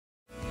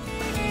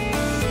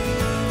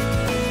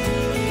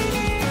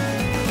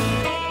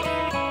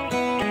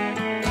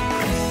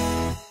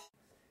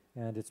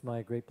It's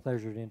my great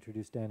pleasure to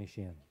introduce Danny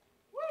Sheehan.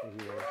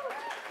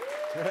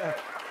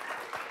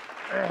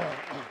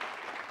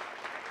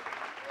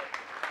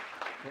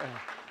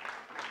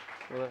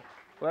 Well,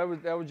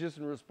 that was just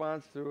in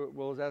response to,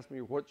 Will was asking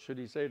me what should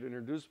he say to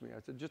introduce me.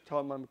 I said, just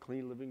tell him I'm a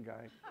clean living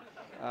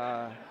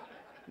guy.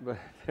 But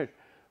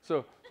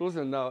so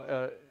listen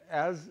now,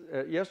 as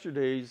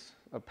yesterday's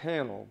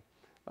panel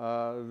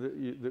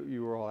that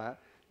you were all at,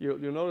 you'll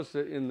notice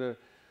that in the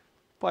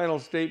final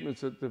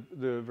statements that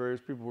the various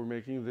people were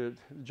making, that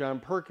John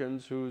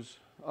Perkins, who's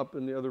up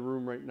in the other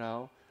room right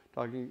now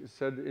talking,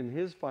 said in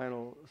his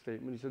final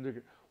statement, he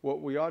said, what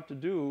we ought to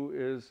do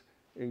is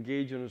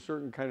engage in a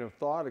certain kind of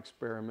thought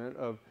experiment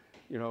of,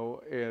 you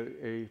know,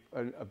 a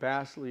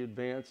vastly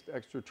advanced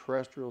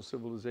extraterrestrial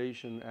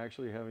civilization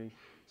actually having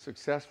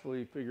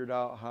successfully figured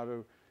out how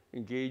to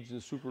engage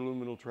in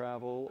superluminal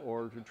travel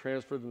or to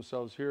transfer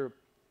themselves here,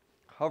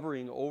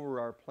 hovering over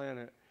our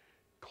planet,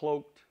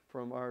 cloaked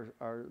from our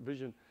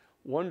vision,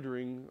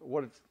 wondering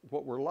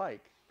what we're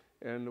like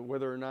and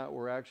whether or not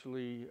we're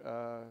actually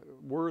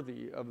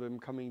worthy of them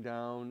coming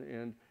down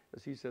and,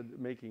 as he said,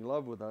 making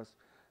love with us.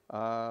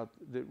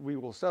 That we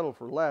will settle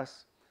for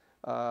less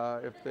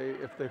if they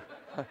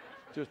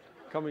just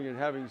coming and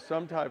having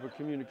some type of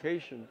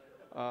communication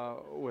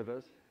with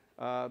us.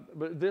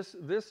 But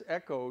this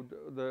echoed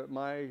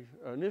my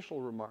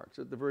initial remarks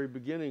at the very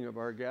beginning of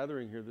our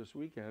gathering here this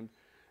weekend,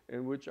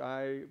 in which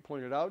I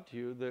pointed out to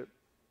you that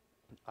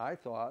I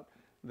thought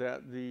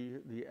that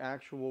the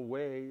actual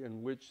way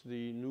in which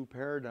the new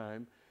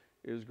paradigm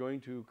is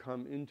going to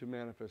come into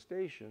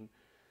manifestation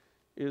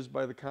is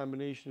by the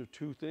combination of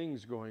two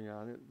things going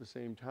on at the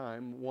same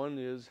time. One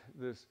is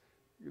this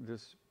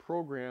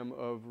program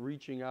of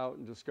reaching out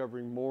and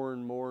discovering more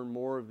and more and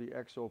more of the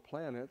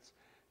exoplanets,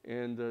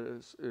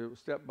 and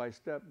step by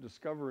step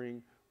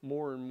discovering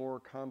more and more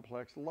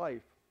complex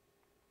life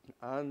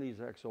on these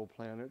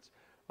exoplanets,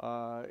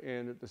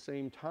 and at the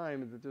same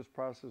time that this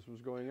process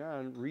was going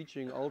on,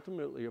 reaching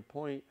ultimately a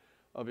point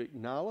of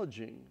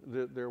acknowledging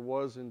that there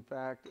was in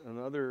fact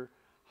another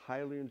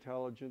highly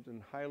intelligent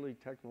and highly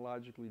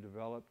technologically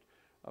developed,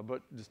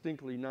 but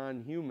distinctly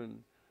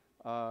non-human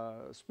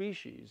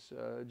species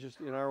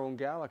just in our own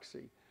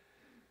galaxy.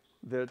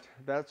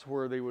 That's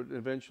where they would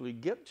eventually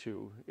get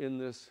to in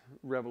this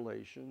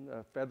revelation,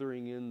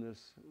 feathering in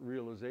this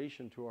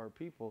realization to our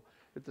people.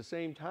 At the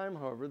same time,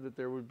 however, that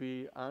there would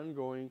be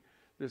ongoing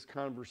this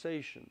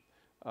conversation,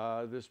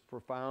 this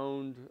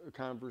profound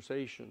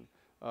conversation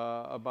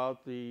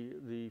about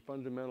the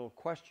fundamental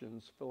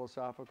questions,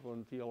 philosophical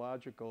and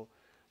theological,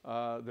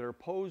 that are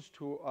posed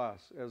to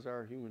us as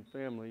our human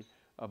family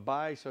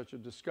by such a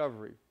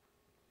discovery.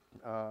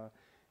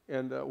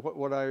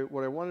 What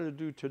I wanted to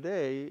do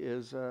today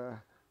is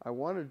I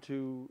wanted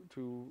to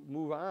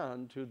move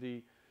on to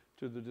the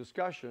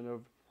discussion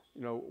of,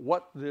 you know,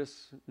 what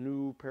this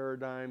new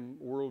paradigm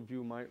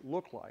worldview might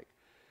look like.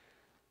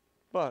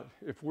 But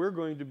if we're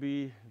going to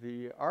be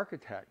the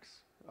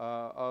architects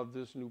of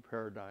this new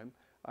paradigm,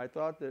 I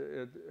thought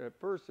that at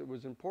first it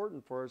was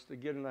important for us to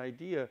get an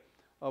idea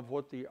of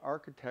what the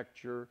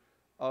architecture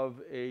of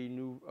a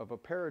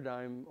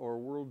paradigm or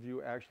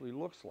worldview actually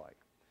looks like.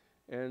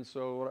 And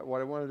so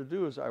what I wanted to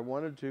do is I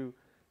wanted to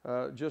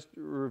just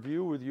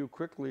review with you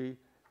quickly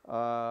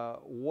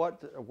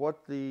what a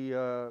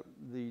worldview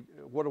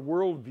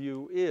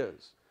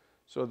is,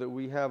 so that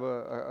we have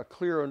a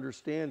clear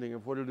understanding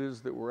of what it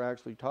is that we're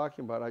actually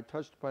talking about. I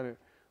touched upon it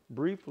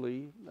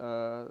briefly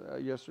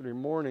yesterday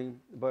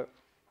morning, but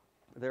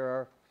there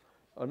are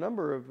a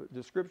number of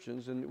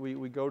descriptions, and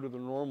we go to the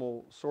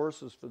normal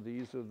sources for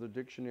these, of the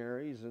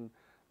dictionaries and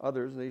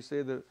others, and they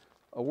say that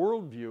a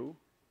worldview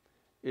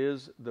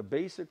is the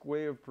basic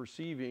way of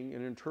perceiving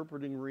and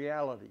interpreting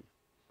reality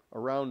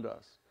around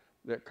us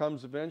that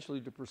comes eventually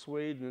to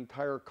persuade an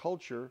entire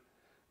culture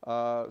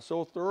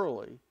so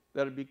thoroughly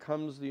that it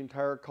becomes the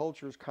entire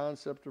culture's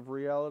concept of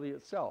reality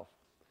itself,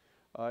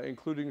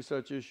 including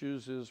such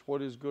issues as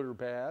what is good or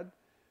bad,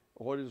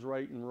 what is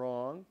right and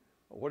wrong,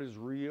 what is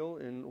real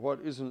and what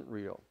isn't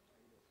real.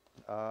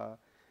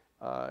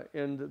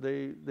 And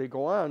they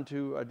go on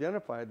to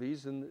identify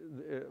these, and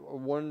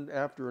one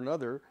after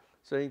another,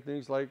 saying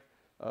things like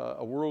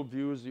a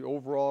worldview is the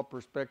overall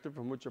perspective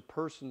from which a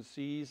person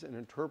sees and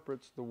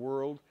interprets the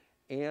world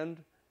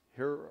and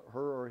her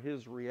or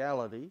his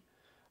reality,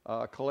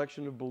 a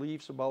collection of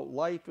beliefs about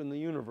life in the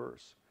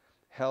universe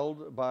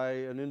held by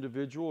an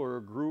individual or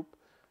a group,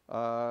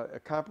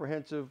 a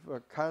comprehensive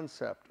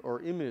concept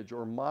or image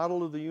or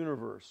model of the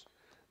universe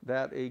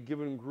that a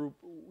given group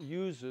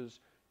uses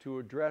to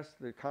address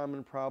the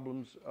common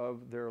problems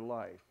of their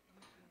life.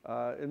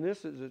 And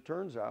this, as it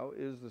turns out,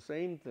 is the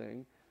same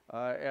thing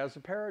as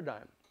a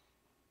paradigm.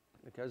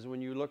 Because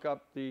when you look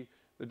up the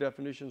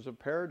definitions of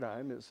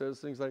paradigm, it says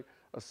things like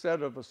a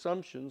set of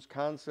assumptions,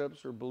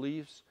 concepts, or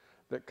beliefs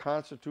that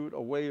constitute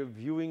a way of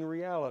viewing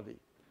reality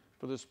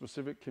for the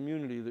specific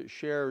community that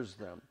shares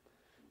them.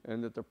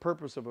 And that the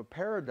purpose of a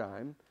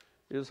paradigm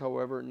is,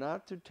 however,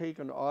 not to take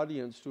an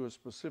audience to a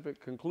specific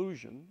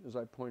conclusion, as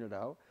I pointed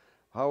out,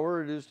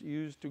 However, it is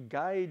used to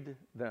guide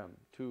them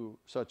to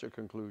such a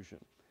conclusion.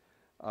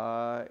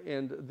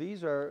 And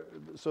these are,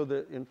 so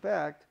that in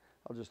fact,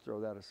 I'll just throw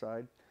that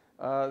aside,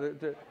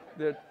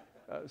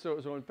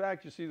 so in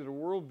fact, you see that a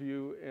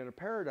worldview and a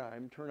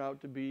paradigm turn out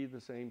to be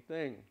the same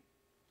thing.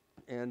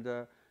 And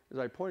as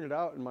I pointed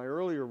out in my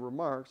earlier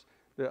remarks,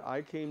 that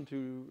I came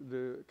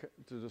to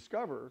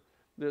discover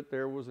that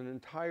there was an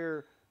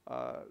entire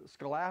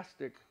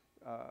scholastic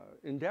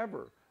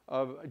endeavor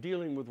of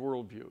dealing with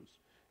worldviews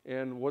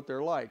and what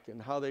they're like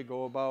and how they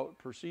go about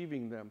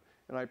perceiving them.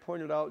 And I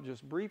pointed out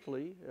just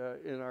briefly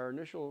in our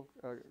initial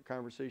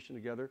conversation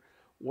together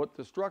what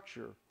the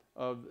structure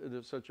of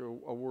such a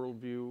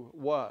worldview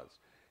was.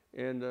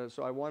 And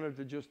so I wanted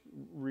to just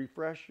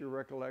refresh your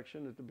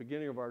recollection at the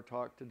beginning of our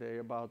talk today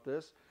about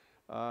this,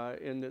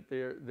 in that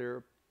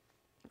there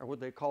are what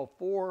they call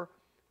 4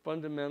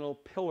 fundamental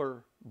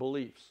pillar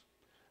beliefs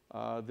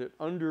that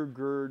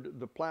undergird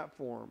the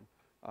platform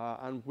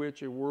on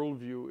which a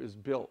worldview is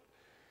built.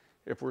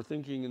 If we're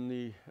thinking in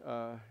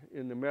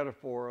the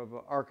metaphor of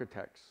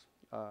architects,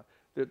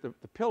 that the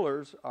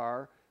pillars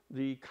are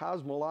the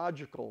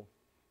cosmological,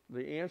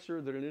 the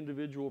answer that an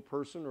individual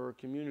person or a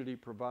community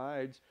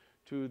provides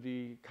to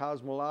the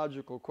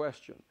cosmological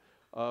question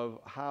of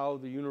how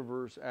the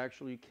universe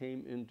actually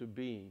came into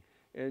being.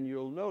 And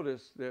you'll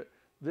notice that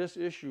this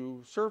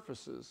issue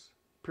surfaces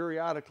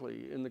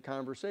periodically in the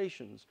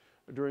conversations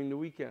during the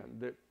weekend,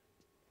 that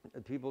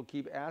people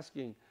keep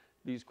asking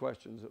these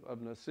questions of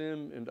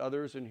Nassim and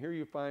others, and here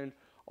you find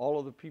all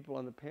of the people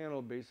on the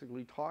panel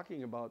basically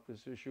talking about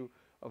this issue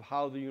of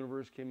how the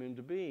universe came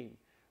into being.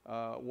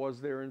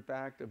 Was there in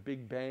fact a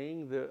big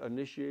bang that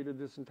initiated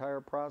this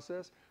entire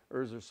process,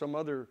 or is there some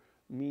other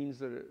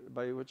means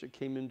by which it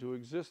came into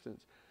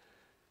existence?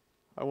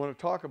 I want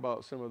to talk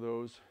about some of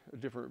those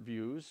different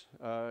views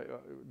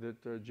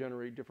that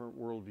generate different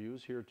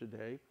worldviews here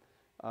today.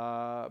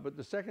 But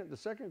the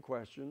second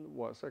question,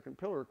 second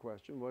pillar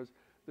question, was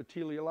the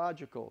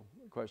teleological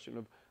question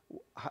of,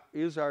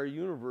 is our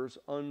universe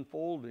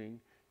unfolding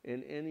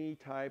in any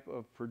type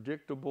of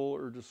predictable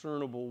or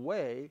discernible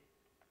way,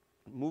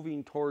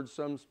 moving towards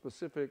some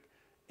specific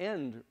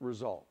end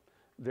result,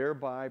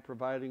 thereby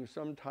providing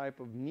some type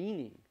of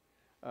meaning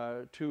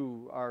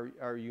to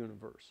our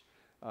universe.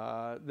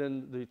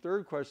 Then the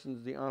third question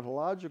is the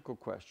ontological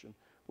question,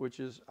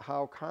 which is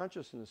how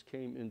consciousness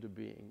came into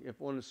being.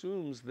 If one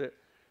assumes that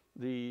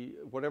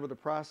whatever the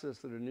process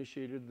that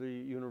initiated the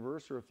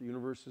universe, or if the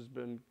universe has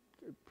been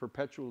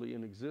perpetually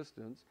in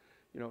existence,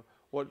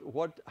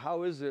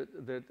 how is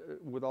it that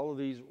with all of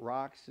these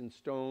rocks and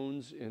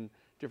stones and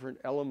different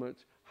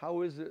elements,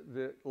 how is it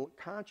that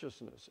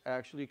consciousness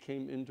actually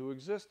came into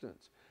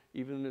existence,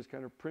 even in its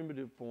kind of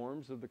primitive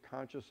forms of the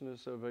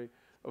consciousness of an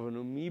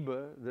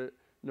amoeba that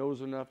knows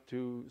enough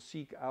to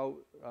seek out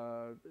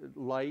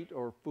light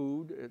or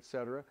food,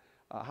 etc.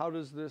 How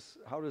does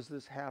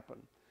this happen?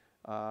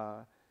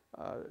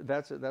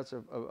 That's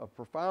a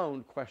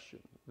profound question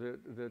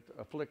that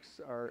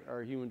afflicts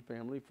our human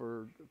family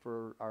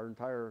for our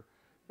entire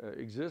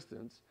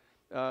existence.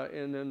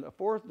 And then the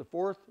fourth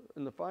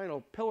and the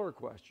final pillar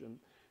question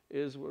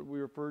is what we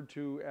referred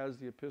to as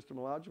the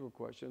epistemological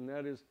question. And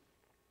that is,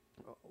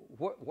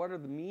 what are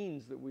the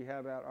means that we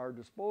have at our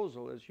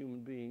disposal as human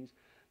beings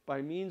by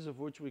means of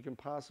which we can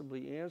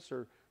possibly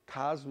answer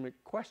cosmic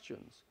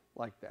questions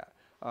like that?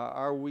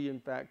 Are we in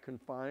fact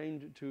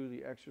confined to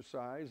the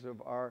exercise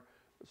of our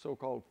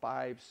so-called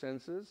 5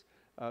 senses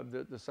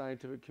that the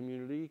scientific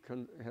community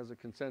has a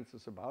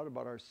consensus about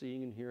our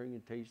seeing and hearing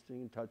and tasting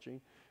and touching,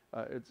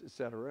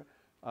 etc.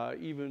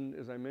 Even,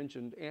 as I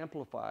mentioned,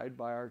 amplified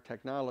by our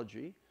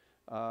technology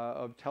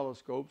of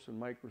telescopes and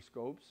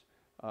microscopes,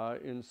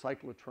 in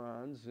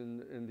cyclotrons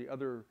and the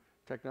other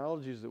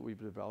technologies that we've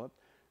developed,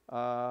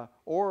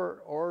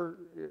 or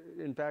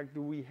in fact,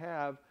 do we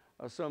have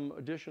some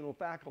additional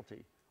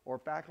faculty or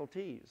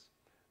faculties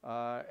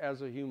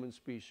as a human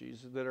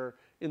species that are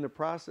in the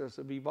process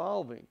of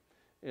evolving?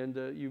 And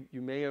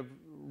you may have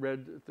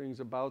read things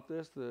about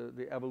this,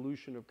 the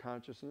evolution of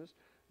consciousness.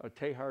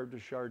 Teilhard de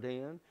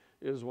Chardin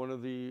is one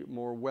of the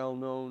more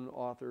well-known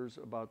authors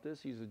about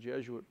this. He's a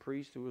Jesuit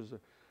priest who was a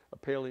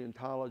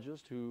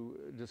paleontologist who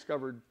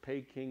discovered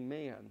Peking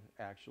man,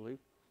 actually.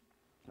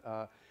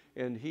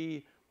 And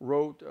he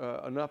wrote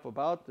enough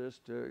about this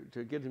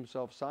to get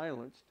himself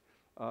silenced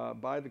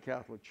by the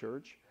Catholic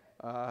Church,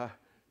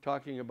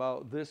 talking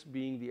about this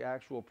being the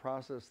actual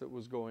process that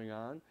was going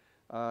on.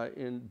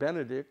 In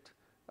Benedict,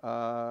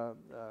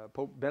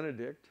 Pope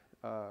Benedict,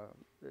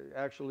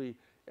 actually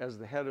as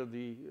the head of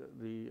the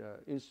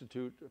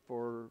Institute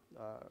for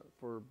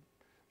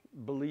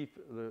Belief,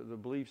 the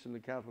beliefs in the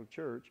Catholic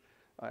Church,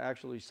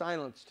 actually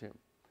silenced him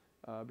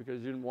because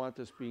he didn't want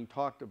this being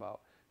talked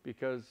about.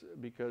 Because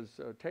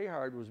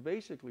Teilhard was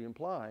basically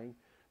implying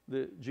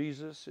that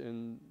Jesus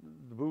and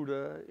the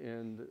Buddha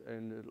and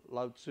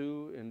Lao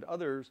Tzu and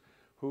others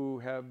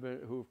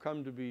who've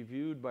come to be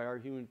viewed by our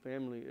human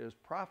family as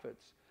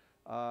prophets,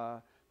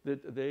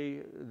 that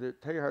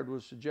Teilhard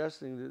was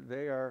suggesting that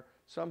they are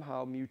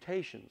somehow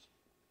mutations,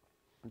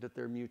 that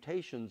they're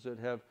mutations that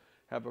have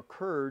have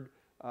occurred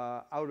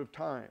out of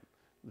time,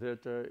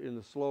 that in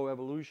the slow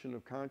evolution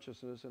of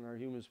consciousness in our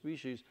human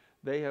species,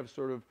 they have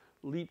sort of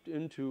leaped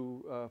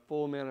into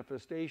full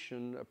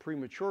manifestation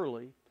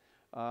prematurely,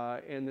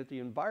 and that the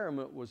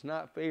environment was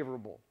not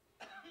favorable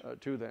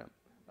to them.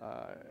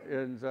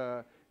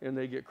 And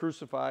they get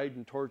crucified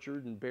and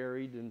tortured and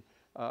buried and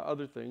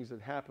other things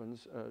that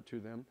happens to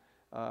them.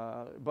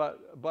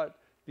 But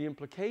the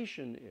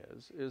implication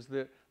is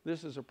that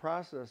this is a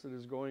process that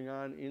is going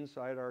on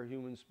inside our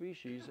human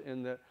species,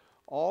 and that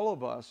all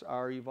of us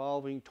are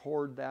evolving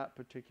toward that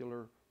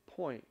particular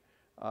point.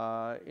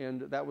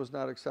 And that was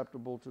not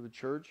acceptable to the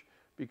church,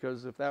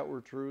 because if that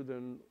were true,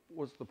 then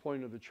what's the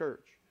point of the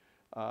church?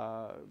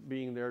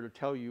 Being there to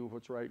tell you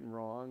what's right and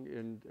wrong,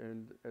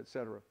 and et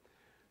cetera.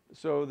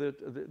 So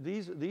that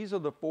these are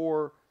the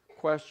four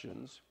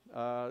questions,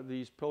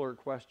 these pillar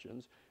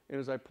questions. And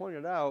as I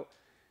pointed out,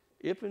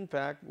 if in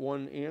fact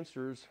one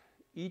answers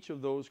each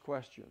of those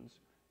questions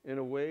in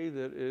a way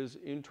that is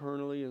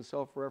internally and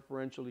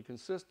self-referentially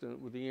consistent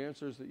with the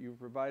answers that you've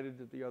provided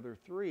to the other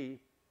three,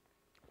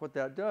 what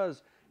that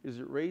does is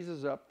it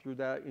raises up through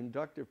that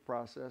inductive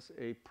process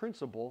a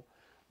principle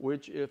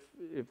which, if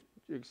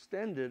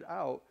extended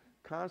out,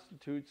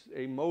 constitutes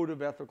a mode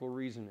of ethical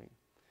reasoning.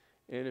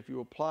 And if you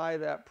apply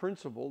that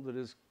principle that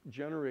is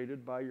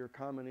generated by your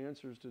common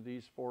answers to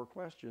these four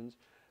questions,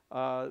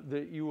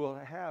 that you will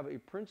have a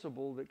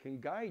principle that can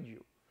guide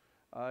you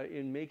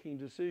in making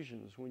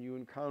decisions when you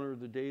encounter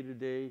the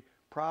day-to-day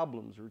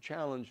problems or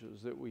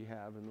challenges that we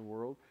have in the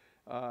world,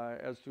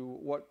 as to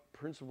what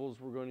principles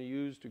we're going to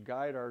use to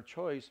guide our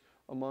choice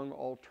among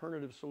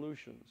alternative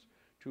solutions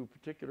to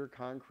particular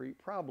concrete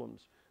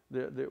problems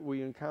that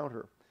we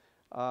encounter.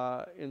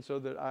 And so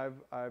that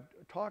I've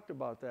talked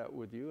about that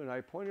with you, and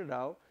I pointed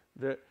out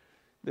that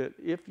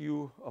if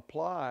you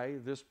apply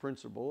this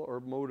principle or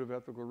mode of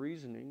ethical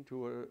reasoning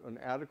to an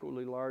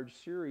adequately large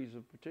series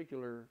of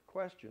particular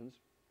questions,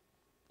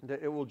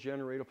 that it will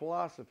generate a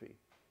philosophy.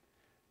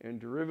 And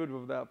derivative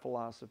of that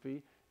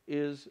philosophy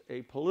is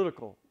a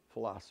political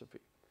philosophy.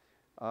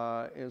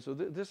 And so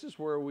this is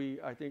where we,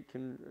 I think,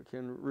 can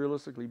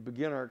realistically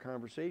begin our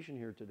conversation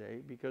here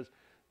today, because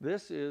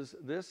this is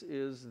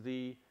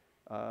the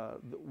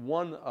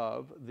one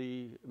of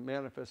the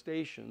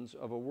manifestations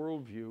of a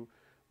worldview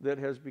that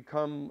has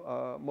become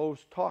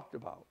most talked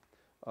about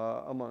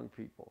among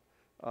people.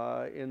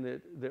 And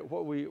that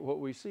what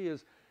we see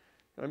is,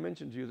 and I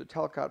mentioned to you that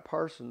Talcott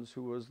Parsons,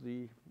 who was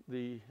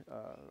the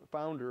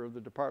founder of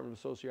the Department of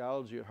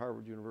Sociology at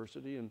Harvard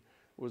University and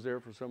was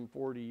there for some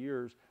 40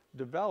 years,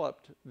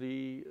 developed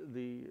the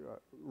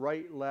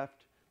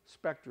right-left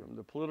spectrum,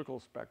 the political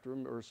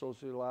spectrum or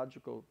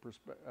sociological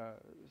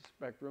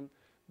spectrum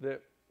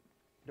that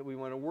we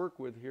want to work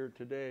with here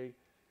today.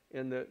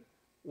 And that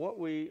what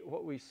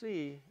we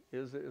see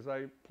is, as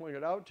I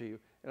pointed out to you,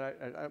 and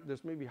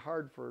this may be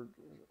hard for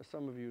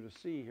some of you to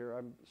see here.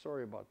 I'm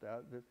sorry about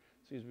that. That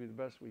seems to be the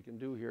best we can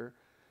do here.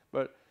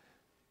 But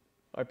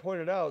I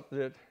pointed out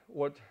that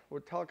what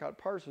Talcott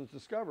Parsons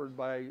discovered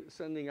by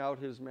sending out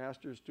his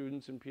master's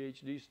students and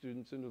PhD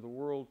students into the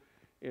world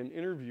and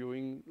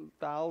interviewing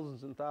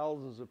thousands and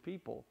thousands of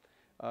people,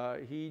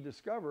 he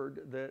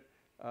discovered that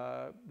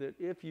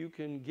if you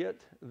can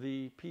get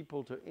the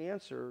people to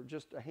answer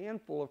just a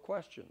handful of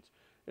questions,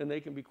 and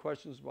they can be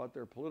questions about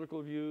their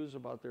political views,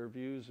 about their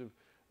views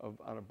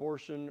on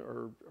abortion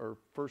or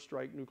first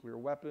strike nuclear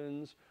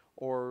weapons,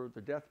 or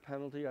the death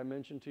penalty I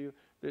mentioned to you,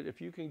 that if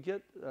you can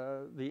get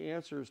the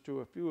answers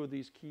to a few of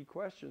these key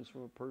questions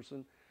from a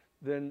person,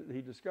 then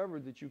he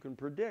discovered that you can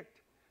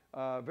predict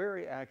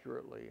very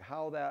accurately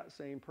how that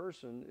same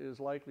person is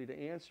likely to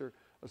answer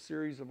a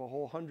series of a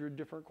whole 100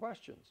 different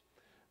questions,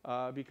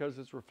 because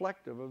it's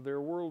reflective of their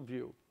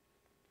worldview.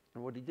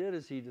 And what he did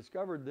is he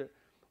discovered that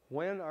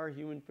when our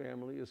human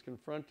family is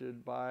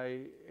confronted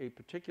by a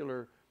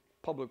particular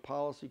public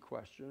policy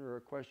question, or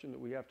a question that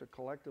we have to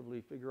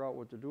collectively figure out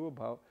what to do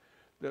about,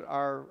 that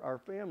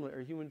our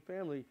human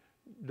family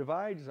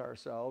divides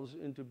ourselves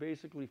into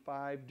basically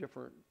 5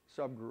 different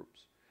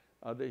subgroups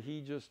that he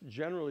just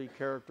generally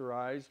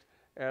characterized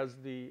as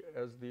the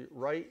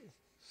right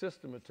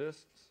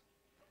systematists,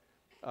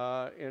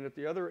 and at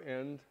the other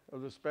end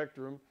of the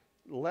spectrum,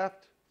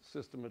 left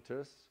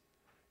systematists,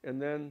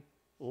 and then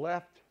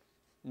left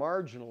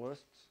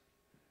marginalists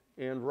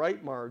and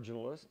right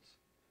marginalists.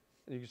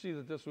 And you can see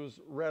that this was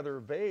rather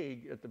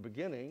vague at the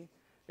beginning.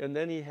 And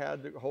then he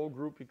had the whole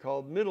group he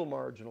called middle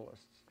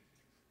marginalists.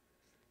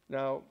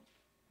 Now,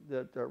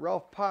 that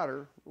Ralph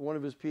Potter, one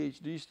of his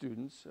PhD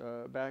students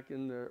back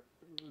in the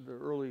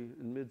early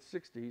and mid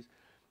 60s,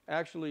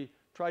 actually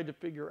tried to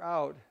figure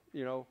out,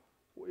 you know,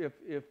 if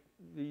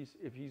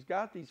he's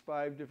got these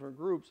 5 different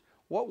groups,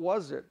 what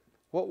was it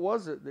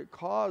that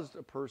caused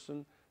a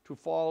person to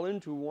fall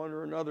into one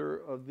or another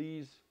of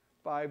these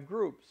 5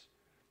 groups?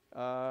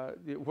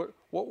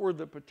 What were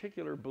the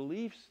particular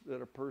beliefs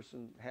that a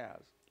person has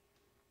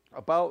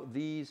about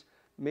these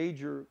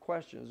major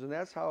questions? And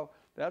that's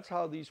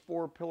how these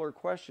 4 pillar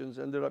questions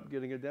ended up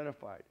getting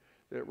identified.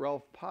 That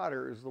Ralph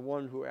Potter is the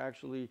one who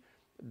actually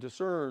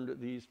discerned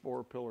these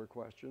 4 pillar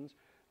questions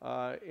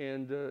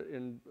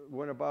and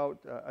went about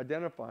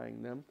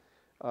identifying them.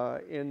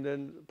 And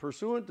then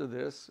pursuant to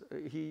this,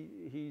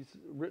 he's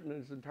written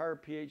his entire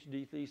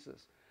PhD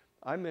thesis.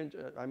 I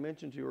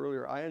mentioned to you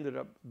earlier, I ended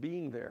up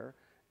being there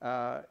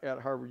at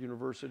Harvard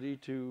University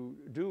to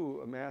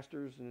do a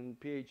master's and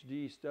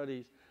PhD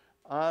studies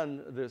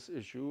on this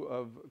issue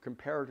of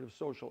comparative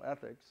social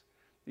ethics.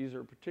 These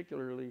are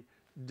particularly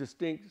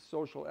distinct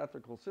social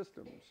ethical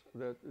systems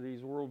that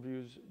these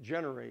worldviews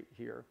generate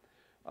here.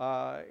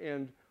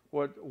 And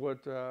what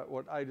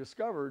I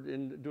discovered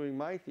in doing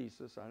my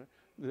thesis on it,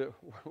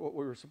 what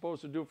we were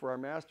supposed to do for our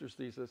master's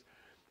thesis,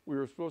 we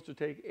were supposed to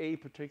take a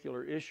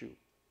particular issue,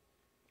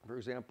 for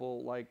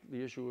example, like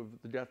the issue of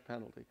the death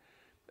penalty,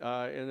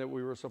 and that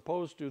we were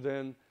supposed to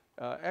then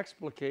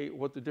explicate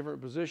what the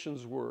different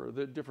positions were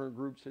that different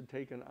groups had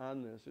taken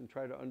on this and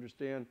try to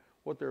understand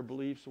what their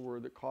beliefs were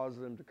that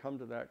caused them to come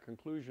to that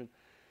conclusion.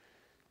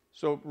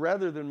 So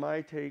rather than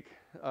my take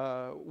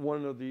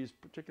one of these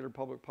particular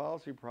public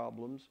policy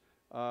problems,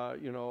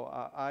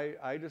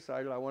 I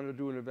decided I wanted to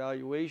do an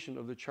evaluation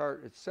of the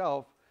chart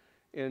itself,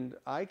 and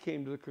I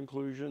came to the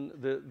conclusion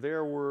that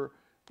there were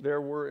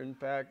in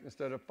fact,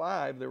 instead of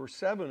 5, there were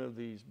 7 of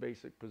these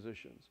basic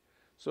positions.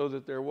 So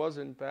that there was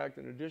in fact,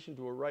 in addition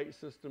to a right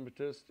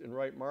systematist and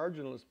right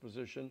marginalist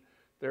position,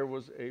 there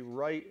was a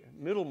right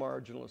middle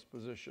marginalist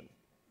position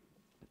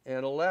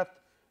and a left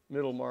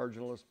middle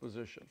marginalist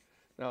position.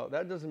 Now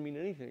that doesn't mean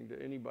anything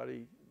to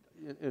anybody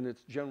in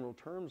its general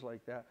terms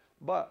like that,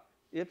 but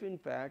if in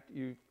fact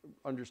you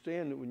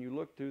understand that when you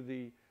look to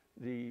the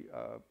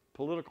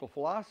political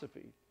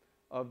philosophy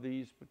of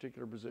these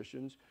particular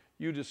positions,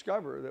 you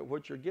discover that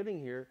what you're getting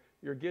here,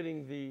 you're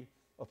getting the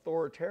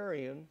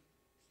authoritarian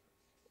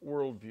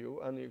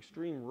worldview on the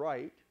extreme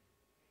right.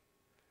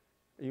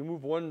 You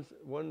move one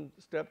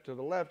step to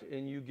the left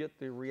and you get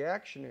the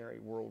reactionary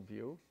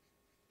worldview.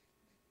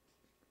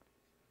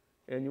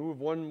 And you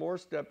move one more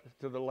step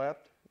to the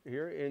left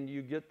here and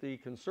you get the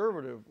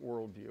conservative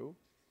worldview.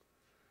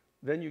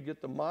 Then you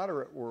get the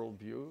moderate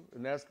worldview,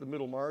 and that's the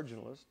middle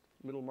marginalist,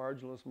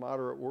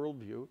 moderate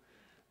worldview.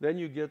 Then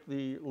you get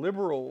the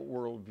liberal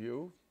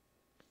worldview,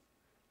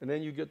 and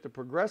then you get the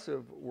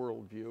progressive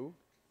worldview,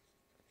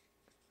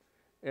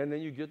 and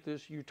then you get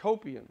this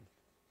utopian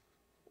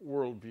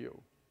worldview.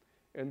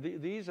 And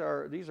these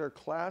are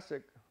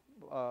classic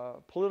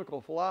political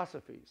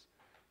philosophies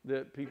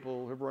that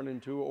people have run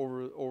into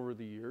over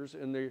the years,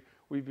 and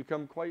we've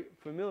become quite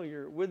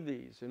familiar with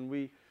these, and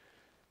we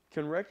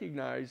can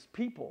recognize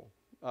people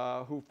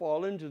who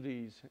fall into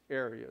these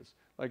areas,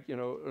 like an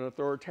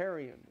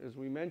authoritarian, as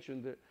we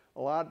mentioned. That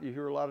you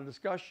hear a lot of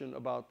discussion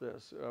about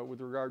this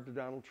with regard to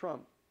Donald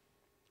Trump,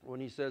 when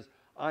he says,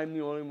 "I'm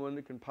the only one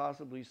that can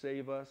possibly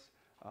save us.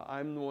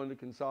 I'm the one that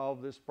can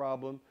solve this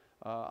problem.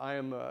 I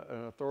am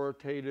an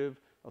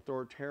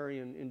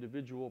authoritarian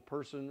individual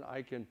person.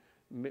 I can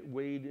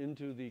wade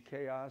into the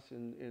chaos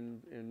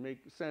and make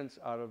sense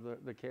out of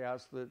the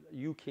chaos that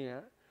you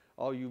can't,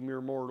 all you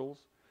mere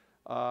mortals."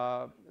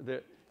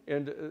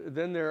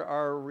 Then there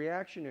are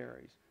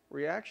reactionaries.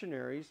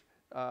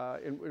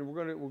 And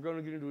we're going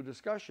to get into a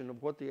discussion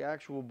of what the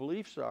actual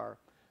beliefs are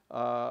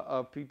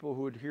of people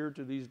who adhere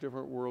to these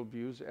different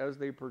worldviews as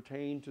they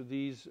pertain to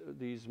these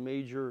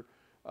major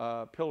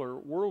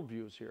pillar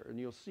worldviews here, and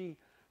you'll see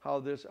how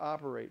this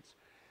operates.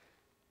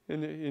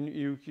 And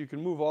you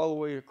can move all the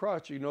way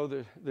across. You know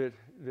that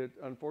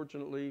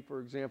unfortunately, for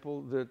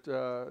example,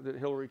 that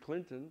Hillary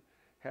Clinton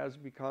has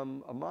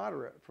become a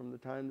moderate from the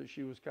time that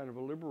she was kind of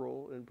a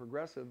liberal and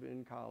progressive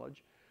in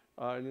college,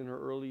 and in her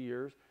early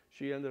years.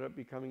 She ended up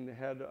becoming the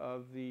head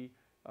of the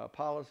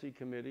policy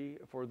committee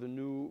for the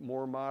new,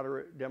 more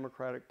moderate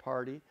Democratic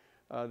Party,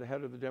 the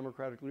head of the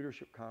Democratic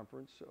Leadership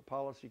Conference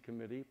policy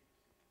committee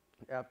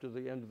after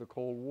the end of the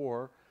Cold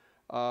War.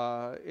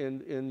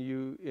 And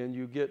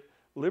you get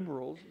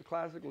liberals,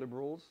 classic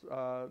liberals,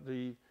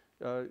 the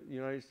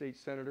United States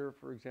Senator,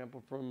 for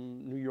example,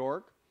 from New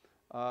York,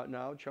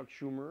 now Chuck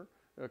Schumer,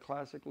 a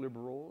classic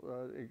liberal,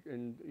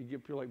 and you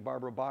get people like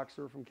Barbara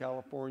Boxer from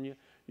California.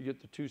 You get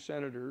the 2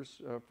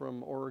 senators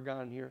from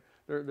Oregon here.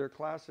 They're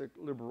classic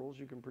liberals.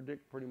 You can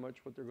predict pretty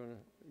much what they're going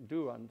to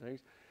do on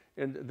things.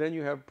 And then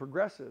you have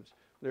progressives.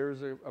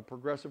 There's a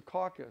progressive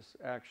caucus,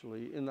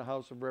 actually, in the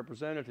House of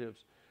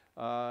Representatives.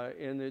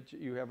 And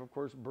you have, of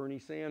course, Bernie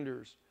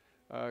Sanders,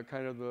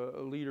 kind of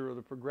the leader of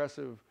the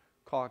progressive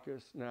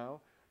caucus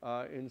now,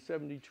 and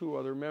 72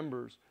 other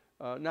members.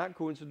 Not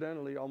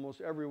coincidentally,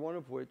 almost every one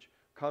of which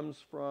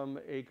comes from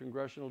a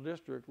congressional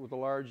district with a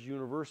large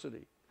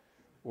university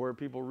where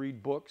people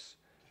read books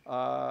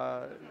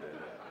and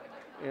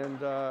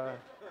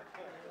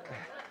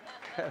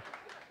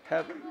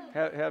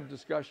have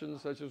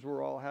discussions such as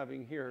we're all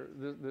having here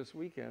this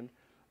weekend.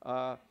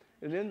 And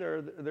then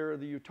there are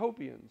the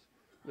utopians.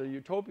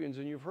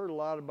 And you've heard a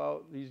lot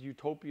about these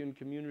utopian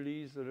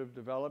communities that have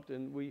developed,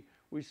 and we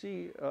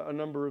see a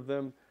number of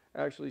them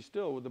actually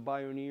still with the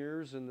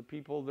pioneers and the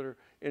people that are,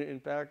 in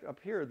fact, up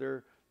here,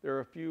 there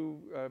are a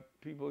few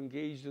people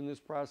engaged in this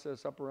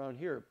process up around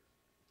here.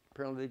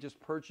 Apparently, they just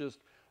purchased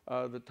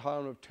the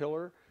town of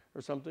Tiller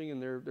or something,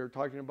 and they're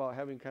talking about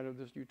having kind of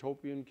this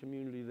utopian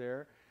community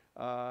there,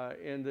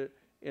 and that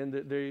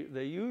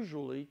they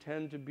usually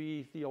tend to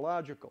be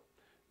theological.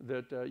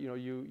 That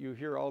you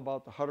hear all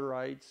about the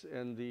Hutterites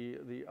and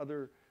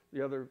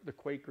the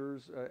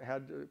Quakers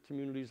had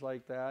communities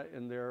like that,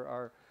 and there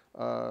are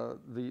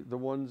the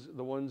ones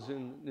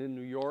in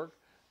New York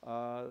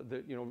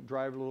that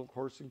drive little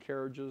horse and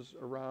carriages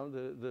around,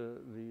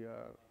 the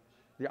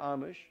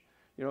Amish,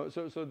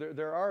 so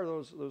there are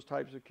those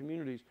types of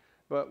communities.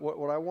 But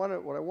what I want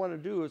to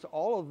do is,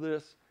 all of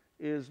this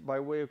is by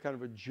way of kind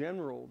of a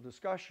general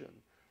discussion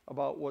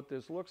about what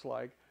this looks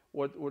like.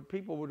 What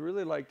people would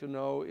really like to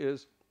know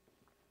is,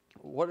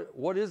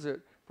 what is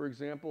it, for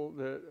example,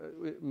 that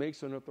it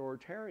makes an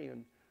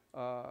authoritarian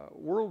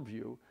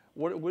worldview?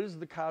 What is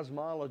the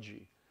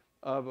cosmology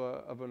of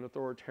an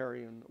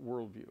authoritarian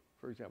worldview,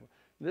 for example?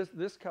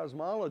 This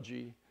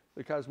cosmology,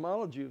 the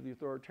cosmology of the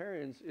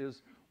authoritarians,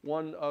 is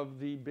one of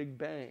the Big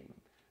Bang.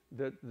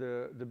 That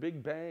the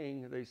Big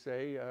Bang, they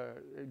say,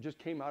 it just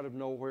came out of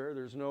nowhere.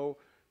 There's no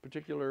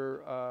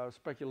particular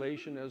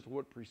speculation as to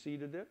what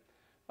preceded it,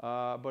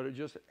 but it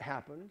just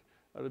happened.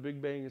 The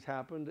Big Bang has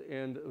happened,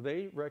 and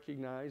they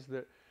recognize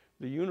that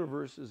the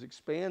universe is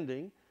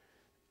expanding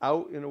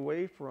out and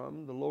away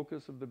from the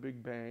locus of the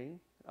Big Bang,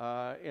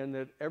 and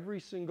that every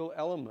single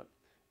element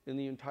in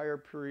the entire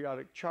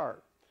periodic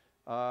chart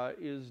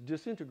is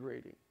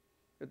disintegrating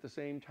at the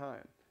same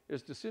time.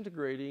 It's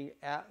disintegrating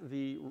at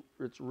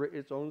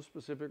its own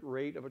specific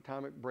rate of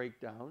atomic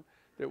breakdown.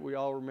 That we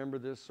all remember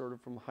this sort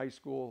of from high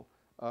school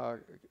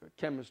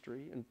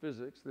chemistry and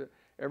physics, that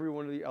every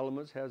one of the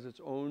elements has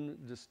its own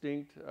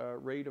distinct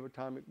rate of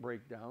atomic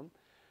breakdown,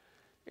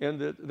 and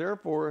that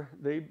therefore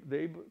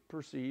they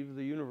perceive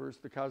the universe,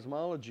 the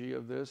cosmology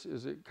of this,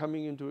 is it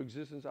coming into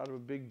existence out of a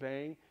Big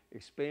Bang,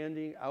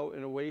 expanding out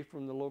and away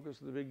from the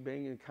locus of the Big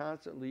Bang, and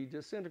constantly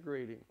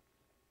disintegrating.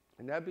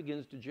 And that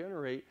begins to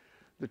generate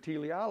the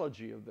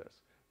teleology of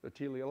this. The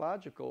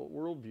teleological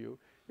worldview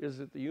is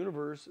that the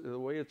universe, the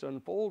way it's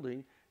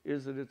unfolding,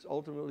 is that it's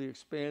ultimately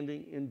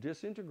expanding and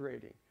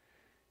disintegrating,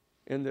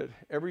 and that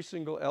every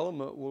single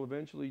element will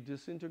eventually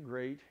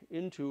disintegrate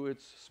into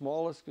its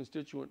smallest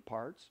constituent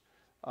parts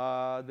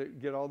that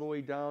get all the way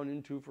down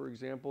into, for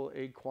example,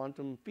 a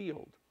quantum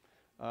field.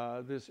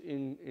 This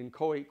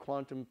inchoate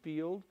quantum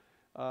field,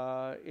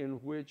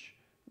 in which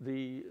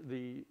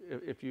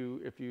if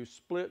you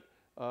split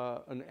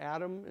an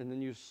atom, and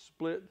then you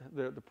split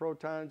the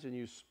protons, and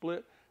you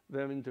split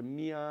them into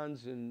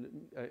meons and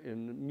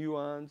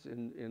muons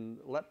and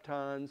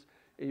leptons,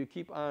 and you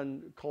keep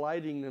on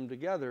colliding them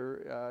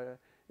together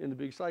in the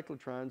big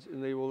cyclotrons,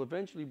 and they will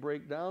eventually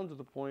break down to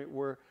the point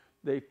where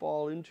they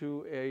fall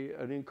into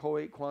an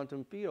inchoate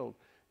quantum field.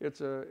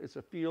 It's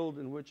a field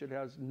in which it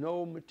has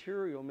no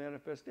material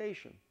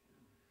manifestation.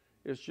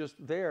 It's just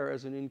there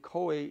as an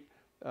inchoate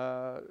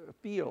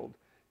field.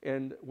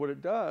 And what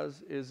it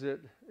does is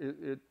it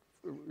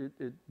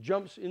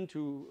jumps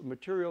into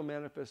material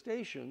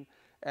manifestation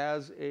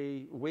as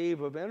a wave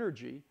of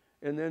energy,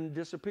 and then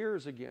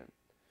disappears again.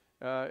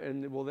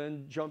 And it will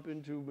then jump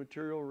into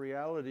material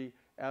reality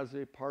as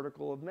a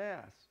particle of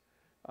mass.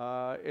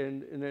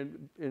 And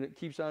it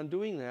keeps on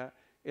doing that,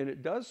 and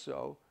it does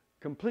so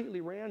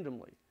completely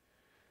randomly.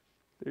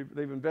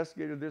 They've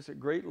investigated this at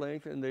great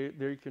length, and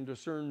they can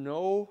discern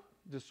no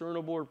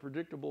discernible or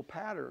predictable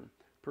pattern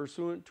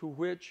pursuant to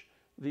which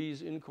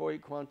these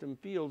inchoate quantum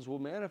fields will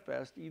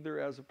manifest either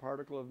as a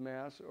particle of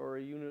mass or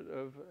a unit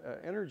of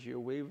energy, a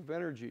wave of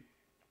energy.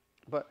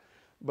 But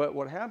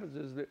what happens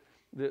is that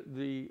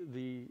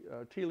the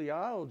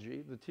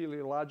teleology, the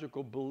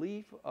teleological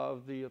belief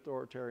of the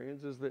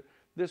authoritarians, is that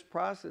this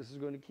process is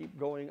going to keep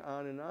going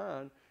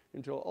on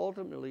until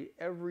ultimately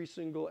every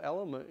single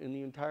element in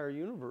the entire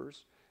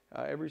universe,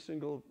 every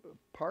single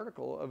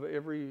particle of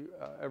every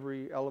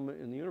element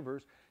in the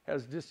universe,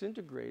 has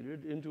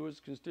disintegrated into its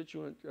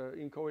constituent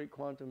inchoate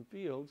quantum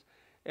fields,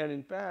 and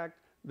in fact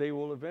they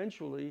will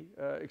eventually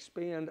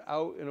expand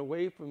out and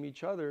away from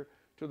each other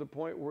to the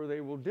point where they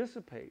will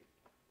dissipate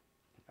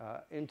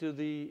into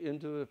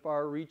the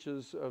far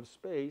reaches of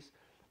space,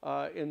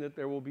 and that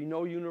there will be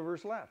no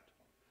universe left.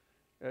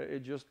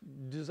 It just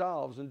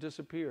dissolves and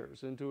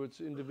disappears into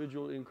its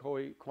individual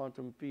inchoate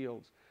quantum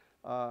fields.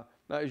 Now,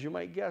 as you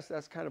might guess,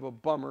 that's kind of a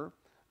bummer.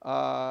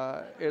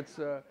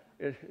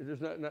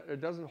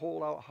 It doesn't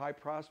hold out high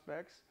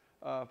prospects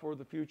for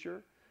the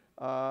future,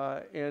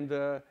 and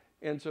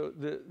so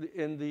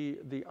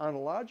the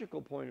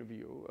ontological point of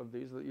view of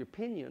these, the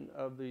opinion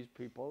of these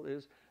people,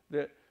 is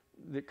that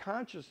the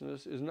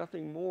consciousness is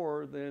nothing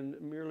more than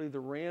merely the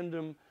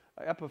random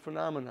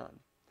epiphenomenon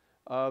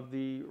of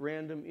the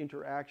random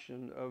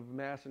interaction of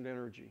mass and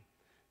energy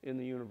in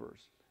the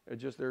universe.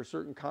 There are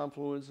certain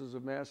confluences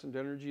of mass and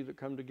energy that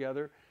come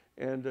together,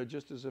 and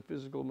just as a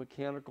physical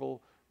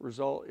mechanical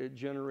result, it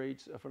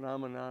generates a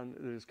phenomenon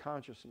that is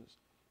consciousness.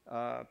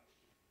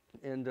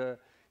 And the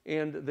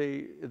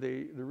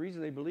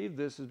reason they believe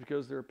this is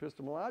because their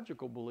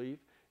epistemological belief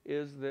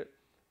is that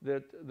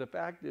the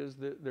fact is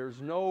that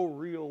there's no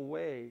real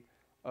way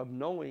of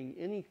knowing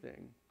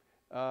anything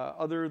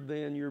other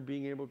than you're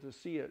being able to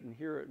see it and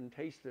hear it and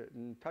taste it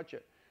and touch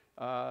it.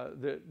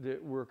 That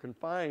we're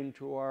confined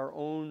to our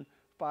own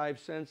five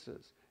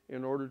senses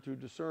in order to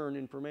discern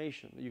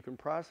information. You can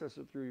process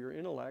it through your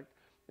intellect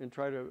and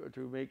try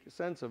to make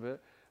sense of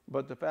it,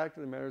 but the fact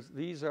of the matter is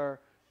these are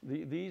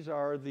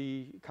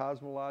the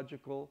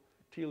cosmological,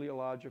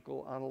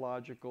 teleological,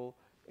 ontological,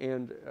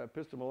 and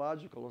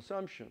epistemological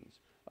assumptions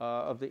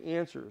of the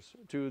answers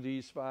to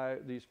these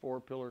four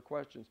pillar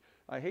questions.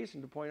 I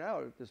hasten to point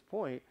out at this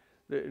point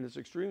that it's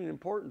extremely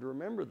important to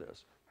remember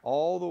this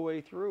all the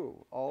way through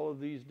all of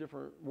these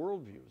different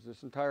worldviews.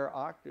 This entire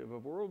octave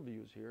of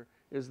worldviews here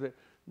is that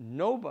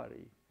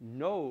nobody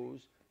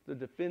knows the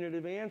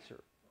definitive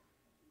answer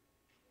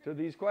to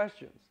these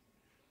questions.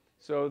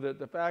 So that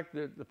the fact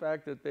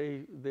that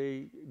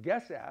they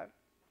guess at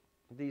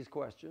these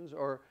questions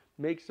or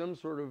make some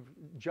sort of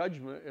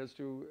judgment as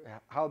to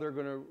how they're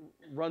going to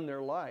run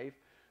their life,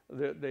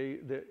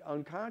 that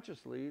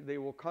unconsciously they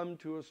will come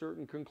to a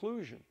certain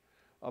conclusion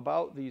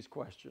about these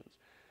questions,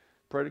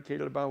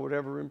 predicated upon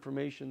whatever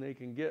information they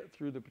can get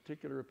through the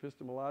particular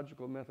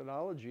epistemological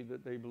methodology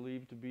that they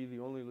believe to be the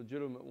only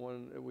legitimate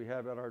one that we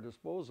have at our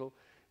disposal,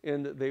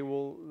 and that they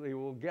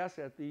will guess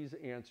at these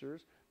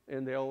answers,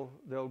 and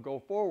they'll go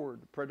forward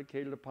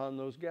predicated upon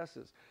those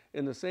guesses.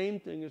 And the same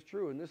thing is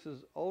true, and this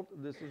is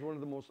one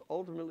of the most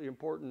ultimately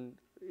important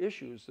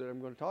issues that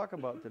I'm going to talk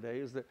about today,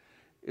 is that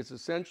it's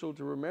essential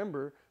to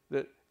remember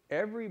that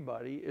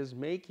everybody is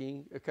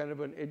making a kind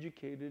of an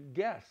educated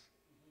guess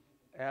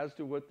as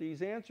to what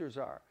these answers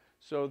are.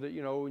 So that,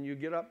 you know, when you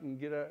get up and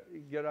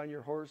get on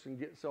your horse and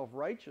get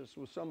self-righteous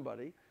with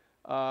somebody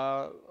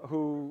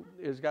who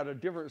has got a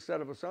different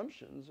set of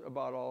assumptions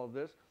about all of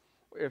this,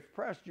 if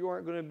pressed, you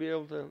aren't going to be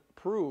able to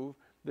prove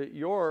that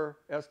your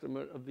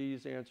estimate of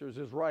these answers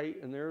is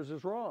right and theirs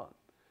is wrong.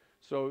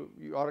 So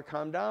you ought to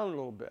calm down a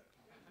little bit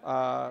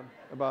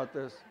about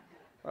this.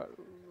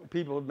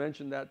 People have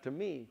mentioned that to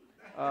me,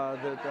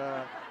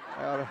 that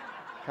I ought to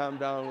calm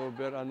down a little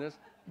bit on this.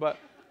 But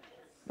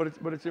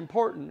it's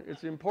important.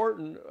 It's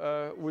important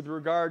with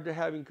regard to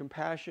having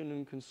compassion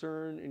and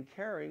concern and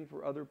caring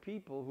for other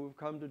people who have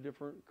come to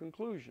different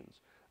conclusions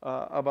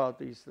about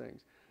these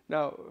things.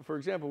 Now, for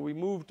example, we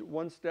moved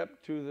one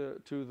step to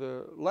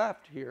the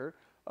left here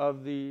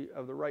of the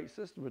right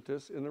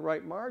systematists, and the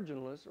right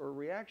marginalists or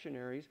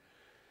reactionaries.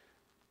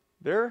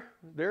 Their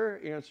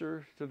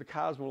answer to the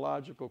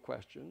cosmological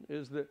question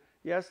is that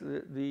yes,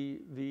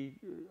 the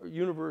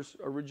universe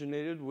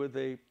originated with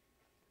a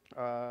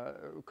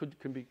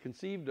can be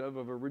conceived of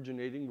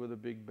originating with a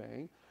Big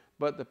Bang,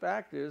 but the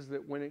fact is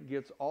that when it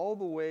gets all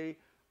the way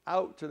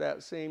out to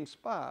that same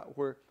spot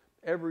where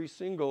every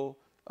single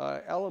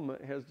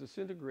element has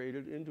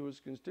disintegrated into its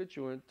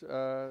constituent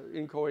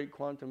inchoate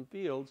quantum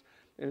fields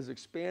and has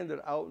expanded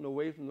out and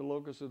away from the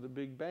locus of the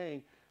Big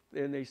Bang,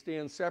 and they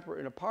stand separate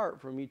and apart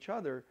from each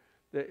other,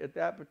 that at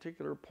that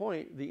particular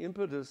point, the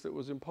impetus that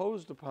was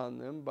imposed upon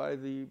them by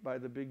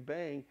the Big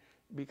Bang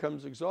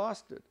becomes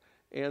exhausted,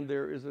 and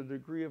there is a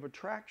degree of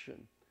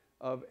attraction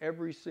of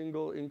every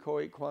single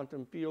inchoate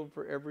quantum field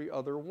for every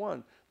other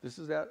one. This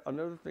is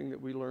another thing that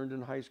we learned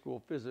in high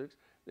school physics,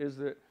 is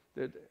that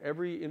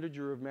every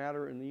integer of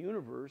matter in the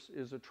universe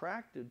is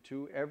attracted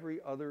to every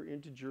other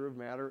integer of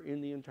matter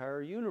in the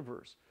entire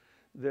universe.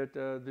 That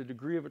the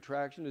degree of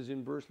attraction is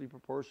inversely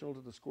proportional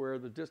to the square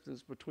of the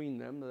distance between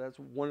them. That's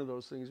one of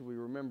those things we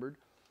remembered,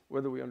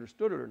 whether we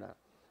understood it or not.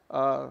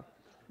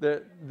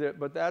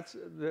 But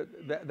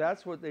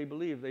that's what they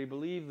believe. They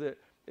believe that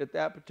at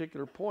that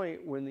particular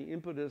point, when the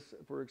impetus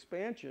for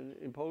expansion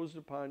imposed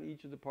upon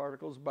each of the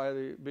particles by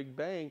the Big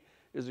Bang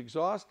is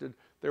exhausted,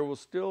 there will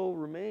still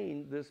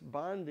remain this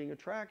bonding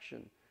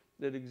attraction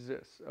that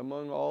exists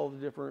among all the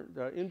different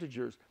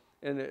integers.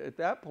 And at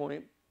that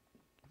point,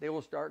 they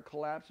will start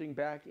collapsing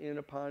back in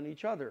upon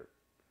each other,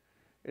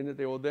 and that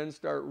they will then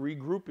start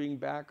regrouping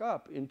back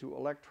up into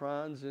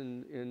electrons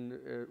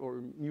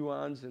or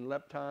muons and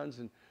leptons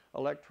and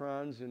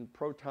electrons and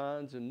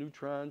protons and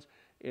neutrons,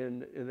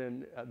 and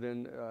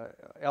then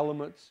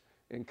elements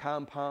and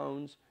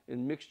compounds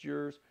and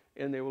mixtures,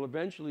 and they will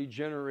eventually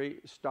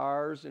generate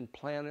stars and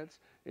planets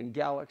and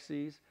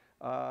galaxies.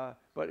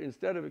 But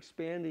instead of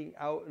expanding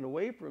out and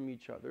away from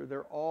each other,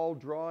 they're all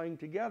drawing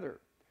together.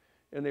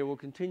 And they will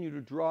continue to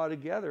draw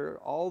together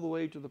all the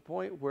way to the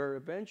point where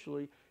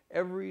eventually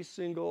every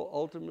single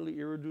ultimately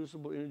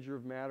irreducible integer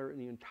of matter in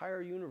the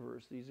entire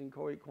universe, these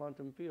inchoate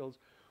quantum fields,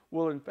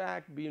 will in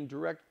fact be in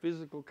direct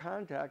physical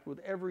contact with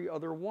every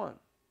other one.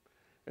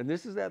 And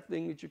this is that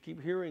thing that you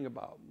keep hearing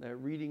about,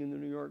 reading in the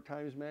New York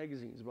Times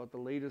magazines about the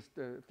latest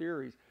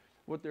theories.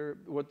 What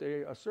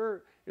they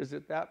assert is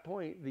at that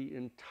point the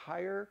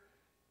entire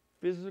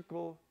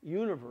physical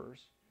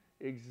universe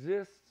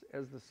exists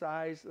as the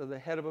size of the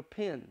head of a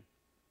pin.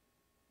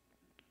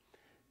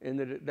 And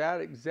that at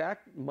that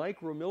exact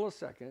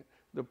micromillisecond,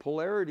 the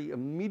polarity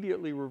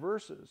immediately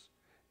reverses,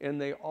 and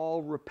they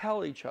all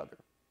repel each other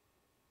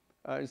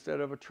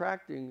instead of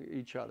attracting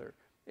each other.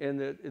 And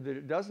that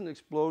it doesn't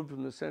explode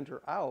from the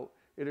center out.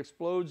 It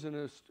explodes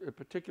in a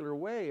particular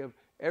way of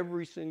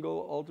every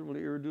single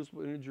ultimately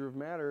irreducible integer of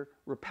matter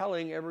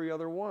repelling every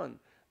other one.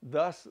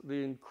 Thus,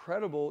 the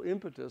incredible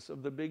impetus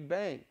of the Big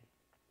Bang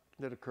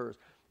that occurs.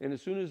 And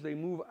as soon as they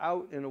move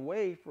out and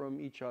away from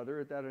each other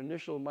at that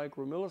initial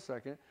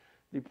micromillisecond,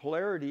 the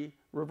polarity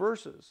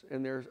reverses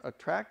and they're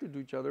attracted to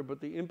each other, but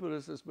the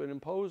impetus that's been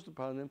imposed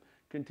upon them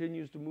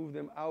continues to move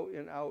them out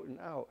and out and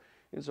out.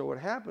 And so what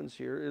happens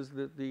here is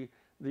that the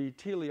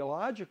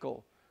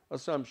teleological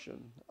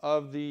assumption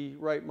of the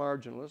right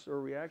marginalists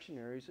or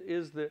reactionaries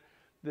is that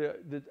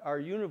our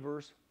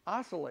universe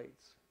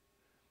oscillates.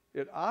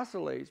 It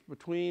oscillates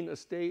between a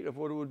state of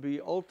what would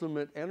be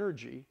ultimate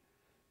energy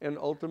and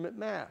ultimate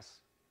mass.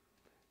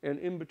 And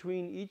in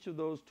between each of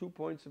those 2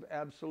 points of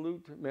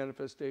absolute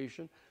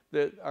manifestation,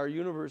 that our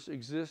universe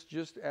exists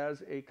just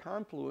as a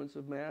confluence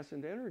of mass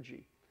and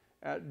energy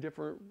at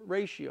different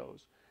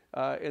ratios.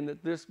 And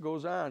that this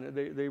goes on.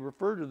 They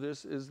refer to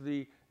this as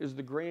the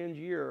grand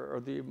year, or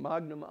the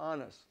magnum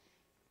annus,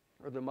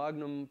 or the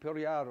magnum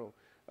periodo,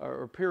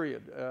 or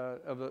period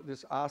of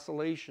this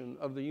oscillation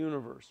of the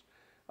universe.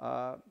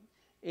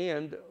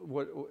 And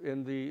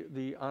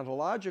the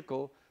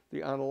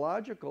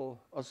ontological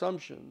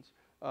assumptions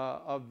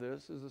of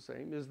this is the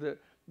same. Is that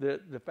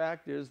the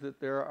fact is that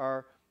there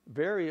are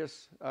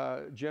various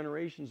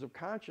generations of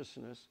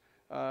consciousness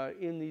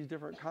in these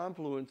different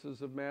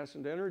confluences of mass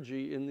and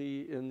energy in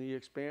the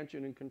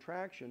expansion and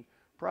contraction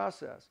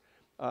process,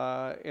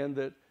 and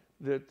that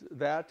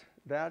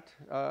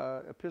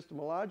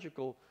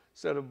epistemological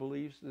set of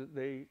beliefs that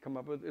they come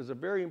up with is a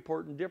very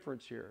important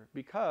difference here,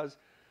 because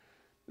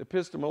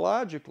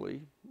epistemologically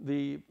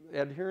the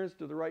adherents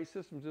to the right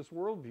systems, this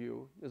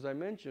worldview, as I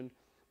mentioned,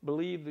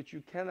 believe that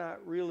you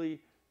cannot really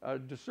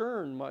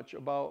discern much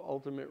about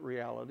ultimate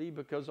reality,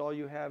 because all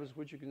you have is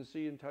what you can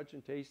see and touch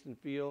and taste and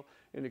feel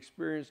and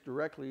experience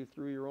directly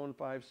through your own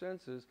five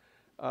senses.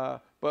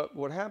 But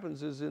what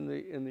happens is in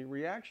the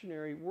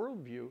reactionary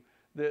worldview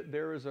that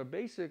there is a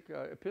basic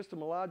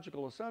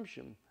epistemological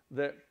assumption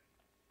that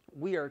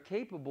we are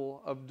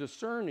capable of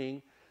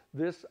discerning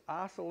this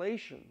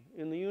oscillation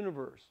in the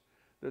universe,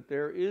 that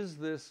there is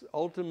this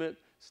ultimate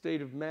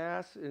state of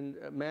mass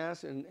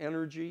and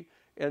energy,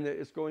 and that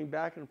it's going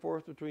back and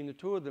forth between the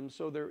two of them.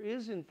 So there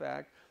is, in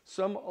fact,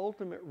 some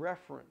ultimate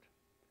referent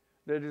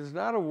that is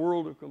not a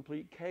world of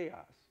complete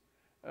chaos,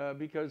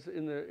 because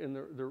in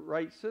the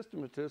right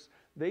systematists,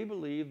 they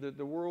believe that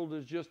the world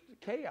is just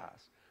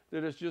chaos,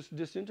 that it's just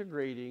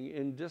disintegrating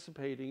and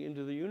dissipating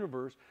into the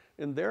universe,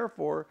 and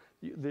therefore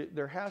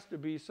there has to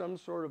be some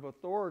sort of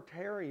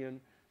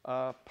authoritarian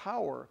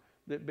power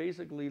that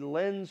basically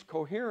lends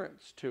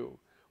coherence to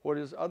what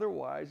is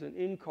otherwise an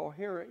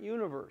incoherent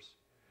universe.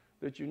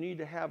 That you need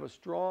to have a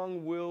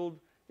strong-willed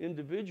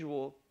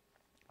individual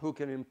who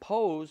can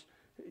impose,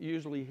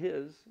 usually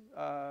his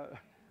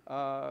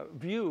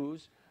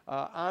views,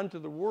 onto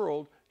the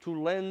world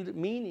to lend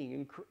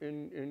meaning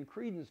and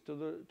credence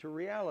to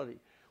reality.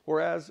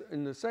 Whereas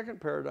in the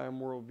second paradigm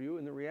worldview,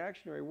 in the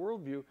reactionary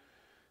worldview,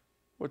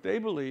 what they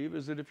believe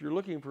is that if you're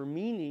looking for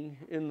meaning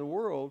in the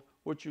world,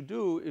 what you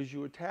do is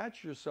you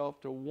attach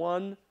yourself to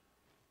one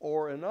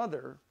or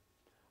another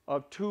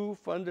of two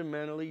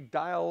fundamentally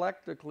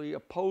dialectically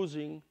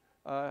opposing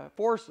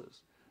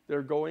forces that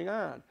are going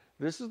on.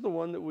 This is the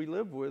one that we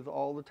live with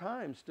all the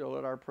time still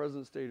at our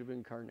present state of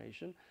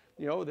incarnation.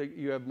 You know,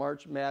 you have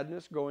March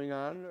Madness going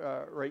on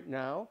right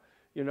now,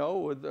 you know,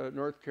 with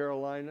North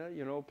Carolina,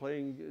 you know,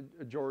 playing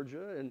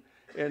Georgia,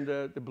 and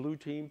the blue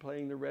team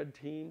playing the red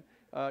team.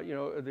 You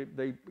know,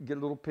 they get a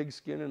little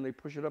pigskin and they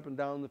push it up and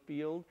down the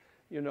field.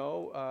 You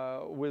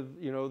know, with,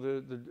 you know,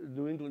 the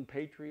New England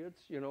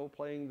Patriots, you know,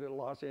 playing the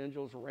Los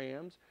Angeles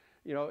Rams,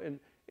 you know,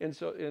 and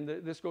so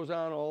this goes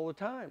on all the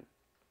time,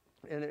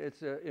 and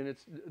it's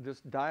this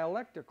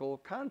dialectical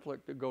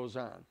conflict that goes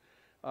on,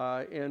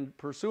 and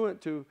pursuant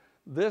to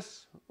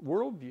this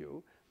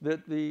worldview,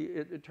 that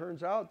it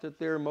turns out that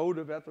their mode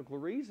of ethical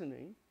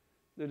reasoning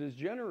that is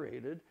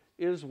generated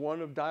is one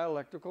of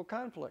dialectical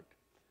conflict.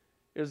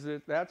 Is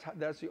that's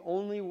the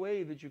only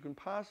way that you can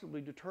possibly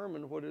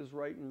determine what is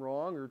right and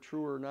wrong or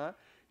true or not,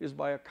 is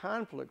by a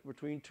conflict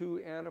between two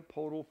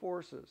antipodal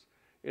forces,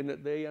 and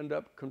that they end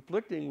up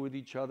conflicting with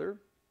each other,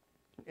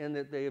 and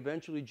that they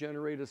eventually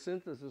generate a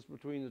synthesis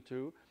between the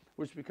two,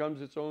 which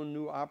becomes its own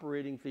new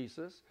operating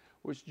thesis,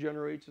 which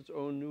generates its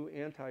own new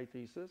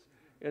antithesis,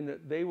 and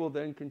that they will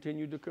then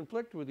continue to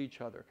conflict with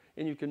each other.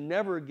 And you can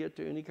never get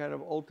to any kind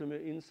of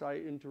ultimate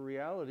insight into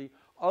reality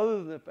other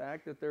than the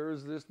fact that there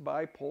is this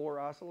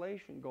bipolar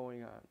oscillation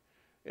going on.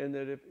 And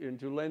that and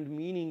to lend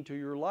meaning to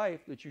your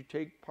life, that you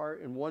take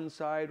part in one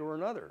side or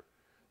another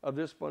of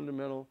this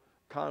fundamental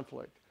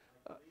conflict.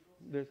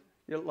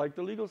 Like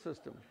the legal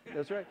system,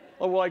 that's right.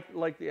 Oh, well,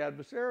 like the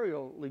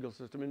adversarial legal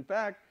system. In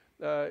fact,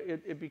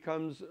 it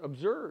becomes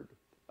absurd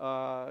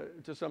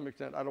to some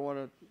extent. I don't want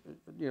to,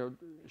 you know,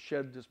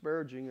 shed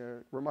disparaging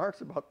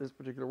remarks about this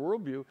particular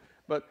worldview,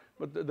 but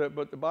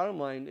the bottom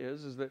line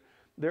is that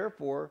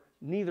therefore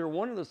neither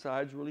one of the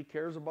sides really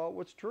cares about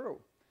what's true.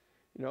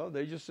 You know,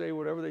 they just say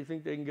whatever they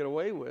think they can get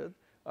away with,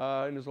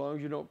 and as long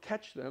as you don't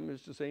catch them,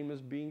 it's the same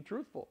as being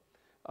truthful.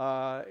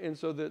 And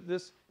so that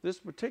this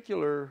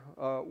particular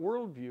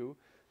worldview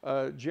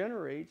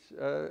generates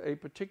a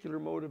particular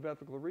mode of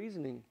ethical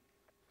reasoning.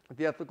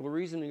 The ethical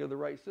reasoning of the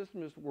right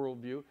systemist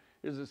worldview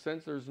is a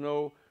sense there's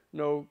no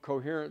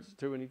coherence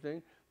to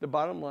anything. The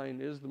bottom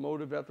line is the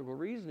mode of ethical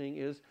reasoning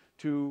is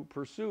to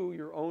pursue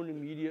your own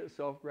immediate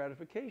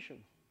self-gratification.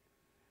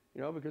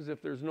 You know, because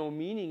if there's no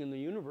meaning in the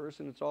universe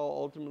and it's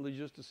all ultimately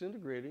just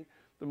disintegrating,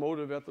 the mode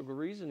of ethical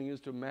reasoning is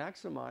to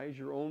maximize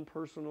your own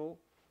personal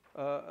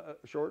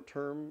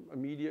short-term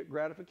immediate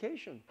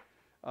gratification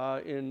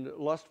in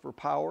lust for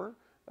power,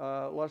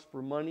 lust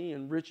for money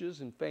and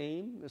riches and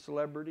fame, and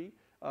celebrity.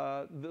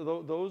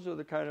 Those are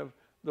the kind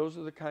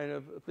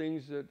of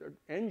things that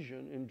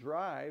engine and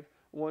drive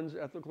one's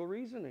ethical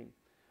reasoning.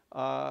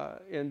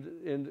 But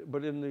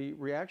in the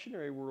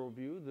reactionary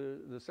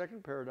worldview, the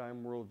second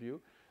paradigm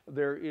worldview,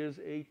 there is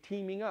a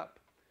teaming up,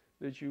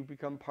 that you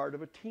become part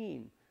of a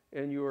team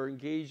and you are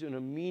engaged in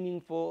a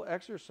meaningful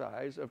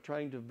exercise of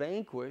trying to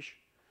vanquish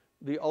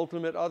the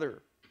ultimate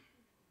other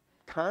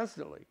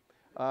constantly.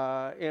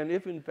 And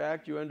if in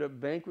fact you end up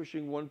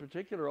vanquishing one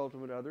particular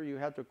ultimate other, you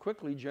have to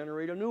quickly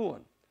generate a new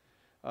one,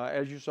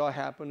 as you saw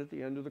happen at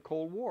the end of the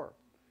Cold War.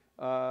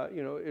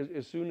 You know,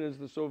 as soon as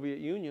the Soviet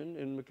Union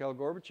and Mikhail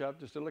Gorbachev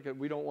just said, look,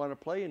 we don't want to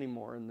play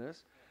anymore in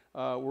this.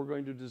 We're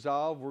going to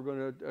dissolve. We're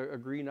going to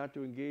agree not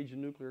to engage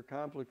in nuclear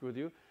conflict with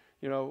you.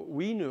 You know,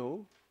 we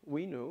knew,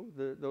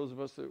 those of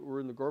us that were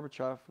in the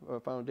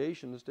Gorbachev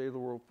Foundation, the State of the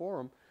World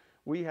Forum,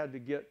 we had to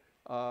get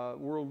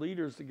world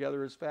leaders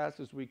together as fast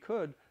as we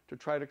could to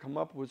try to come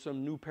up with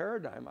some new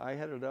paradigm. I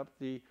headed up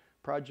the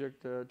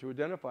project to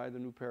identify the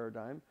new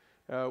paradigm.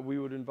 We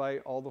would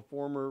invite all the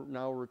former,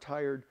 now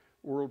retired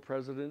world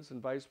presidents and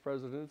vice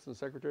presidents and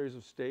secretaries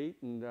of state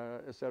and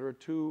et cetera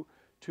to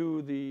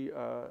the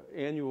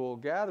annual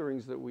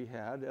gatherings that we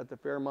had at the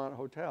Fairmont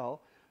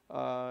Hotel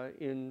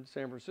in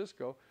San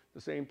Francisco,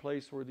 the same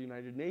place where the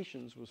United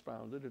Nations was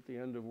founded at the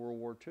end of World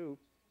War II.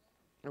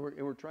 And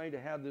we're trying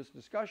to have this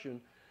discussion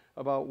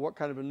about what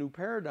kind of a new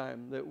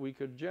paradigm that we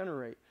could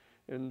generate.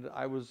 And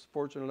I was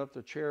fortunate enough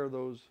to chair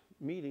those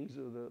meetings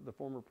of the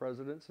former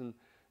presidents and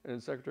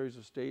secretaries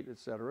of state, et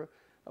cetera.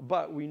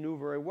 But we knew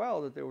very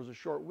well that there was a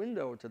short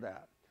window to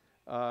that.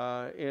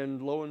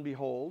 And lo and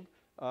behold,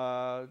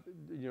 the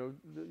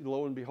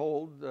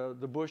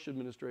Bush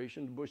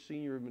administration, the Bush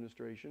senior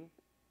administration,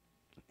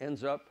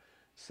 ends up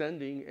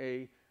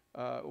sending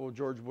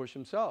George Bush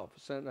himself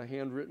sent a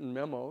handwritten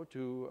memo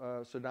to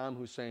Saddam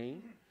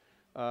Hussein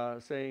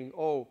saying,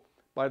 oh,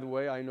 by the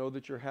way, I know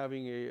that you're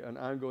having an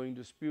ongoing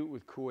dispute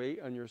with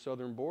Kuwait on your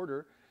southern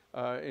border,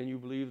 and you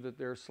believe that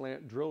they're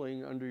slant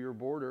drilling under your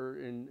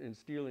border and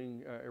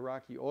stealing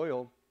Iraqi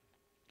oil.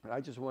 I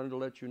just wanted to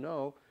let you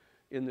know,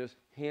 in this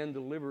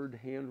hand-delivered,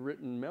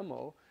 handwritten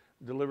memo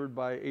delivered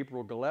by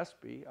April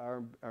Gillespie,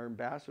 our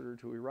ambassador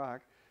to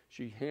Iraq,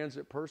 she hands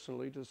it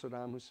personally to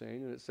Saddam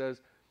Hussein, and it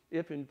says,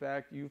 if in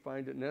fact you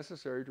find it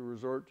necessary to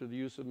resort to the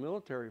use of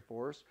military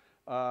force,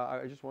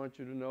 I just want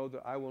you to know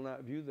that I will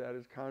not view that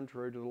as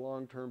contrary to the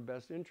long-term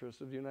best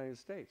interests of the United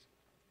States.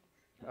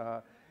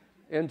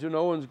 And to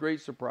no one's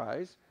great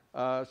surprise,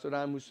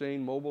 Saddam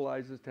Hussein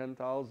mobilizes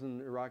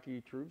 10,000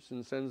 Iraqi troops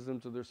and sends them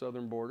to their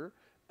southern border.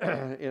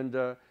 and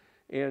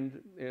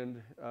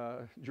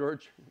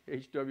George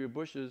H.W.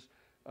 Bush's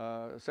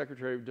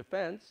Secretary of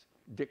Defense,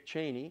 Dick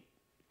Cheney,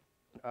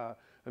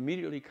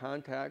 immediately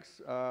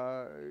contacts,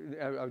 I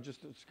was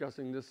just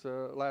discussing this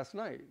last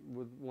night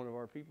with one of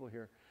our people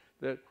here,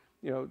 that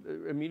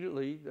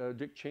immediately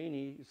Dick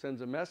Cheney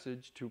sends a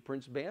message to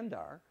Prince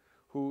Bandar,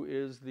 who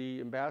is the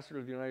ambassador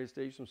of the United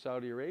States from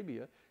Saudi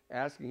Arabia,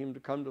 asking him to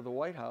come to the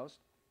White House,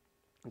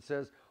 and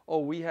says, oh,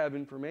 we have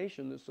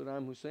information that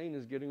Saddam Hussein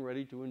is getting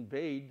ready to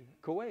invade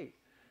Kuwait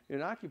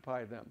and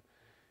occupy them.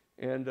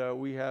 And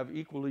we have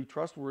equally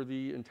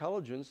trustworthy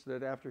intelligence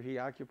that after he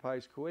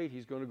occupies Kuwait,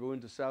 he's going to go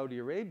into Saudi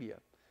Arabia,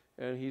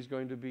 and he's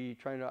going to be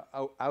trying to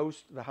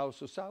oust the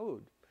House of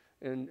Saud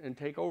and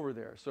take over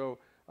there. So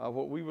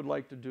what we would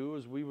like to do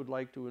is we would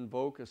like to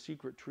invoke a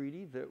secret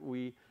treaty that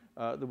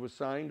that was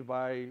signed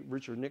by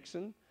Richard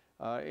Nixon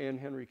and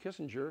Henry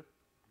Kissinger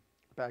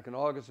back in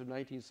August of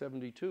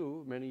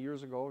 1972, many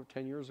years ago,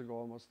 10 years ago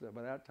almost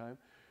by that time,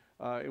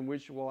 in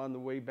which, while on the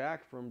way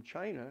back from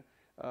China,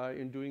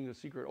 in doing the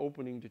secret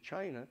opening to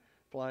China,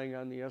 flying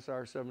on the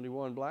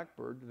SR-71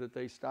 Blackbird, that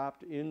they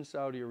stopped in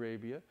Saudi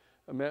Arabia,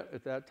 met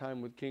at that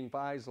time with King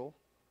Faisal,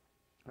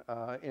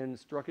 and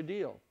struck a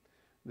deal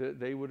that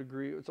they would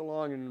agree. It's a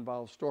long and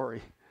involved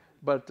story,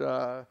 but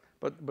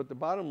the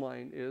bottom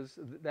line is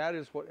that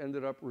is what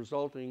ended up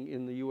resulting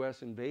in the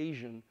U.S.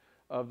 invasion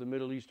of the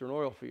Middle Eastern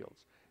oil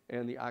fields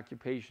and the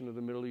occupation of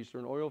the Middle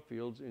Eastern oil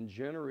fields in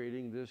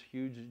generating this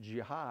huge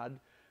jihad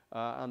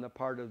on the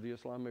part of the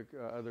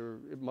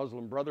the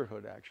Muslim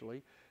Brotherhood,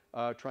 actually,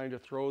 trying to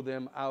throw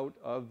them out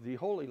of the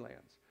Holy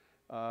Lands.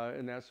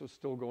 And that's what's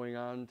still going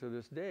on to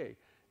this day.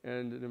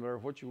 And no matter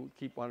what you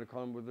want to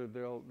call them, whether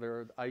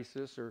they're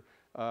ISIS or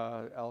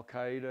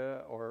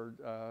Al-Qaeda or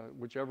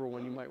whichever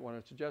one you might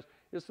want to suggest,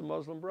 it's the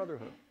Muslim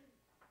Brotherhood.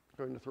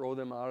 going to throw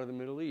them out of the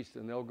Middle East,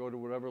 and they'll go to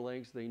whatever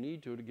lengths they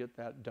need to get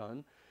that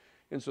done.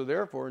 And so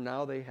therefore,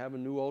 now they have a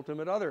new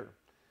ultimate other.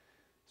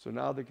 So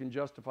now they can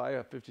justify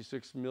a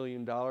 $56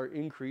 million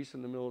increase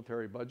in the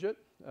military budget,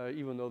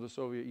 even though the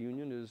Soviet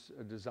Union is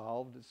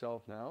dissolved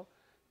itself now.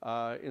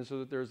 And so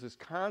that there's this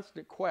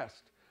constant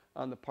quest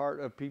on the part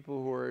of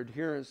people who are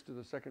adherents to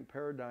the second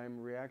paradigm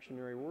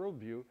reactionary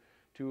worldview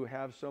to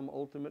have some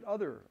ultimate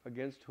other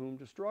against whom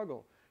to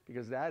struggle,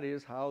 because that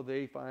is how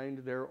they find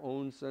their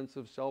own sense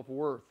of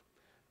self-worth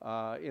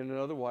in an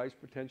otherwise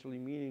potentially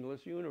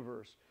meaningless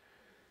universe.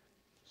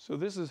 So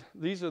these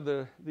are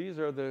the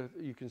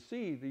you can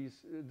see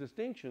these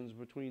distinctions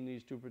between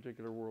these two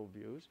particular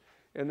worldviews,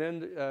 and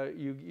then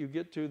you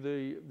get to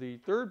the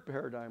third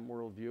paradigm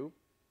worldview,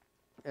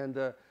 and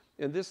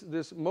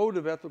this mode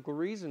of ethical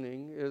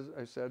reasoning, as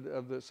I said,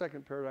 of the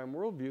second paradigm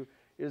worldview,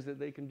 is that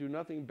they can do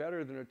nothing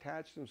better than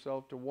attach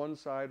themselves to one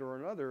side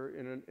or another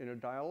in a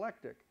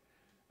dialectic,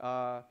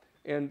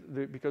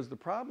 because the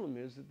problem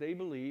is that they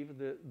believe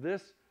that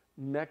this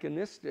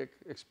mechanistic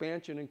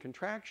expansion and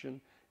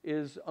contraction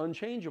is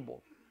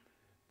unchangeable,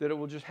 that it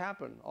will just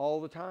happen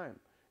all the time,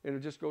 and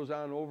it just goes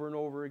on over and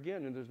over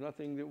again, and there's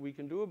nothing that we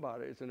can do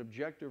about it. It's an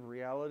objective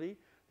reality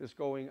that's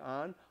going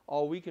on.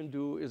 All we can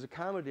do is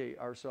accommodate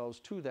ourselves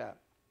to that.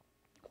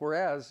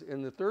 Whereas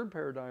in the third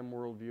paradigm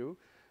worldview,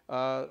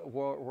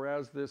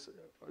 whereas this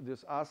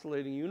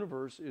oscillating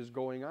universe is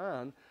going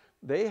on,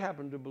 they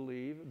happen to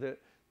believe that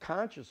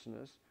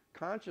consciousness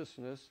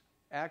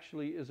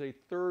actually is a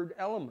third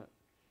element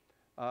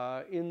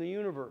in the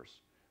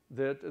universe.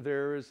 That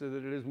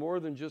it is more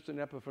than just an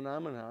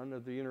epiphenomenon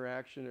of the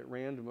interaction at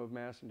random of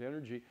mass and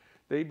energy.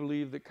 They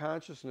believe that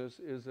consciousness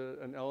is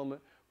an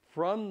element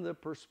from the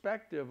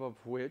perspective of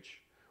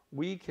which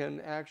we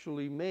can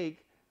actually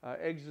make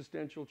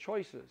existential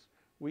choices.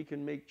 We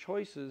can make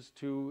choices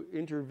to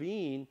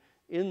intervene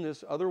in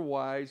this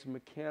otherwise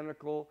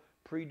mechanical,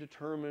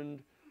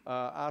 predetermined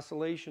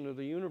oscillation of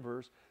the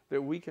universe,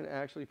 that we can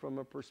actually, from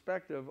a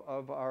perspective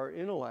of our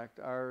intellect,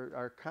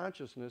 our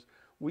consciousness,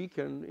 we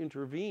can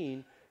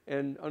intervene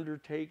and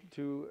undertake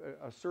to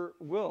assert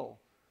will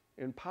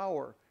and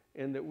power,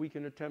 and that we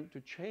can attempt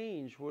to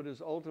change what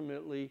is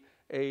ultimately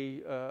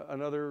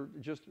another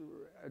just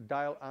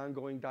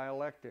ongoing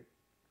dialectic.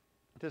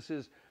 This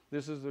is,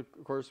 of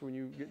course, when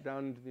you get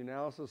down into the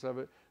analysis of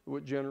it,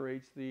 what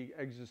generates the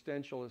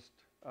existentialist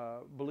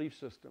belief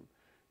system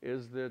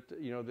is that,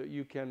 that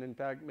you can in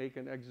fact make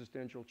an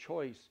existential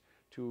choice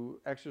to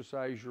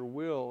exercise your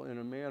will in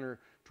a manner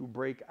to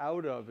break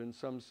out of, in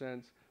some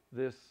sense,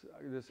 this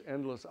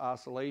endless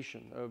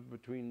oscillation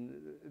between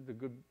the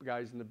good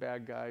guys and the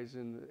bad guys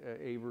in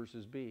A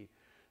versus B,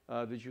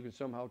 that you can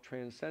somehow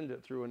transcend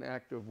it through an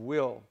act of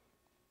will.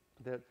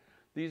 Let's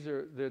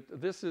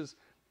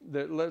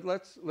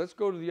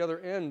go to the other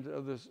end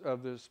of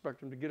this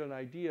spectrum to get an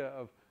idea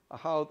of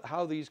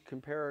how these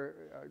compare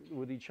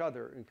with each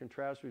other and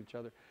contrast with each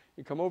other.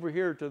 You come over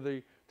here to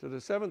the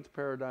seventh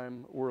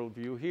paradigm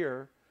worldview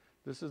here.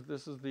 This is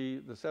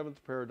the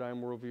seventh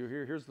paradigm worldview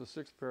here. Here's the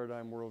sixth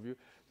paradigm worldview.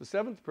 The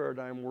seventh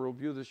paradigm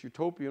worldview, this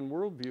utopian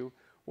worldview,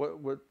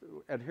 what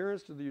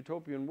adherents to the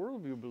utopian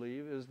worldview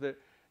believe is that,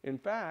 in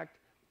fact,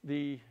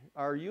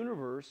 our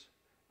universe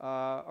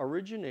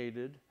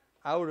originated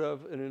out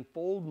of an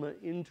enfoldment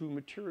into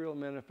material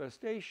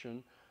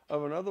manifestation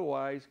of an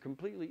otherwise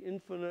completely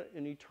infinite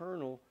and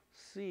eternal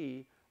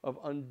sea of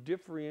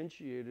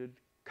undifferentiated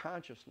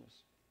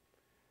consciousness.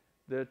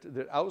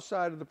 That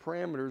outside of the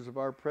parameters of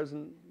our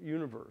present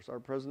universe, our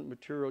present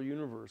material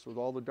universe, with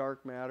all the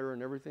dark matter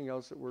and everything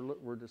else that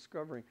we're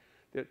discovering,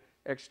 that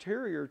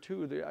exterior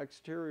to the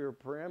exterior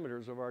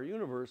parameters of our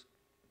universe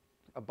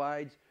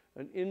abides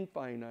an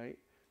infinite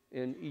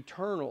and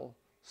eternal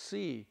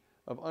sea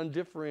of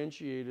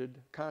undifferentiated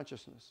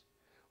consciousness,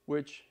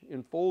 which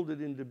enfolded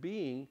into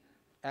being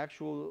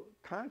actual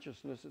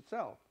consciousness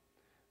itself.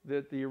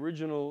 That the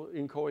original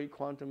inchoate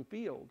quantum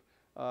field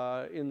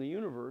in the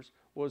universe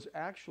was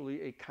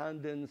actually a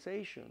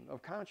condensation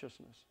of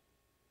consciousness.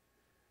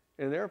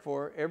 And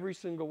therefore, every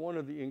single one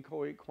of the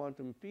inchoate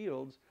quantum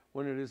fields,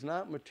 when it is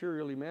not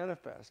materially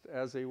manifest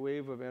as a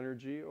wave of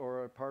energy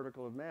or a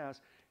particle of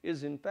mass,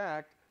 is in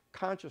fact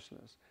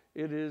consciousness.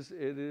 It is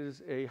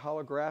a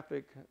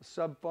holographic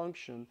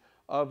subfunction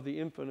of the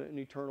infinite and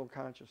eternal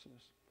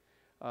consciousness.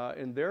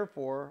 And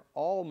therefore,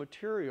 all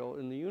material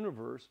in the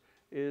universe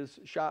is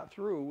shot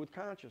through with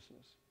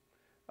consciousness.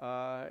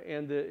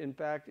 In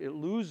fact, it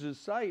loses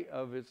sight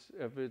of its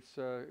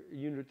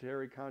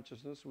unitary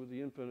consciousness with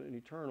the infinite and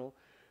eternal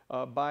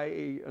by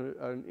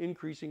an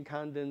increasing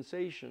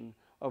condensation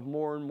of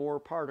more and more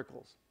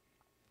particles,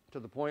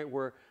 to the point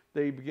where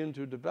they begin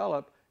to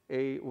develop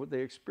what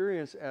they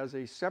experience as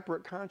a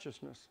separate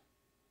consciousness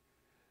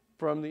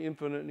from the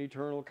infinite and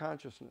eternal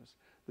consciousness.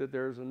 That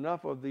there's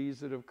enough of these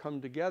that have come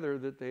together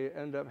that they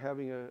end up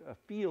having a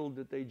field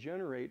that they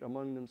generate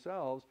among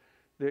themselves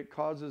that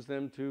causes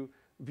them to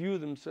view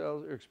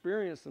themselves, or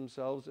experience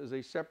themselves as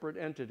a separate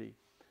entity,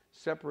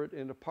 separate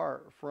and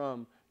apart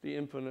from the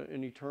infinite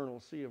and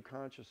eternal sea of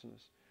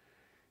consciousness.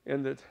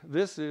 And that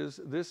this is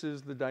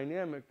the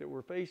dynamic that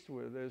we're faced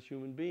with as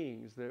human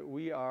beings, that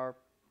we are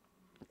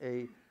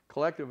a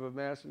collective of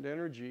mass and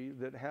energy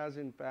that has,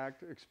 in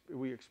fact,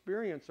 we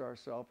experience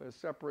ourselves as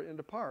separate and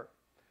apart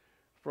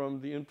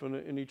from the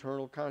infinite and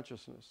eternal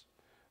consciousness.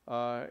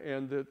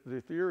 And that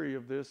the theory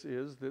of this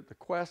is that the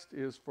quest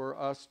is for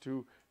us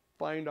to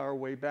find our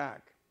way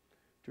back,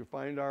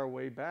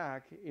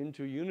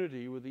 into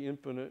unity with the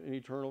infinite and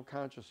eternal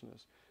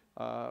consciousness.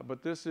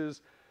 But this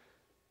is,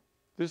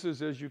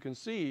 as you can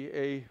see,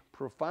 a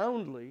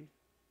profoundly,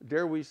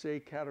 dare we say,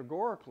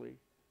 categorically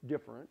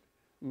different,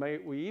 may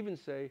we even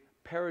say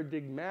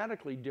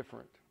paradigmatically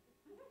different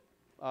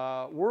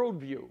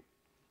worldview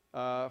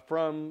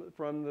from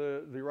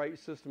the right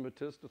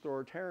systematist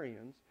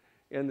authoritarians,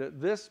 and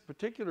that this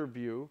particular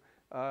view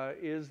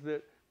is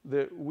that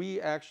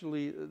we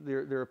actually,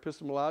 their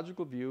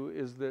epistemological view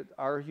is that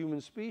our human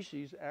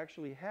species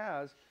actually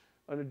has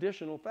an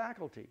additional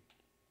faculty,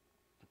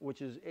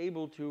 which is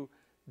able to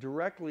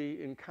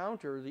directly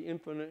encounter the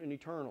infinite and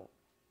eternal,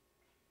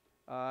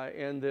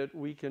 and that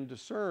we can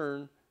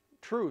discern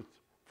truth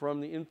from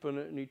the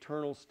infinite and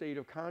eternal state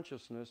of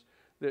consciousness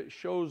that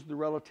shows the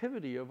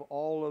relativity of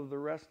all of the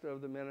rest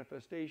of the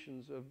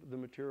manifestations of the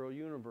material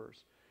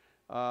universe.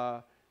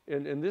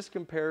 And this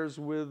compares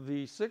with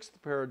the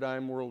sixth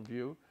paradigm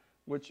worldview,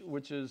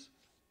 which is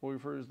what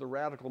we've heard as the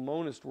radical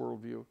monist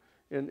worldview.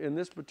 In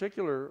this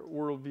particular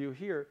worldview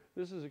here,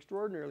 this is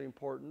extraordinarily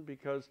important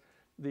because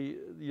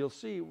you'll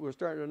see, we're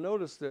starting to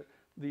notice that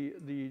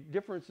the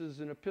differences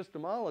in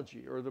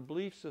epistemology, or the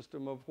belief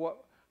system of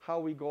how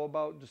we go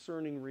about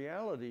discerning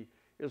reality,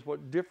 is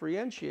what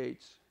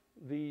differentiates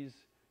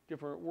these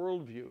different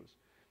worldviews.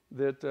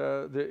 That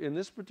in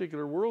this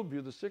particular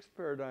worldview, the sixth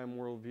paradigm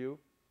worldview,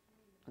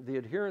 the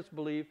adherents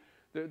believe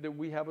that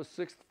we have a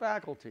sixth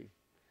faculty,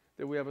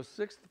 that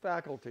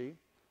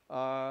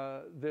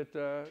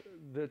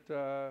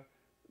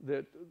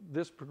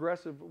this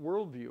progressive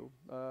worldview.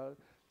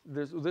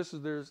 There's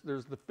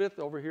the fifth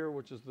over here,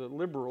 which is the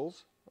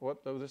liberals.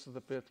 This is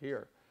the fifth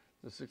here,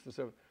 the sixth and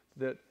seventh.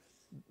 That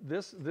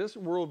this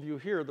worldview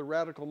here, the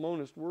radical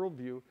monist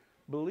worldview,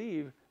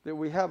 believe that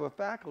we have a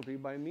faculty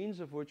by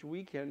means of which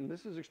we can, and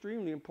this is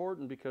extremely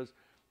important because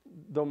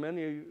though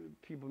many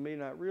people may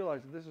not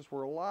realize that this is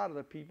where a lot of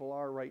the people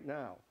are right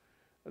now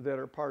that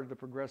are part of the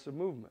progressive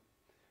movement,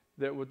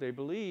 that what they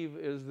believe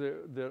is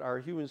that our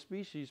human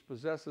species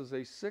possesses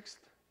a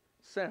sixth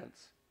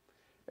sense,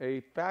 a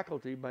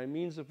faculty by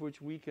means of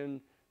which we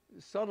can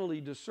subtly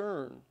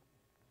discern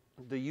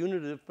the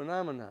unitive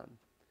phenomenon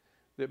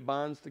that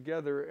bonds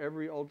together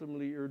every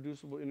ultimately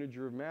irreducible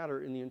integer of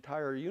matter in the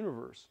entire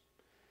universe.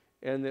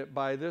 And that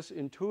by this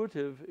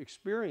intuitive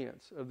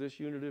experience of this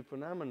unitive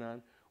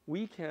phenomenon,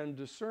 we can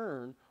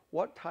discern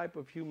what type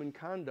of human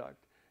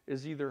conduct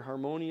is either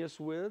harmonious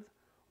with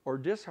or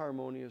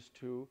disharmonious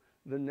to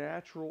the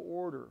natural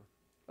order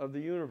of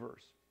the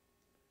universe.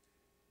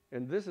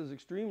 And this is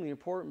extremely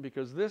important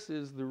because this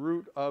is the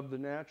root of the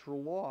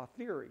natural law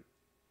theory,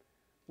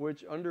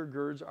 which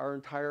undergirds our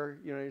entire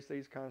United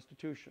States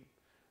Constitution.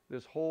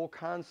 This whole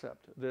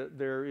concept that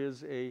there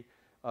is a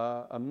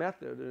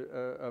method,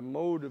 a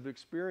mode of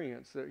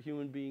experience that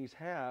human beings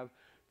have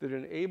that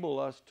enable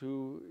us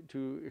to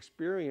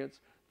experience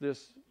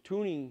this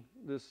tuning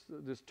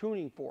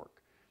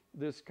fork,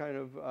 this kind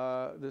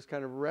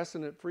of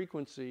resonant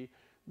frequency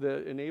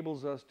that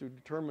enables us to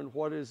determine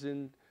what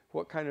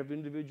kind of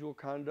individual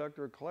conduct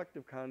or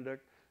collective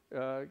conduct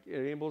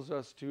enables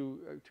us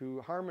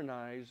to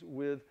harmonize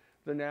with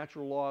the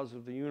natural laws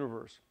of the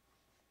universe.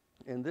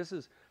 And this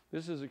is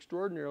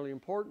extraordinarily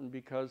important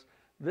because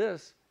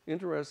this,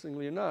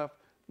 interestingly enough,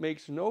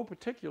 makes no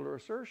particular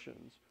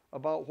assertions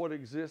about what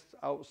exists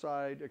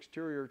outside,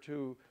 exterior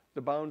to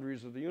the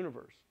boundaries of the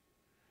universe.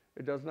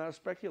 It does not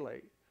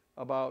speculate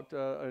about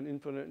an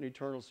infinite and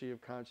eternal sea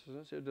of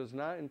consciousness. It does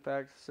not, in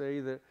fact, say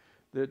that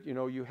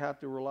you have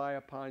to rely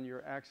upon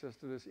your access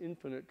to this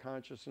infinite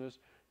consciousness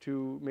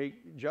to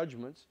make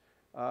judgments.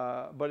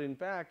 But in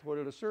fact, what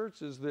it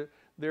asserts is that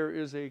there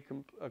is a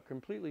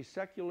completely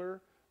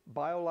secular,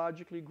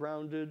 biologically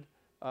grounded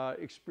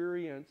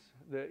experience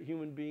that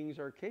human beings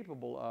are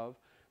capable of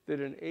that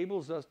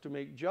enables us to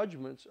make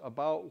judgments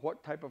about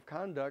what type of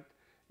conduct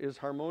is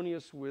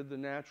harmonious with the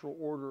natural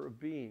order of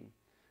being.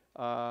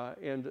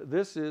 And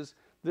this is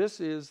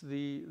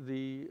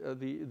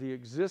the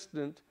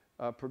existent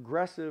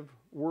progressive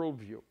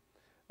worldview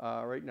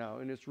right now,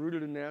 and it's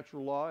rooted in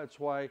natural law. It's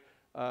why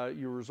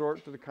you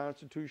resort to the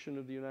Constitution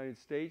of the United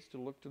States to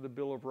look to the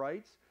Bill of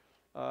Rights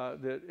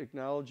that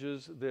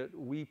acknowledges that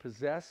we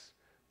possess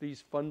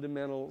these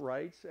fundamental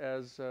rights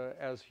as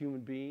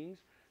human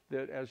beings,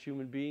 that as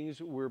human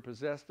beings we're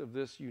possessed of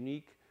this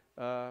unique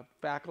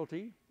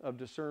faculty of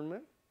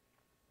discernment,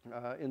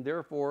 and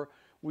therefore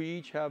we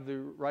each have the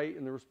right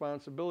and the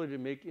responsibility to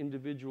make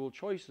individual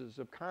choices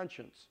of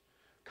conscience,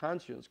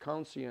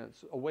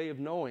 a way of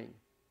knowing.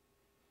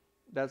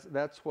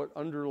 That's what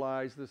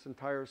underlies this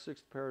entire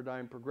sixth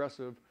paradigm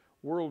progressive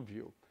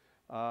worldview,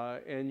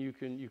 and you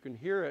can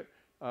hear it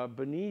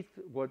beneath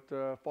what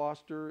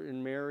Foster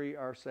and Mary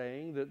are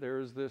saying, that there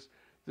is this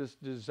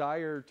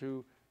desire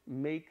to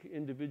make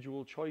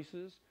individual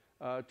choices,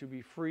 to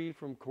be free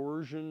from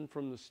coercion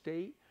from the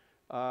state.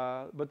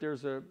 But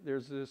there's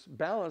this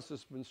balance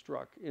that's been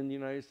struck in the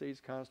United States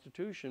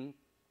Constitution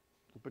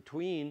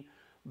between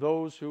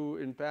those who,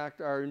 in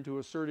fact, are into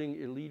asserting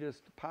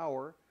elitist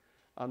power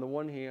on the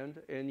one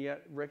hand, and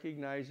yet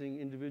recognizing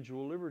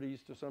individual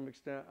liberties to some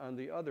extent on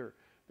the other.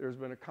 There's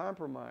been a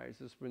compromise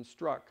that's been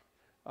struck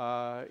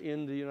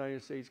in the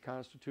United States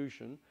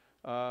Constitution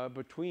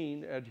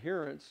between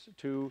adherents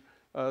to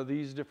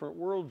these different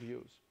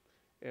worldviews.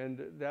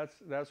 And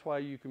that's why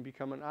you can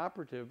become an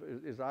operative,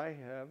 as I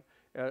have,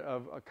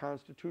 of a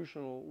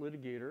constitutional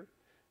litigator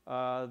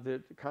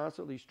that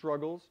constantly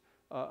struggles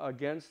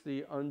against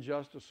the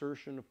unjust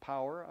assertion of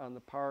power on the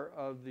part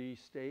of the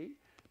state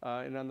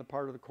and on the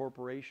part of the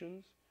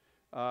corporations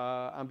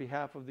on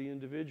behalf of the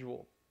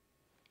individual.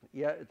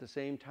 Yet at the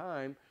same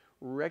time,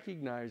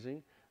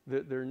 recognizing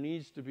that there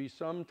needs to be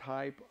some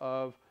type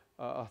of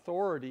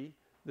authority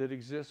that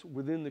exists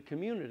within the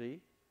community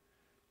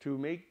to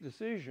make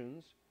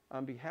decisions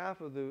on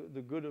behalf of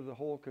the good of the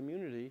whole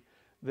community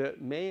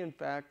that may in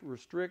fact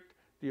restrict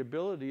the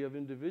ability of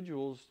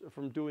individuals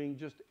from doing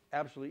just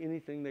absolutely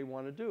anything they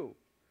want to do.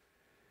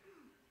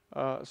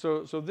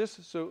 So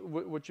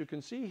what you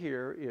can see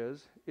here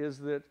is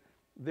that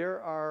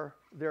there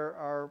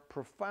are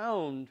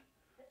profound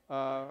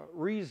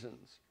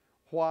reasons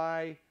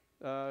why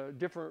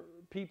different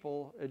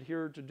people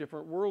adhere to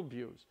different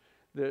worldviews.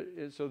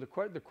 So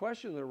the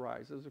question that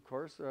arises, of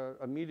course,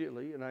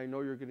 immediately, and I know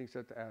you're getting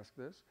set to ask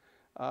this,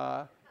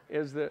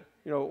 is that,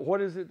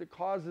 what is it that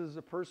causes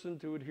a person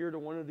to adhere to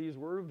one of these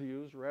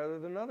worldviews rather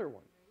than another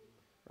one,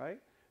 right?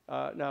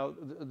 Now,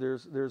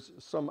 there's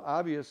some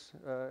obvious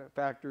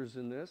factors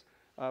in this.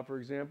 For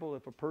example,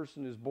 if a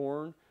person is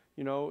born,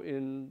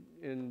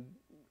 in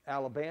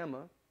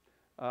Alabama,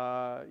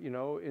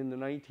 in the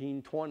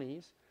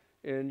 1920s,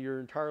 and you're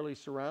entirely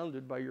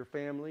surrounded by your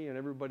family and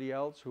everybody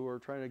else who are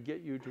trying to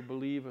get you to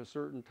believe a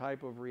certain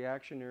type of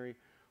reactionary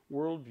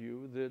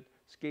worldview that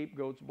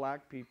scapegoats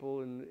black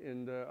people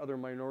and other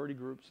minority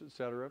groups,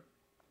 etc.,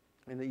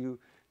 and that you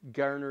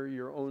garner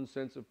your own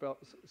sense of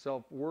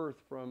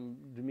self-worth from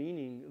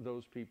demeaning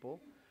those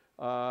people,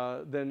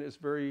 then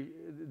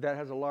that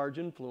has a large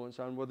influence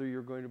on whether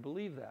you're going to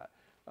believe that.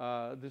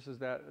 This is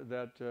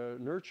that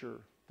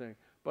nurture thing.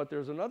 But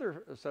there's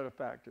another set of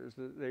factors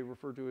that they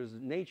refer to as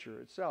nature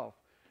itself.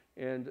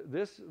 And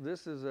this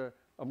is a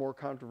more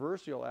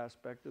controversial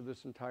aspect of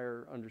this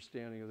entire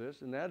understanding of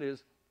this, and that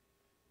is,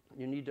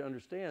 you need to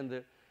understand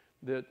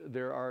that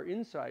there are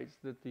insights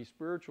that the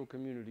spiritual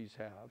communities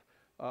have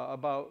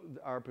about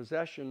our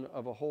possession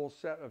of a whole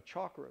set of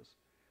chakras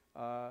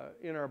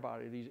in our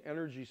body, these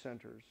energy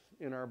centers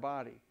in our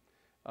body.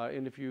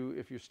 And if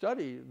you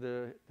study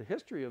the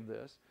history of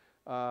this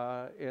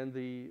and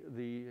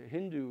the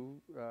Hindu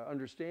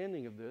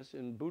understanding of this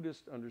and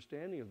Buddhist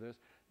understanding of this,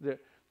 that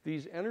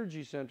these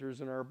energy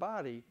centers in our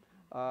body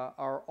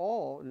are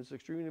all, and it's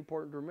extremely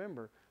important to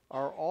remember,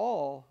 are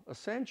all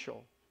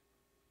essential.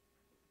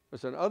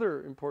 It's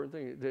another important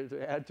thing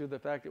to add to the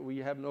fact that we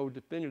have no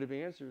definitive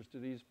answers to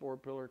these four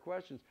pillar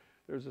questions.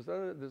 There's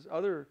this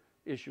other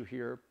issue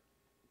here,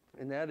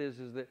 and that is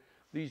that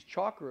these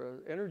chakra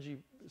energy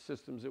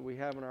systems that we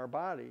have in our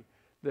body,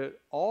 that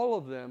all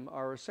of them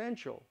are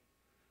essential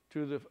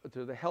to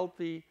the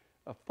healthy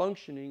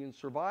functioning and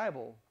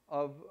survival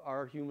of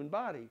our human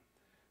body.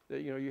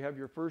 That, you have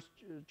your first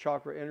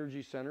chakra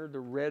energy center, the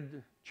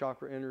red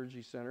chakra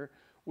energy center,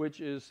 which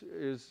is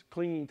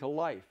clinging to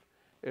life.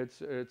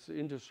 It's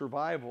into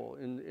survival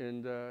and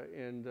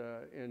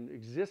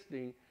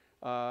existing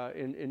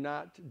and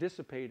not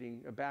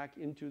dissipating back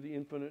into the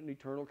infinite and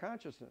eternal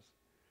consciousness.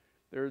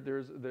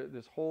 There's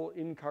this whole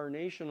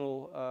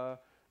incarnational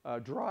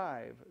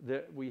drive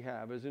that we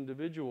have as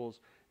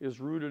individuals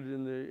is rooted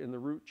in the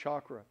root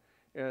chakra.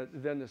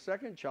 Then the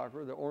second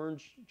chakra, the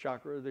orange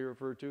chakra they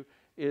refer to,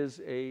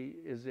 is a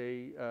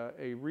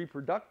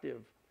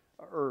reproductive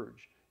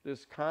urge.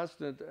 This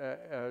constant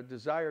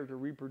desire to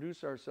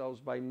reproduce ourselves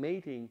by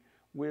mating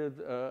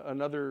with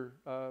another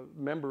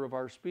member of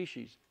our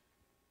species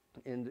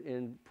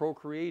and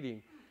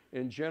procreating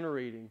and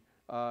generating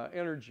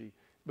energy.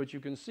 But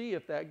you can see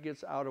if that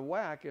gets out of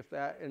whack, if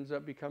that ends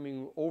up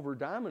becoming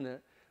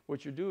over-dominant,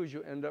 what you do is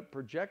you end up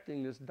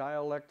projecting this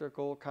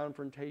dialectical,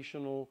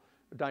 confrontational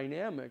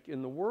dynamic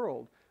in the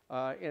world,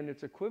 and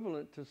it's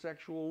equivalent to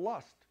sexual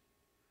lust,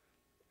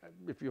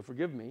 if you'll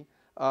forgive me.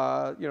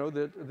 Those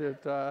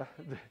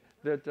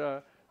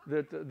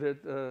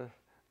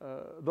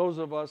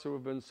of us who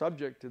have been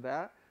subject to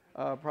that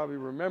probably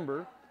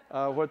remember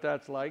what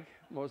that's like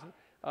mostly.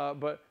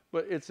 But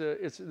it's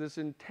this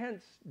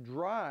intense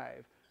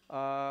drive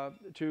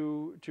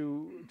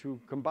to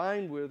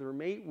combine with or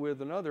mate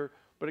with another,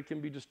 but it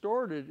can be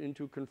distorted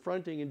into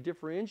confronting and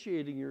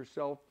differentiating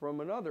yourself from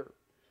another.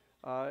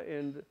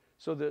 And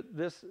so that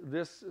the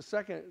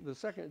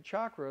second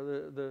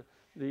chakra,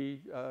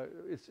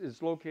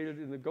 it's located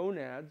in the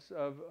gonads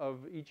of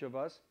each of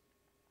us,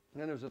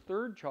 And then there's a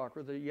third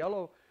chakra. The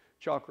yellow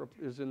chakra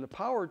is in the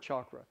power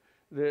chakra.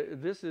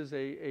 This is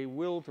a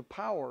will to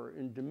power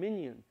and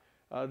dominion.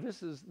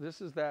 This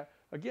is that,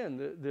 again,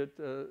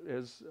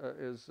 as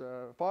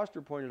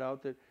Foster pointed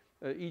out, that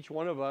each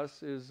one of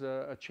us is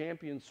a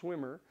champion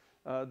swimmer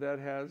that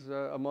has,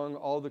 among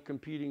all the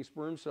competing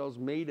sperm cells,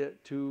 made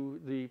it to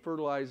the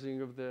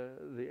fertilizing of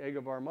the egg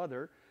of our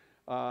mother,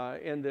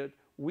 and that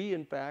we,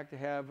 in fact,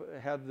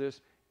 have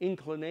this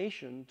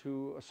inclination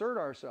to assert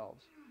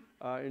ourselves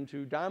and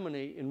to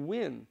dominate and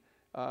win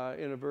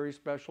in a very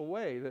special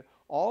way. That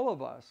all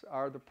of us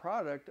are the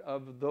product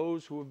of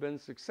those who have been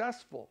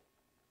successful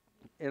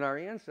in our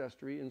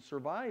ancestry in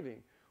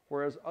surviving,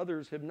 whereas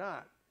others have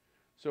not.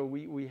 So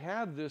we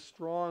have this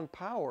strong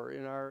power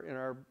in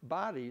our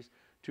bodies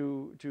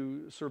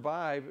to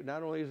survive,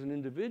 not only as an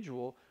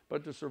individual,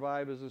 but to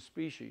survive as a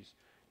species.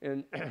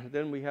 And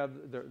then we have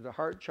the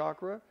heart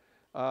chakra,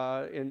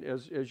 and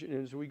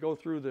as we go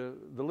through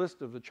the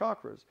list of the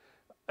chakras,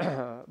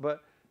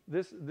 but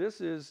this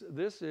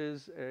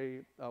is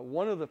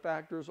one of the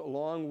factors,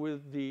 along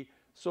with the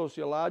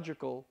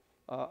sociological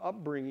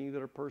upbringing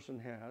that a person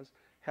has,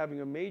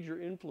 having a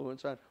major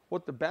influence on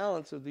what the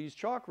balance of these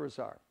chakras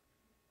are.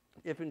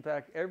 If in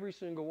fact every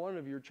single one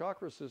of your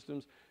chakra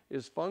systems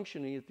is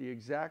functioning at the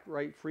exact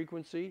right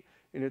frequency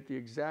and at the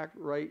exact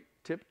right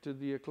tip to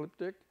the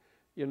ecliptic,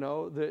 you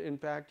know that in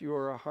fact you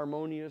are a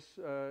harmonious,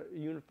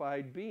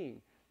 unified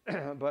being.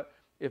 But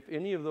if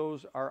any of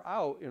those are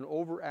out and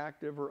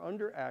overactive or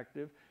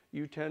underactive,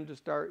 you tend to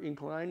start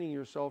inclining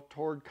yourself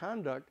toward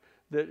conduct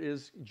that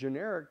is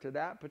generic to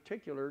that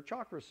particular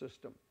chakra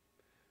system.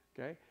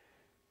 Okay.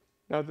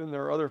 Now, then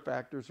there are other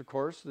factors, of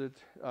course, that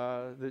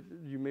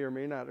you may or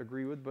may not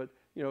agree with, but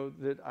you know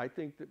that I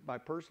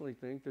personally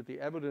think that the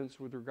evidence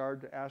with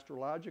regard to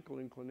astrological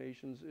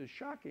inclinations is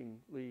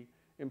shockingly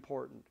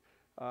important.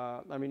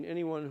 I mean,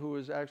 anyone who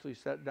has actually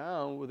sat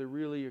down with a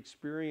really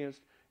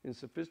experienced and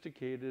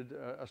sophisticated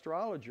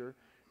astrologer,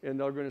 and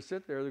they're going to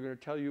sit there, they're going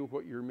to tell you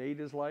what your mate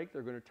is like,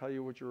 they're going to tell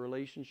you what your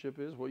relationship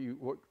is,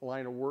 what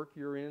line of work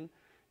you're in,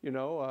 you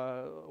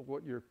know,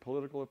 what your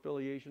political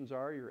affiliations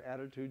are, your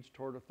attitudes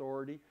toward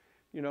authority.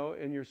 You know,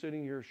 and you're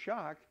sitting here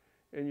shocked,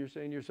 and you're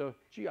saying to yourself,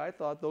 "Gee, I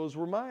thought those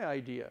were my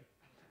idea."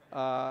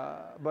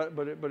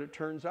 But it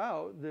turns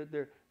out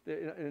that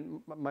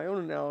and my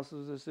own analysis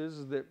of this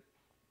is that,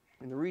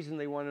 and the reason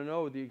they want to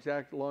know the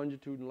exact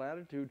longitude and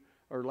latitude,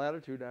 or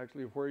latitude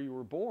actually, of where you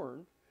were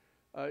born,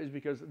 is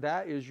because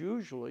that is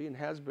usually, and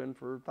has been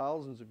for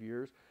thousands of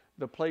years,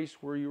 the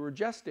place where you were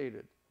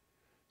gestated.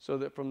 So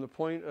that from the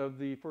point of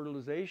the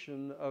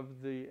fertilization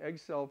of the egg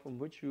cell from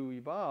which you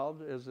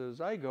evolved as a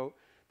zygote,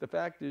 the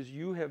fact is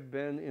you have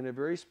been in a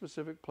very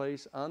specific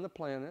place on the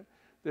planet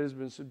that has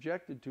been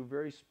subjected to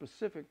very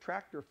specific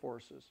tractor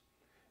forces.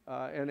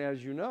 And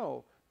as you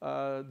know,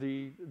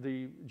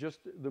 just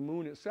the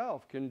moon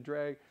itself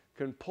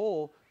can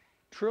pull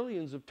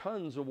trillions of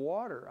tons of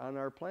water on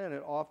our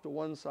planet off to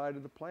one side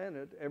of the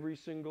planet every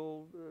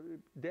single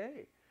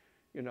day.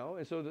 You know,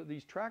 and so that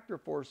these tractor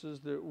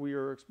forces that we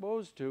are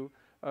exposed to,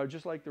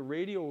 just like the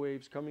radio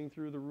waves coming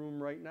through the room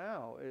right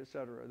now, et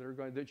cetera,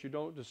 that you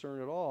don't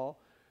discern at all.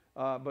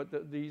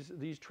 But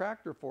these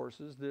tractor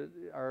forces that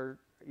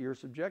you're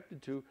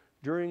subjected to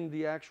during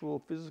the actual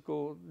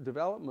physical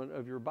development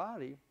of your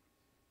body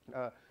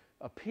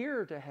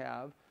appear to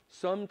have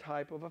some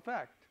type of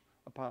effect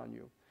upon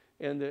you.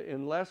 And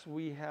unless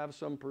we have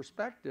some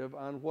perspective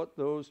on what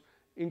those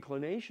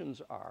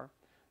inclinations are,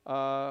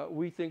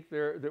 we think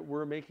that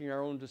we're making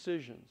our own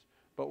decisions,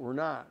 but we're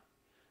not.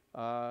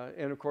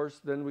 And of course,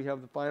 then we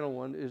have the final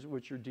one,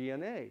 which your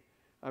DNA.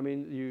 I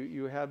mean,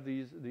 you have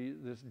this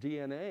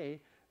DNA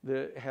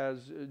that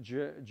has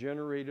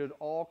generated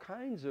all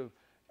kinds of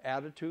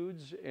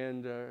attitudes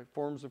and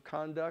forms of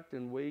conduct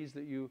and ways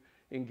that you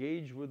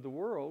engage with the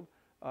world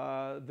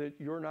that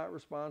you're not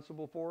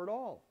responsible for at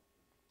all.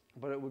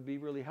 But it would be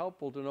really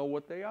helpful to know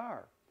what they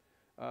are,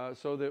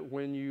 so that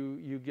when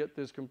you get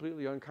this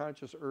completely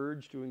unconscious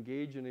urge to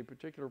engage in a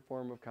particular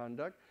form of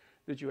conduct,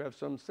 that you have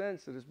some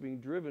sense that it's being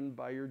driven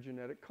by your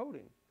genetic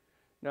coding.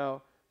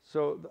 Now,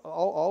 so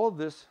all of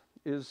this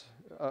is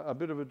a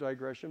bit of a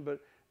digression,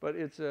 but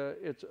it's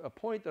a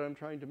point that I'm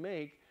trying to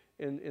make,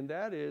 and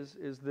that is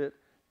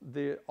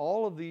that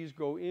all of these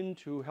go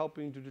into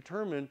helping to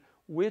determine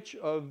which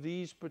of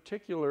these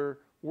particular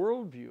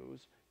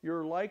worldviews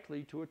you're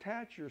likely to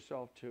attach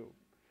yourself to.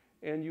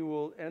 And you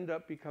will end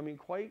up becoming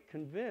quite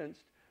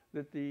convinced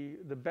that the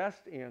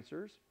best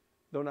answers,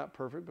 though not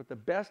perfect, but the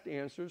best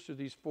answers to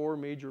these four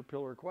major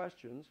pillar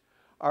questions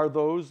are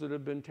those that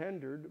have been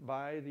tendered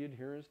by the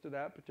adherents to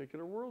that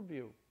particular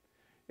worldview.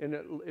 And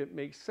it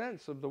makes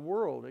sense of the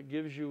world. It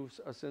gives you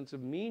a sense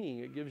of meaning.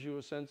 It gives you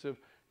a sense of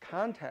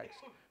context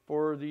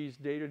for these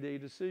day-to-day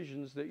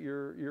decisions that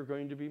you're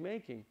going to be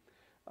making.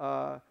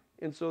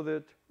 And so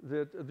that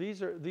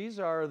these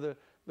are the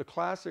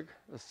classic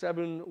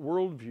 7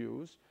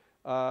 worldviews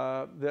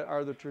that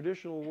are the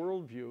traditional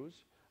worldviews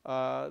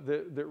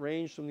that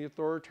range from the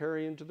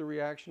authoritarian to the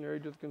reactionary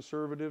to the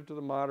conservative to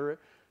the moderate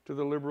to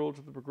the liberal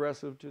to the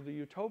progressive to the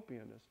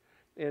utopianist.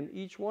 And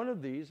each one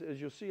of these, as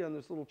you'll see on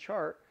this little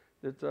chart,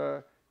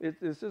 that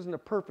this isn't a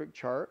perfect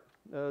chart.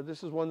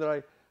 This is one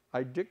that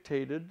I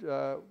dictated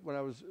when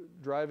I was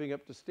driving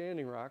up to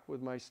Standing Rock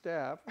with my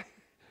staff.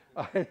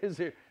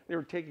 They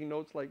were taking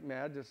notes like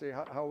mad to say,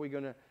 how are we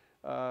going to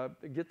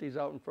get these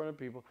out in front of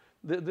people?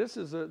 This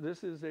is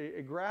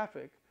a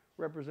graphic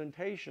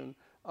representation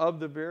of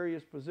the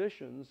various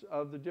positions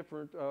of the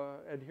different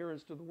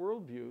adherents to the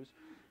worldviews.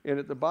 And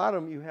at the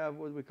bottom, you have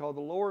what we call the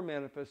lower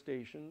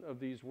manifestation of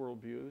these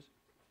worldviews.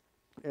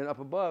 And up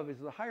above is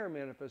the higher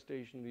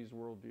manifestation of these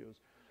worldviews.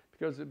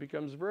 Because it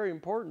becomes very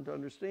important to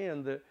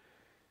understand that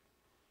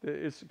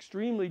it's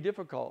extremely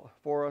difficult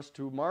for us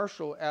to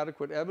marshal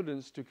adequate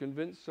evidence to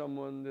convince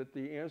someone that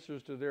the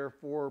answers to their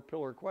 4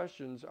 pillar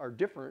questions are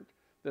different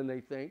than they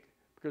think,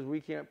 because we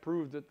can't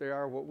prove that they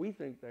are what we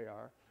think they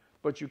are.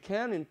 But you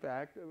can, in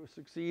fact,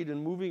 succeed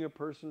in moving a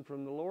person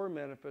from the lower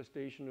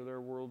manifestation of their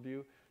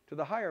worldview to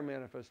the higher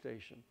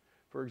manifestation.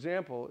 For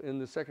example, in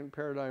the second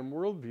paradigm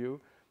worldview,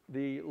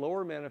 the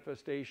lower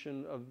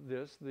manifestation of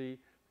this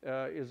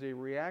is a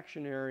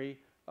reactionary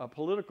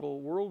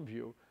political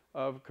worldview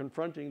of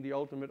confronting the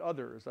ultimate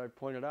other, as I've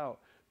pointed out.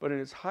 But in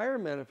its higher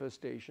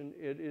manifestation,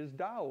 it is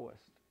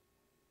Taoist.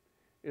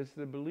 It's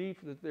the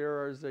belief that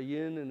there is a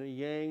yin and a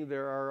yang.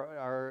 There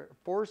are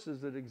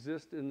forces that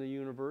exist in the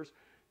universe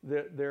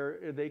that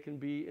they can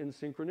be in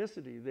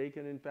synchronicity. They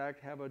can, in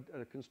fact, have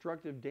a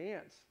constructive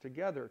dance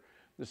together,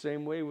 the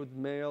same way with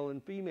male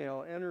and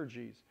female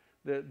energies,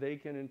 that they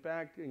can, in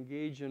fact,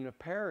 engage in a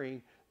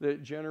pairing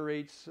that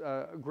generates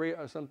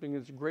something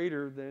that's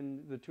greater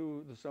than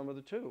the sum of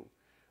the two.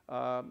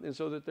 And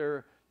so that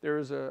there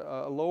is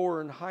a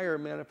lower and higher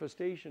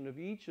manifestation of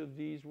each of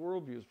these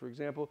worldviews. For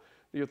example,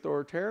 the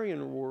authoritarian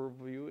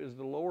worldview is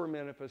the lower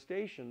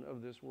manifestation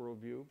of this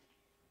worldview,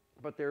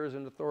 but there is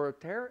an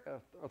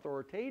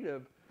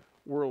authoritative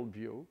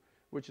worldview,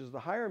 which is the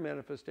higher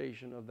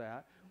manifestation of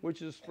that,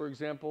 which is, for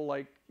example,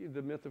 like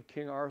the myth of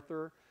King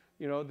Arthur,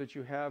 that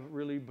you have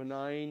really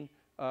benign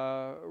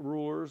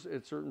rulers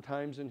at certain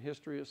times in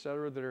history,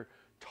 etc., that are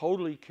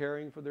totally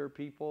caring for their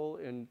people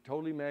and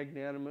totally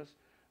magnanimous,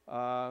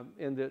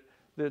 and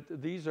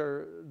that these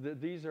are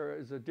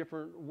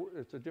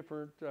it's a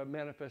different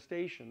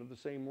manifestation of the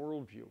same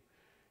worldview.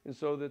 And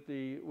so that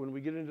when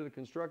we get into the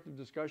constructive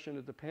discussion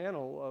at the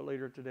panel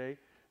later today,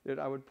 that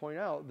I would point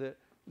out that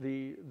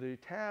the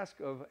task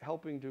of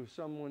helping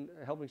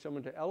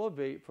someone to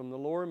elevate from the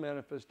lower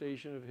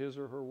manifestation of his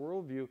or her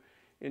worldview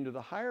into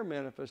the higher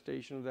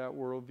manifestation of that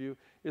worldview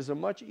is a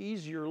much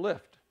easier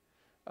lift,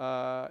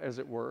 as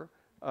it were,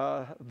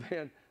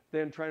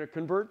 than trying to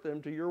convert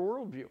them to your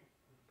worldview.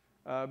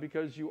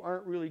 Because you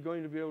aren't really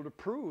going to be able to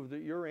prove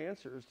that your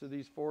answers to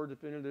these 4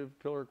 definitive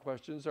pillar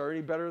questions are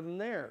any better than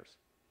theirs.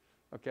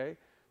 Okay,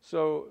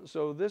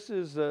 so this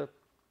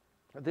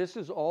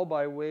is all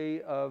by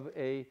way of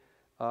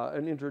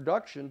an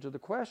introduction to the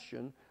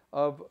question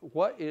of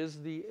what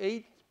is the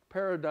 8th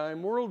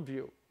paradigm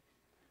worldview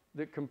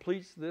that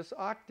completes this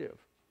octave.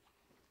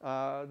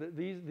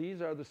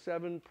 These are the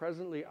 7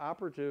 presently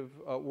operative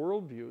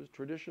worldviews,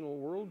 traditional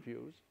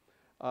worldviews.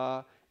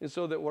 And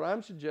so that what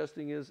I'm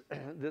suggesting is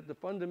that the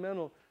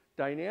fundamental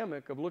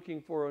dynamic of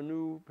looking for a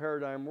new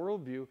paradigm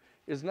worldview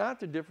is not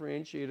to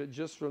differentiate it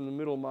just from the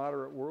middle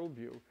moderate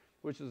worldview,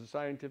 which is a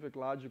scientific,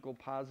 logical,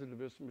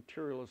 positivist,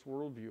 materialist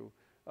worldview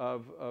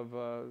of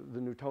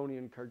the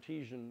Newtonian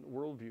Cartesian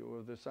worldview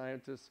of the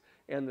scientists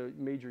and the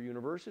major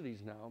universities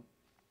now,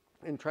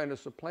 and trying to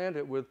supplant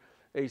it with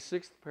a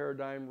 6th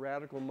paradigm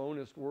radical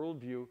monist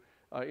worldview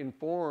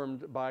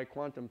informed by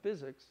quantum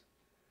physics.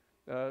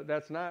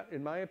 That's not,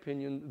 in my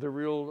opinion, the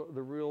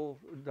real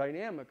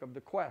dynamic of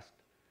the quest.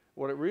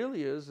 What it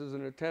really is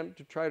an attempt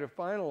to try to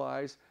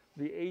finalize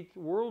the 8th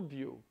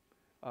worldview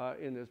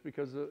in this,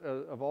 because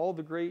of all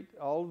the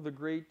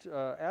great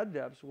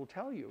adepts will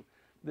tell you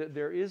that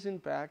there is, in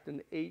fact,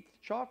 an 8th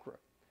chakra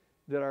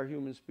that our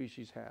human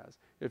species has.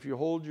 If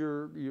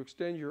you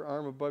extend your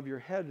arm above your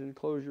head and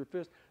close your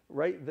fist,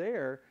 right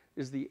there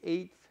is the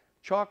 8th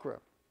chakra,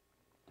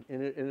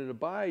 and it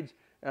abides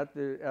at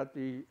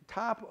the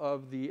top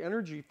of the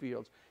energy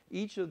fields.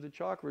 Each of the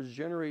chakras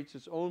generates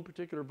its own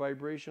particular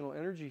vibrational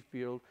energy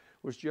field,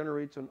 which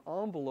generates an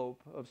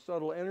envelope of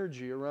subtle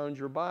energy around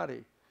your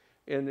body.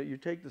 And that you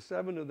take the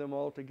 7 of them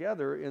all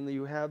together, and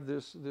you have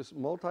this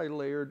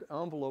multi-layered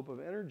envelope of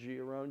energy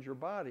around your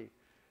body.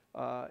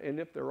 And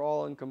if they're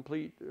all in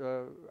complete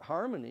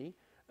harmony,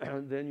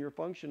 then you're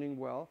functioning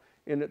well.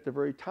 And at the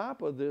very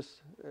top of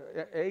this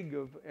egg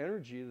of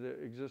energy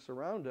that exists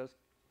around us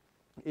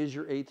is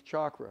your 8th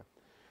chakra.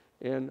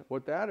 And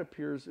what that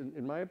appears,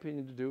 in my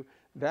opinion, to do,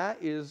 that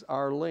is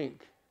our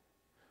link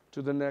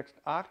to the next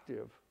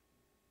octave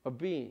of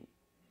being.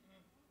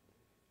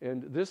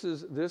 And this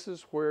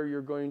is where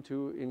you're going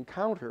to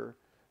encounter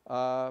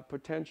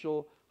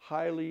potential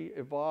highly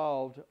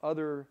evolved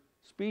other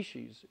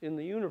species in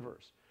the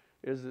universe,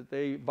 is that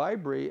they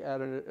vibrate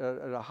at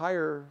a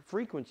higher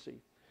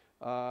frequency,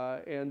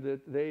 and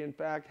that they, in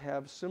fact,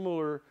 have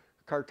similar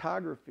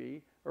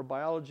cartography or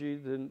biology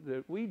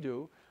that we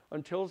do,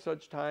 until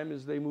such time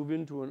as they move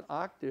into an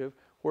octave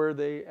where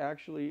they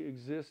actually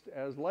exist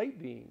as light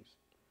beings.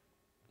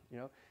 You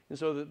know? And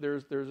so that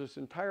there's this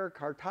entire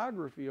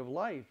cartography of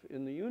life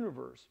in the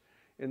universe,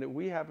 and that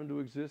we happen to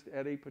exist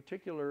at a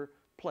particular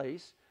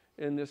place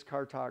in this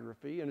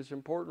cartography, and it's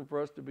important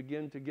for us to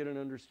begin to get an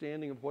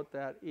understanding of what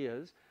that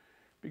is,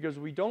 because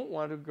we don't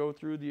want to go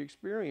through the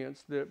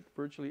experience that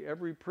virtually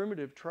every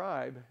primitive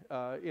tribe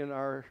in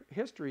our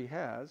history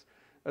has,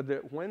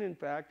 that when in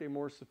fact a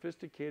more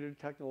sophisticated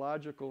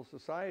technological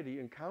society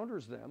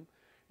encounters them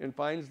and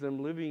finds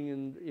them living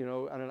in, you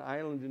know, on an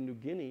island in New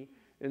Guinea,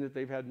 and that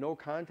they've had no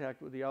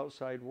contact with the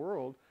outside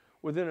world,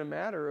 within a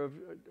matter of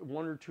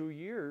 1 or 2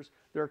 years,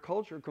 their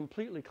culture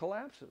completely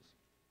collapses,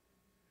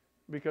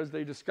 because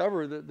they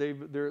discover that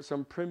they're at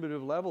some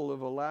primitive level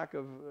of a lack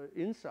of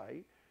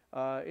insight,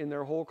 and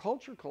their whole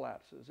culture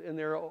collapses, and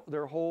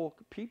their whole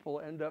people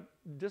end up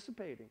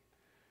dissipating.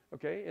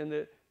 Okay, and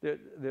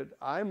that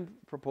I'm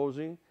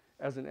proposing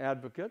as an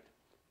advocate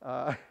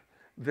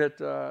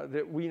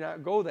that we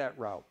not go that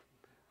route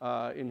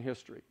in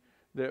history,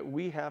 that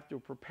we have to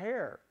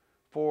prepare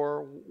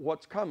for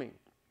what's coming,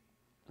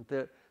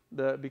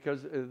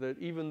 because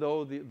even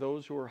though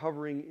those who are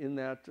hovering in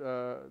that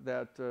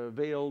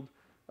veiled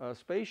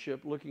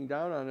spaceship looking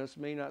down on us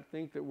may not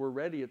think that we're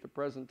ready at the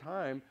present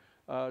time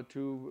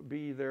to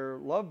be their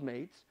love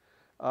mates,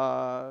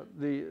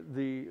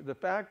 the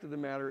fact of the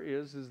matter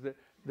is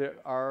that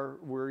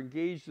we're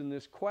engaged in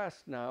this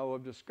quest now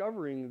of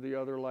discovering the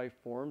other life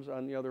forms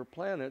on the other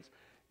planets,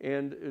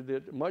 and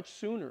that much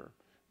sooner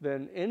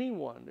than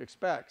anyone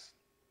expects,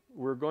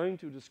 we're going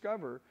to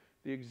discover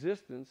the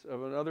existence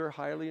of another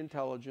highly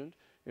intelligent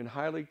and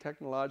highly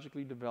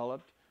technologically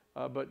developed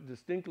but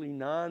distinctly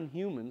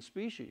non-human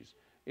species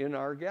in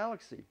our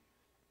galaxy.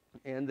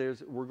 And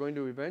we're going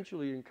to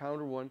eventually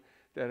encounter one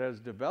that has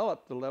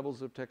developed the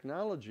levels of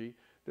technology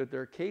that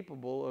they're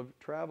capable of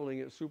traveling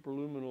at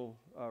superluminal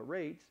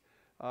rates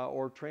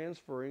or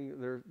transferring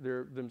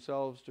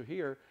themselves to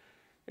here.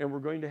 And we're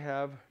going to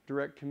have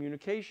direct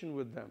communication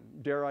with them,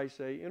 dare I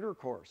say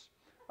intercourse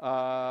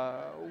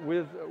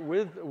with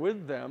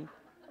them.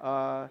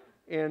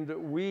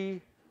 And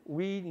we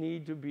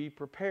need to be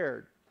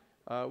prepared.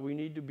 We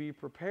need to be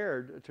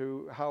prepared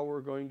to how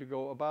we're going to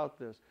go about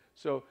this.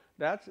 So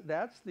that's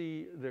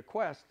the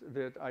quest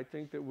that I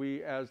think that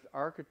we, as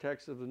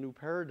architects of the new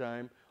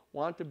paradigm,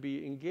 want to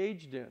be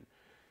engaged in.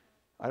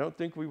 I don't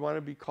think we want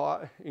to be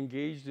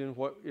engaged in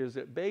what is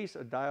at base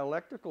a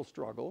dialectical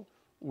struggle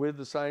with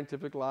the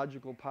scientific,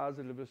 logical,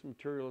 positivist,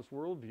 materialist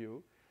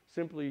worldview,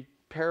 simply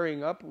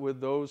pairing up with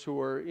those who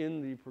are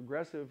in the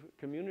progressive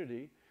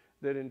community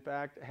that in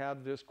fact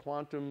have this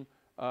quantum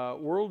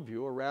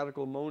worldview, a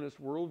radical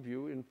monist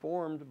worldview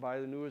informed by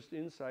the newest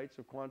insights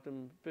of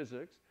quantum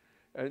physics,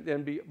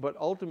 but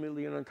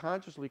ultimately and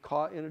unconsciously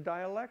caught in a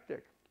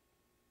dialectic,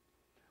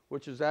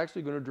 which is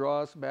actually going to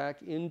draw us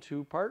back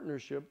into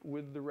partnership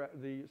with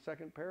the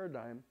second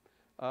paradigm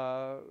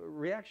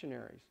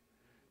reactionaries.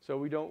 So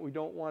we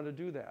don't want to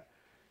do that.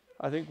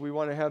 I think we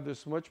want to have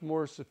this much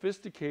more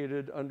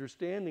sophisticated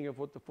understanding of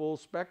what the full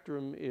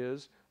spectrum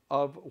is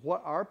of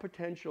what our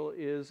potential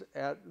is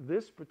at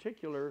this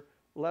particular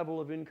level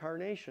of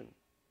incarnation,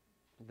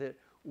 that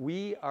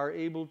we are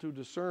able to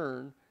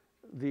discern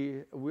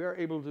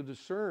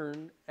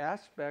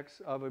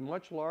aspects of a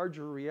much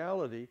larger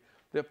reality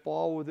that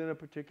fall within a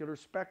particular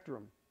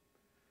spectrum,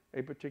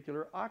 a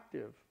particular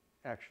octave,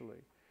 actually,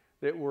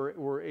 that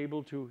we're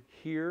able to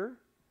hear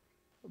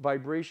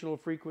vibrational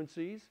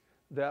frequencies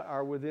that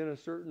are within a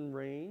certain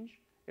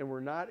range, and we're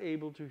not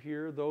able to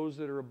hear those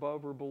that are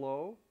above or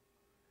below.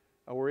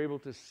 We're able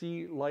to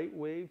see light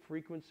wave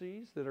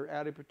frequencies that are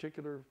at a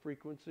particular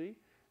frequency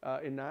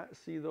and not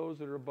see those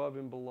that are above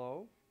and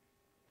below.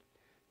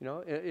 You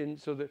know, and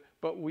so that,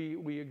 but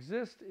we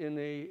exist in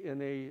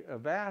a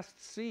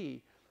vast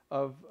sea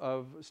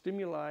of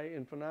stimuli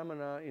and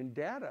phenomena in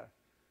data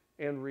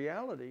and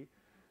reality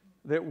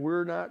that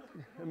we're not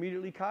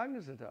immediately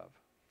cognizant of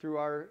through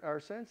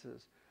our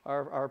senses,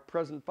 our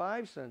present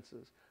 5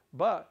 senses.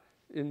 But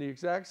in the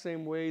exact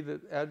same way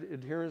that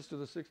adherents to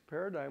the sixth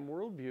paradigm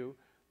worldview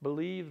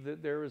believe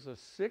that there is a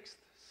sixth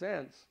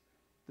sense,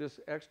 this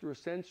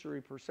extrasensory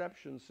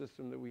perception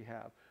system that we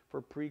have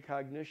for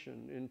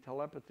precognition in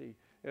telepathy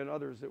and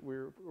others that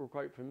we're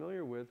quite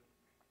familiar with,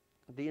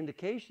 the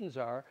indications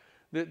are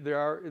that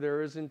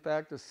there is in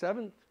fact a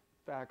seventh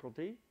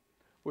faculty,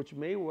 which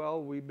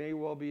we may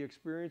well be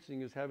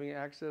experiencing as having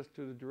access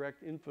to the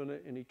direct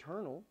infinite and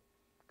eternal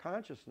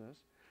consciousness,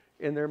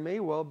 and there may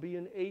well be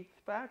an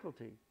eighth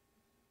faculty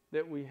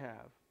that we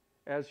have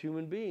as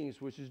human beings,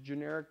 which is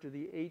generic to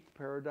the eighth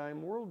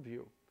paradigm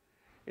worldview,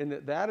 and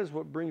that is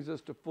what brings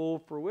us to full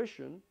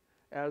fruition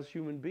as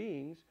human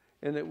beings,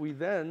 and that we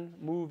then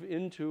move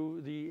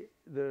into the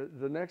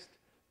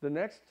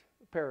next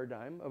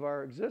paradigm of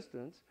our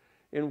existence,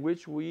 in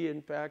which we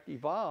in fact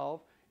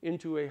evolve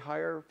into a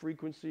higher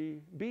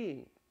frequency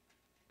being,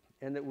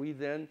 and that we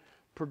then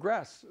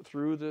progress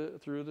through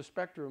the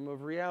spectrum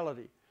of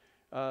reality,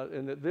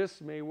 and that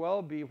this may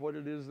well be what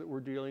it is that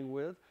we're dealing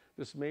with,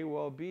 This may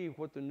well be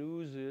what the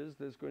news is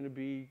that's going to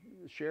be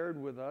shared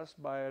with us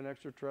by an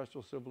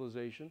extraterrestrial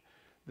civilization,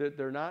 that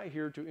they're not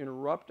here to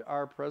interrupt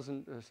our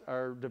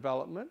our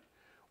development.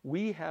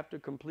 We have to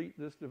complete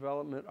this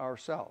development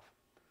ourselves.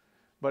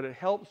 But it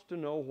helps to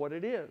know what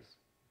it is.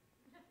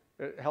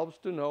 It helps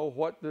to know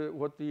what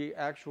the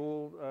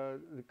actual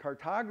the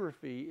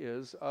cartography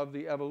is of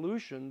the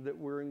evolution that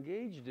we're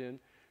engaged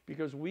in,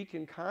 because we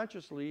can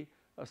consciously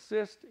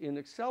assist in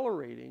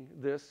accelerating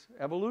this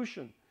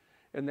evolution.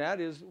 And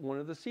that is one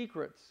of the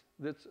secrets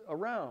that's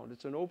around.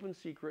 It's an open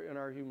secret in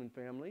our human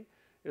family.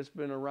 It's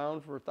been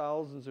around for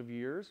thousands of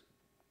years,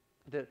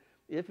 that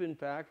if in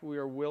fact we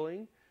are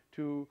willing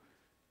to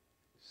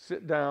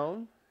sit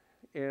down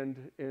and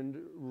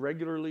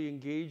regularly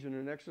engage in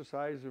an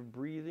exercise of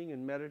breathing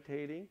and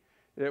meditating,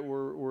 that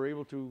we're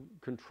able to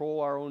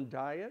control our own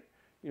diet,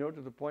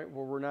 to the point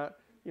where we're not,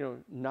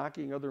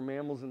 knocking other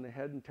mammals in the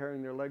head and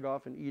tearing their leg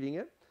off and eating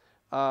it.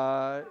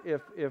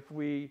 If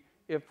we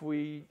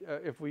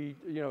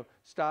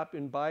stop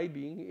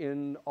imbibing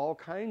in all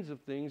kinds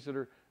of things that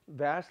are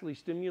vastly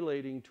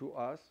stimulating to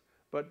us,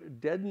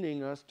 but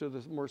deadening us to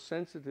the more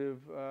sensitive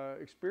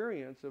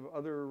experience of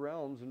other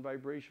realms and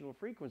vibrational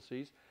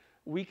frequencies,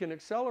 we can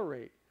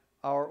accelerate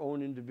our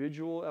own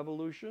individual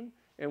evolution,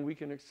 and we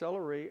can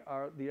accelerate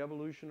the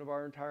evolution of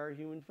our entire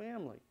human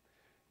family.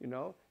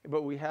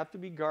 But we have to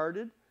be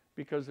guarded,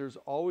 because there's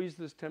always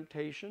this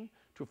temptation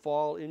to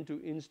fall into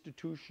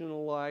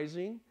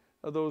institutionalizing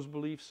of those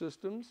belief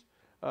systems,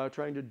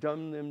 trying to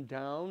dumb them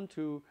down,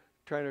 to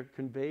trying to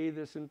convey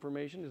this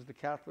information, as the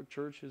Catholic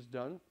Church has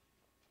done.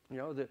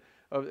 At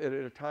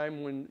a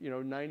time when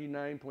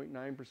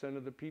 99.9%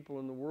 of the people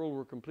in the world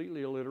were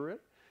completely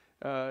illiterate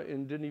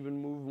and didn't even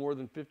move more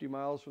than 50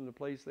 miles from the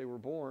place they were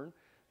born,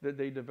 that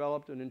they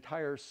developed an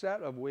entire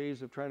set of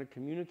ways of trying to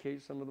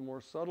communicate some of the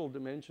more subtle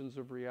dimensions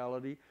of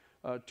reality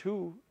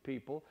to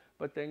people,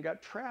 but then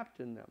got trapped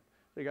in them.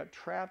 They got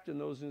trapped in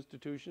those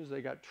institutions.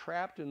 They got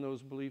trapped in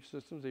those belief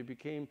systems. They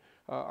became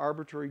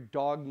arbitrary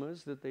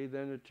dogmas that they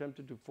then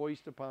attempted to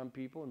foist upon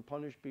people and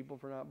punish people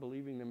for not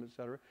believing them,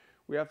 etc.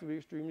 We have to be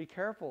extremely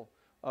careful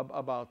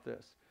about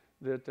this.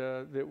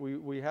 That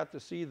we have to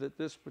see that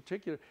this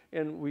particular,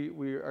 and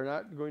we are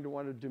not going to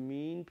want to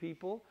demean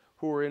people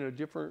who are in a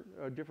different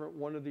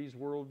one of these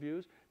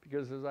worldviews,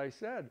 because, as I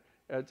said,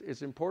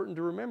 it's important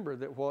to remember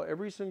that while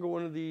every single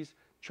one of these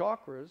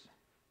chakras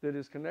that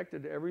is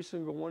connected to every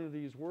single one of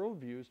these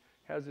worldviews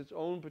has its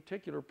own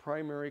particular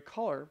primary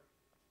color,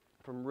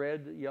 from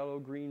red, yellow,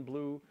 green,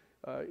 blue,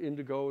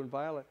 indigo, and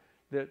violet,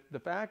 that the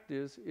fact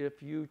is,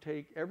 if you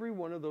take every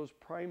one of those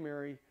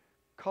primary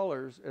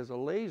colors as a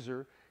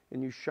laser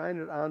and you shine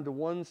it onto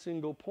one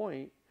single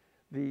point,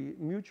 the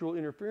mutual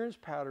interference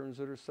patterns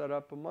that are set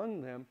up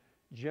among them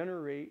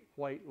generate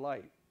white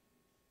light.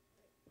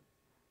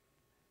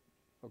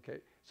 Okay,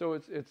 so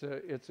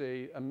it's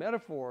a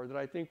metaphor that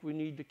I think we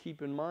need to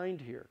keep in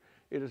mind here.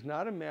 It is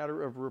not a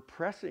matter of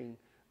repressing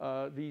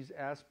these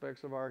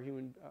aspects of our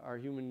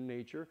human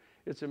nature.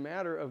 It's a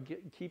matter of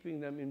keeping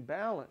them in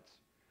balance,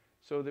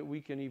 so that we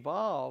can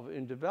evolve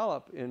and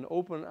develop and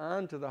open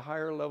on to the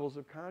higher levels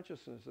of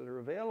consciousness that are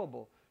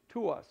available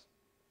to us.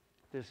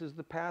 This is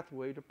the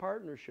pathway to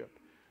partnership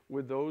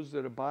with those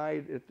that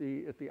abide at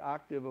the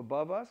octave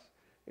above us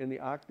and the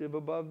octave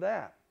above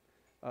that.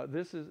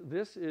 This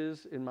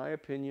is, in my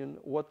opinion,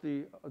 what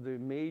the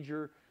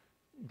major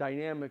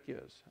dynamic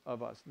is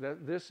of us.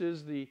 This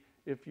is the,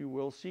 if you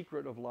will,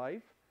 secret of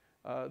life.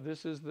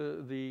 This is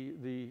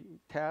the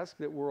task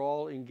that we're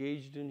all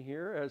engaged in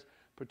here as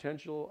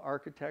potential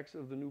architects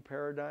of the new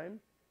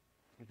paradigm.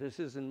 This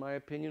is, in my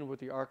opinion, what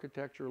the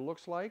architecture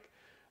looks like.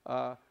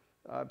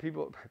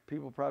 People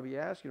probably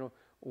ask,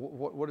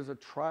 what is a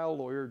trial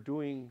lawyer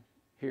doing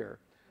here?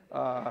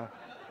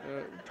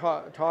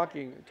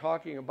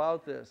 Talking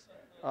about this.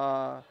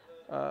 But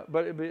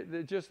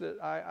it's just that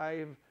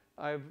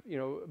I've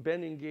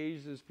been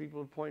engaged, as people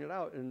have pointed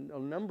out, in a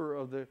number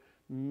of the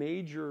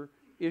major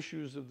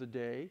issues of the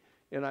day,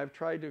 and I've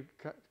tried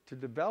to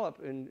develop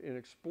and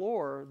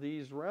explore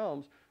these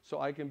realms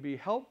so I can be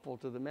helpful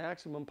to the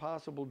maximum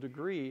possible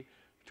degree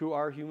to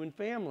our human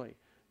family.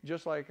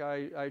 Just like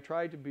I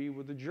try to be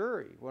with the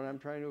jury when I'm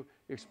trying to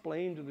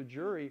explain to the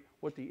jury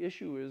what the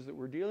issue is that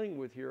we're dealing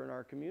with here in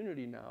our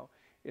community now,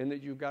 and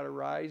that you've got to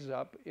rise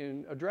up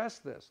and address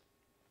this.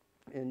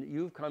 And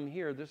you've come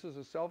here. This is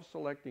a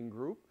self-selecting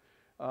group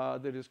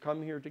that has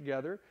come here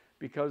together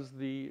because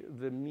the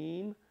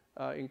meme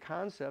and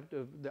concept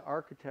of the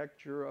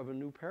architecture of a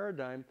new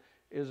paradigm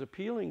is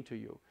appealing to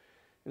you.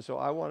 And so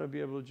I want to be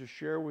able to just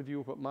share with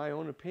you what my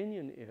own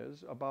opinion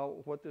is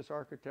about what this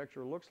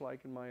architecture looks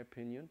like, in my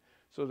opinion,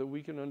 so that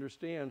we can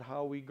understand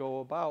how we go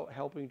about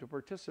helping to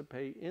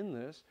participate in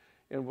this,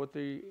 and what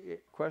the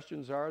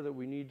questions are that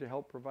we need to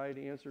help provide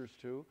answers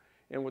to,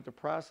 and what the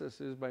process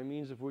is by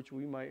means of which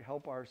we might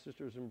help our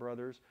sisters and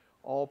brothers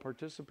all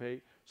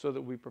participate, so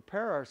that we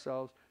prepare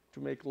ourselves to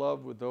make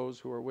love with those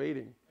who are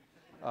waiting.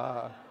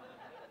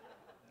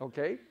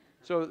 Okay,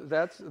 so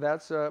that's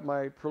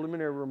my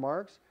preliminary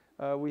remarks.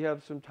 We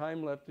have some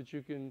time left that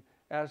you can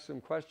ask some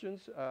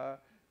questions.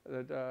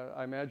 that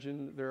I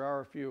imagine there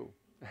are a few.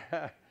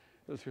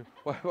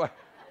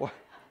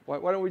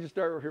 Why don't we just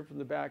start here from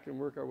the back and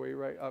work our way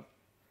right up,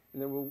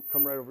 and then we'll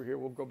come right over here.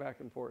 We'll go back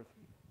and forth.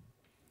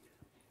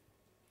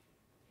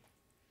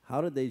 How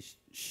did they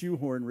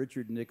shoehorn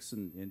Richard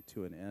Nixon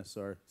into an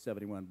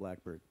SR-71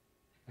 Blackbird?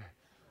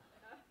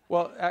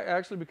 Well,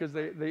 actually, because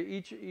they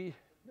each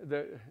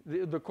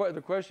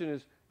the question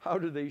is, how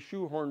did they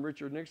shoehorn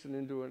Richard Nixon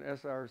into an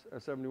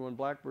SR-71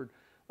 Blackbird?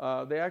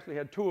 They actually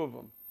had two of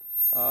them,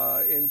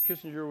 and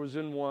Kissinger was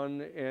in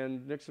one,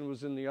 and Nixon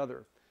was in the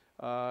other.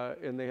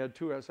 And they had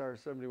two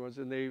SR-71s,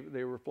 and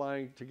they were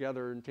flying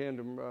together in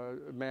tandem,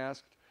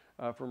 masked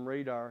from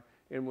radar,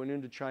 and went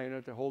into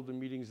China to hold the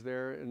meetings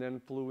there, and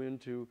then flew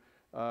into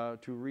to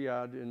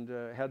Riyadh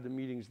and had the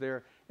meetings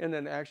there, and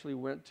then actually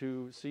went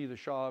to see the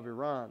Shah of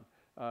Iran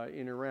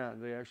in Iran.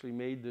 They actually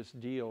made this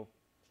deal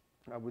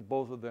with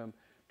both of them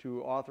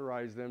to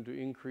authorize them to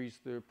increase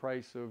the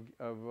price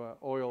of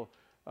oil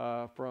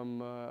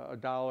from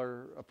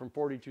from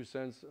 42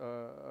 cents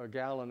a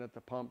gallon at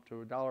the pump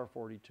to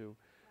 $1.42.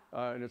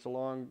 And it's a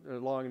long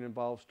and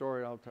involved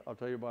story. I'll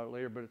tell you about it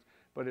later.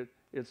 But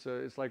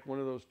it's like one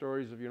of those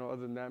stories of,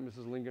 other than that,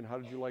 Mrs. Lincoln, how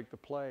did you like the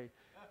play?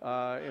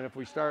 And if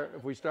we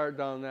start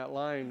down that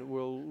line,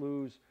 we'll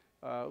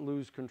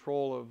lose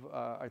control of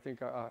I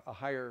think a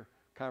higher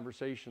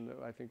conversation that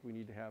I think we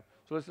need to have.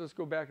 So let's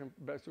go back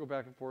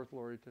and forth,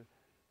 Lori.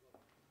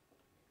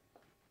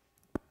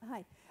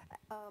 Hi.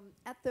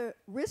 At the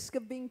risk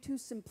of being too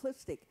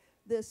simplistic,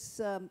 this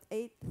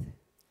eighth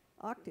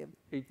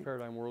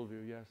paradigm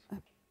worldview, yes.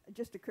 It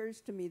just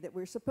occurs to me that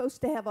we're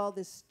supposed to have all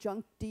this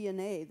junk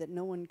DNA that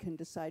no one can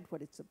decide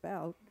what it's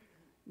about.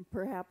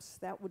 Perhaps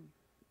that would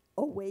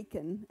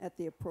awaken at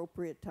the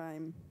appropriate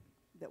time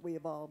that we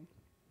evolve.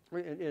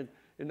 And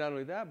not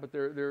only that, but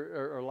there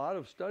are a lot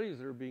of studies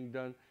that are being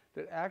done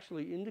that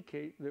actually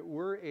indicate that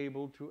we're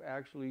able to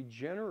actually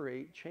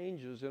generate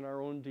changes in our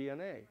own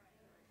DNA.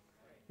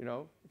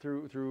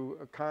 Through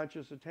a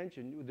conscious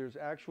attention. There's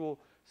actual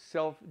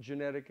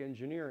self-genetic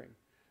engineering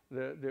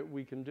that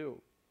we can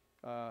do.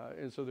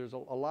 And so there's a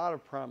lot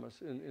of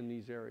promise in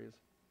these areas.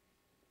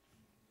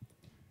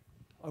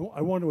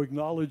 I want to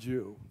acknowledge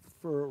you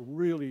for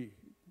really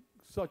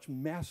such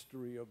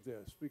mastery of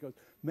this, because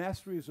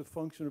mastery is a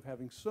function of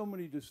having so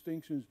many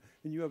distinctions,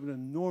 and you have an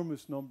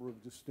enormous number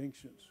of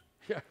distinctions.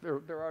 Yeah,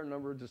 there are a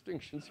number of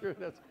distinctions here.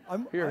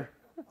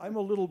 I'm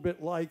a little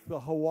bit like the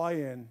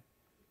Hawaiian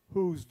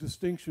whose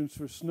distinctions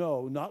for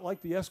snow, not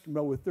like the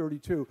Eskimo with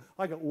 32.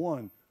 I got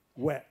one,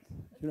 wet,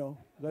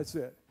 that's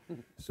it.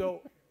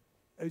 So,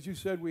 as you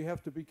said, we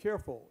have to be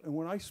careful. And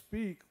when I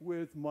speak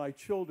with my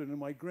children and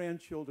my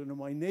grandchildren and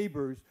my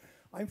neighbors,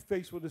 I'm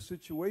faced with a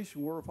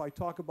situation where if I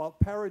talk about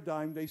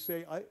paradigm, they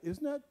say,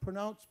 isn't that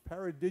pronounced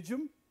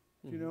paradigm?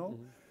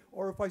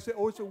 Or if I say,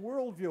 it's a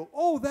worldview.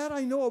 Oh, that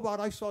I know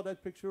about. I saw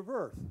that picture of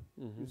Earth,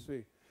 you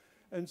see.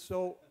 And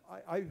so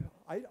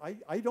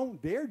I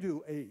don't dare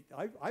do 8.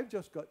 I've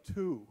just got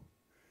 2.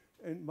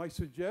 And my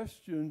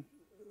suggestion,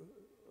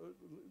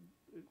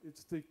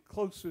 it's the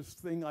closest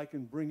thing I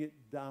can bring it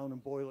down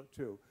and boil it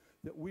to,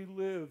 that we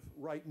live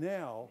right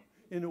now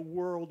in a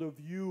world of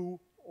you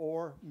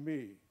or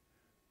me,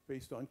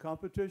 based on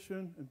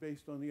competition and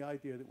based on the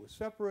idea that we're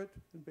separate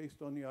and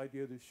based on the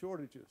idea there's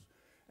shortages.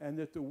 And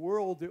that the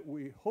world that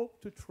we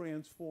hope to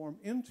transform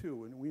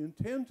into, and we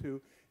intend to,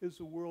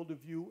 is a world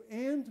of you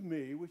and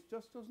me, which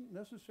just doesn't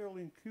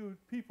necessarily include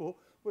people,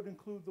 but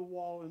include the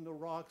wall and the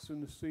rocks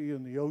and the sea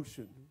and the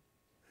ocean.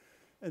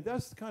 And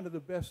that's kind of the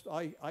best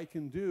I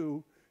can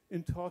do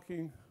in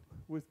talking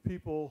with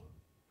people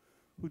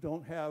who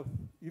don't have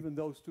even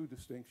those 2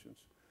 distinctions.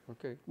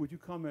 Okay. Would you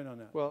comment on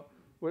that? Well,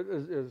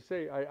 as I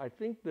say, I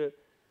think that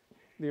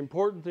the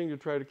important thing to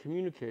try to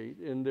communicate,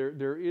 and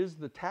there is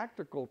the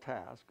tactical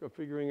task of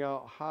figuring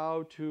out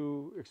how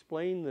to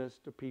explain this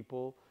to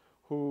people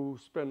who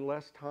spend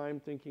less time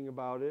thinking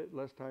about it,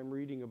 less time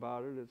reading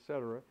about it,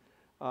 etc.,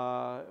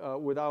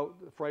 without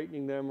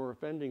frightening them or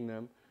offending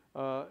them.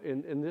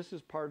 And this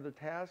is part of the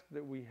task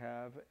that we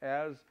have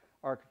as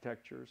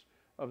architectures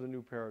of the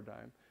new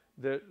paradigm.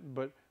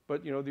 But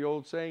the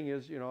old saying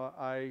is,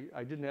 I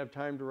didn't have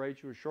time to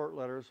write you a short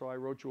letter, so I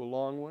wrote you a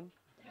long one.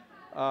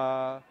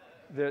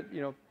 That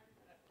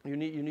you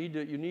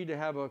need to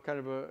have a kind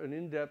of an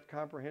in-depth,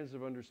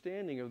 comprehensive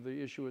understanding of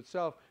the issue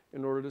itself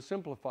in order to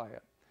simplify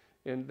it,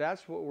 and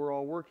that's what we're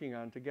all working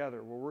on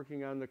together. We're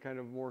working on the kind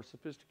of more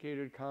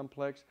sophisticated,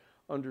 complex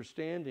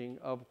understanding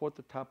of what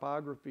the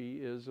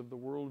topography is of the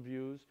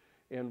worldviews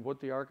and what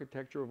the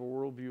architecture of a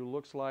worldview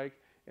looks like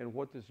and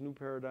what this new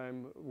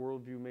paradigm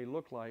worldview may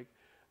look like,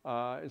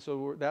 and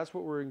so that's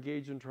what we're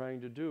engaged in trying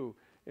to do.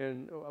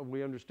 And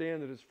we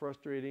understand that it's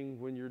frustrating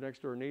when your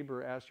next door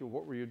neighbor asks you,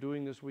 what were you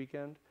doing this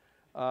weekend?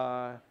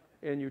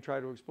 And you try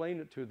to explain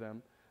it to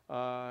them.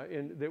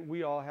 And that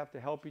we all have to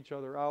help each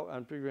other out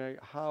on figuring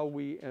out how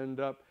we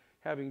end up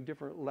having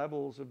different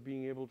levels of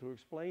being able to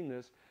explain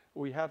this.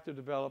 We have to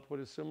develop what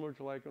is similar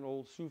to like an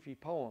old Sufi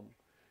poem.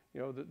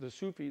 The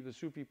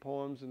Sufi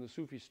poems and the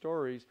Sufi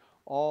stories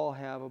all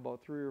have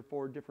about 3 or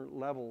 4 different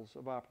levels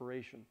of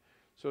operation.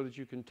 so that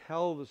you can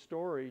tell the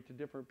story to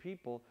different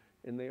people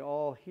and they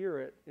all hear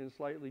it in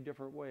slightly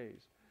different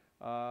ways.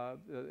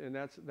 And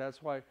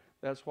that's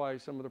why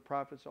some of the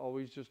prophets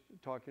always just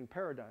talk in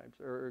paradigms,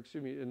 or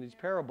excuse me, in these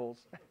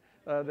parables.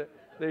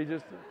 They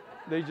just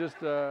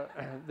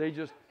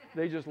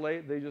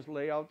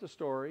lay out the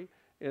story,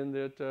 and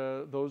that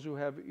those who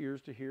have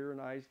ears to hear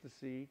and eyes to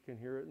see can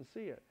hear it and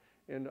see it,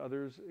 and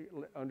others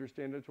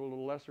understand it to a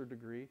little lesser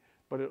degree.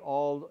 But it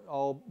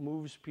all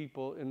moves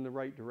people in the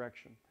right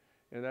direction,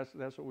 and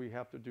that's what we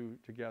have to do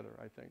together,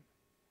 I think.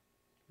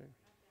 Okay.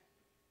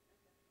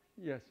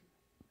 Yes.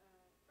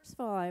 First of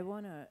all, I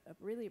want to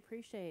really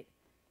appreciate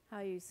how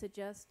you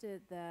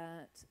suggested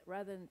that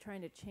rather than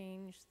trying to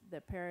change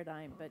the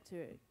paradigm, but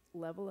to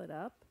level it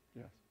up.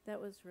 Yes.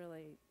 That was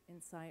really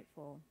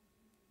insightful.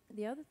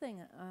 The other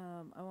thing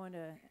I want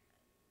to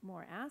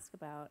more ask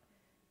about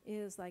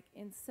is, like,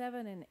 in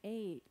 7 and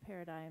 8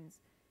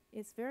 paradigms,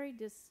 it's very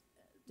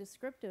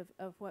descriptive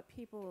of what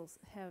people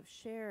have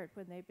shared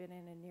when they've been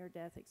in a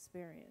near-death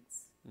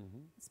experience,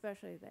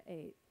 especially the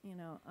 8,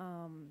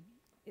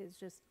 is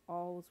just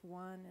all's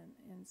one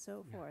and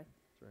so forth.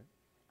 That's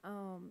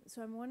right.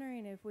 So I'm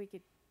wondering if we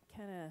could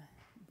kind of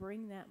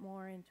bring that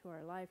more into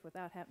our life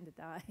without having to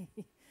die,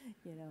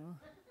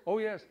 Oh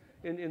yes,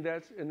 and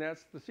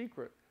that's the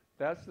secret.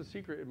 That's the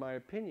secret, in my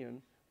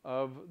opinion,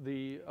 of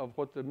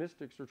what the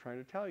mystics are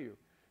trying to tell you.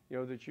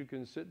 That you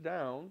can sit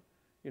down,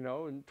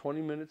 in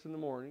 20 minutes in the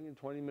morning and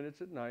 20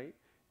 minutes at night,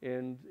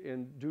 and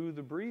do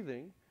the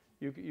breathing.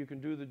 You can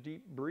do the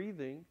deep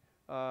breathing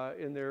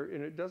in there,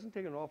 and it doesn't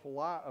take an awful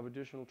lot of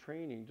additional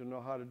training to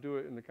know how to do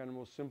it in the kind of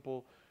most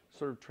simple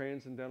sort of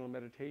transcendental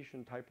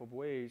meditation type of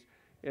ways.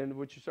 And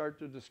what you start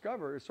to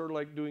discover is sort of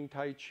like doing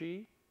Tai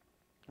Chi.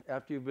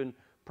 After you've been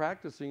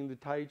practicing the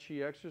Tai Chi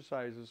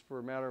exercises for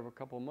a matter of a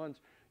couple of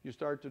months, you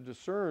start to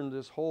discern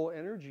this whole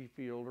energy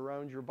field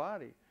around your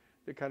body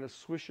that kind of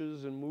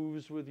swishes and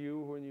moves with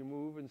you when you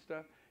move and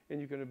stuff. And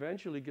you can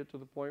eventually get to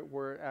the point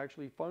where it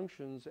actually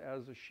functions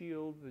as a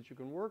shield that you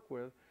can work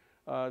with.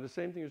 The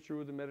same thing is true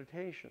with the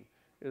meditation,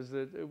 is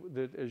that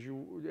as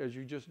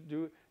you just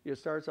do it, it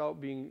starts out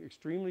being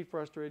extremely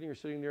frustrating. You're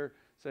sitting there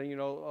saying,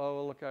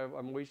 oh, look,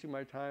 I'm wasting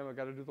my time. I've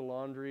got to do the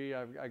laundry.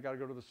 I've got to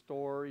go to the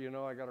store.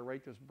 I got to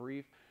write this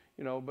brief.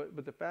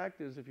 But the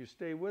fact is, if you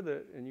stay with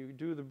it and you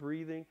do the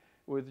breathing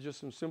with just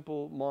some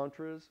simple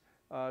mantras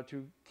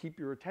to keep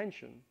your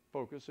attention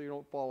focused so you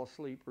don't fall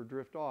asleep or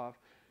drift off,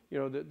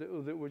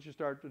 that what you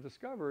start to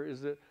discover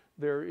is that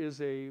there is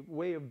a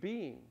way of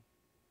being.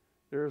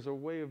 There's a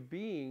way of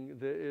being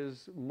that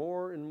is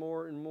more and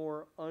more and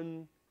more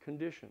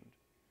unconditioned.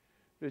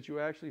 That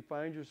you actually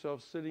find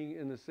yourself sitting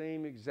in the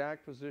same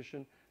exact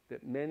position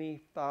that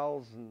many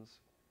thousands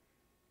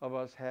of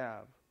us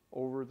have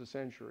over the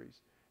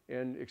centuries,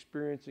 and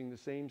experiencing the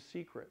same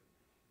secret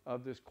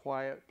of this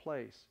quiet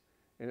place.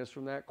 And it's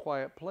from that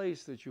quiet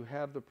place that you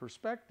have the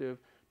perspective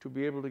to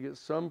be able to get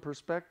some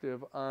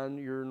perspective on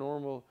your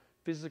normal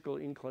physical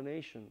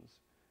inclinations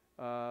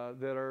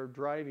that are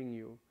driving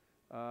you.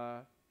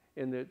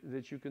 And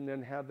that you can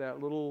then have that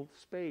little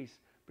space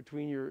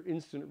between your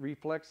instant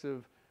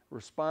reflexive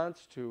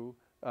response to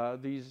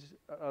these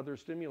other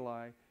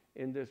stimuli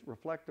and just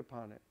reflect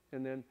upon it,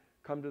 and then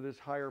come to this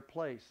higher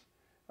place.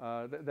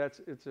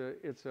 It's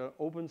an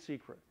open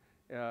secret,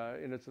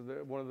 and it's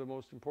one of the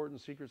most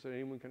important secrets that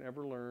anyone can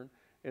ever learn.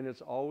 And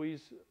it's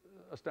always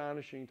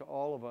astonishing to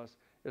all of us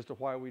as to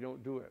why we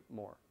don't do it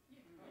more,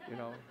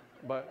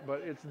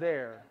 But it's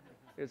there.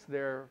 It's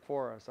there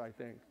for us, I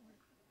think.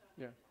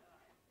 Yeah.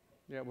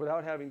 Yeah,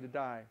 without having to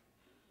die.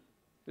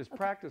 It's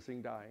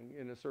practicing dying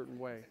in a certain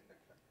way.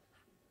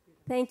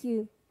 Thank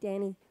you,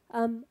 Danny.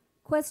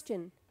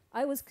 Question.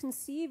 I was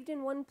conceived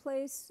in one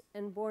place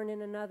and born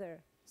in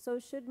another. So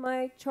should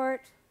my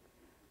chart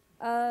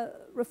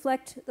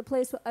reflect the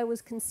place I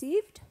was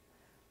conceived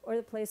or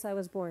the place I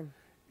was born?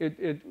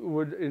 It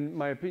would, in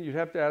my opinion, you'd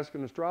have to ask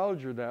an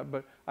astrologer that,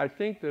 but I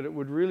think that it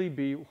would really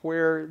be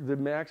where the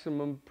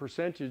maximum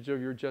percentage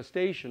of your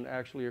gestation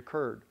actually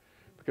occurred.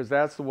 Because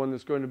that's the one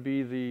that's going to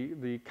be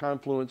the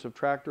confluence of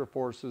tractor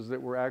forces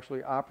that were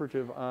actually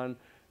operative on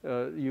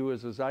you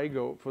as a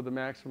zygote for the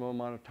maximum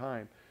amount of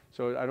time.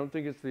 So I don't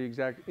think it's the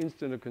exact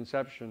instant of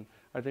conception.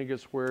 I think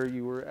it's where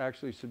you were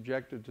actually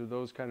subjected to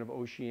those kind of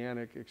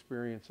oceanic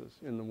experiences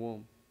in the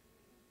womb.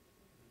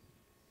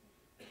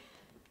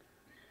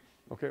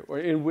 Okay,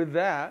 and with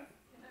that,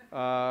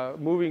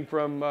 moving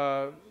from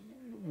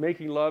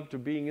making love to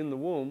being in the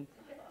womb,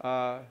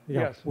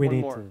 yes, we one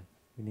need more. to.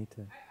 We need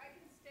to. I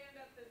can stand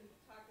up and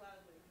talk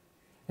loudly.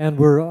 And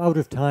we're out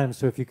of time,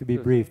 so if you could be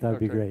Yes, brief, that would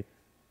be okay. great.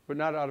 But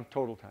not out of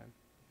total time.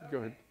 Go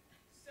ahead.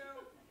 So,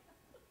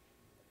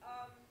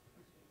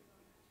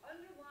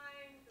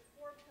 underlying the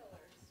 4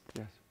 pillars,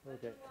 Yes.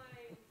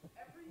 underlying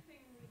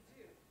everything we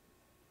do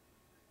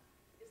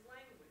is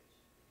language.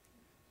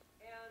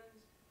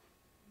 And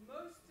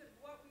most of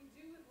what we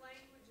do with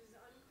language is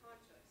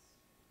unconscious.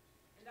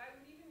 And I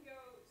would even go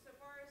so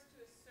far as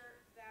to assert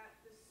that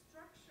the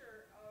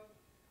structure of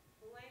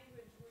the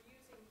language we're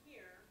using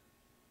here,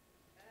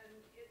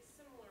 and it's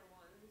similar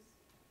ones,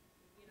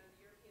 the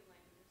European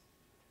languages,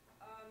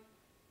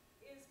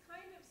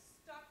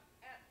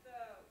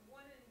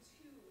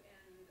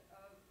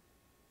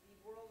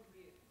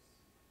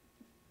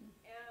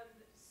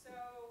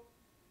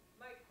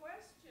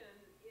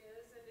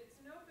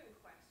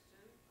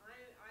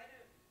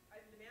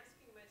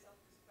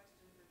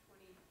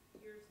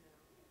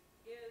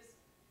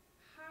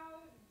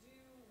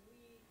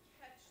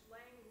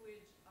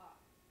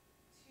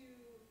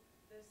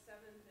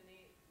 seventh and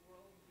eighth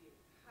worldview?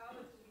 How do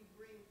we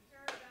bring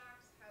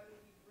paradox? How do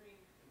we bring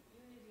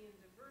unity and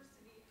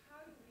diversity?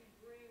 How do we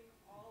bring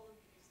all of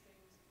these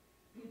things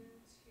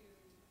into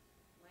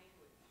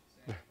language?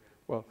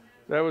 Well,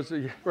 that was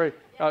right.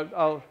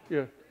 I'll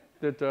yeah.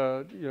 That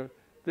you know.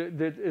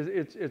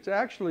 It's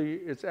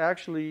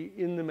actually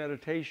in the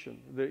meditation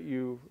that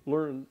you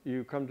learn,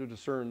 you come to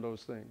discern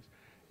those things.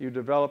 You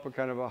develop a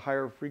kind of a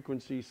higher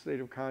frequency state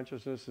of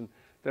consciousness, and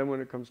then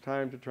when it comes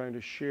time to trying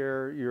to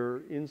share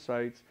your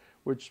insights,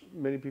 which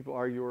many people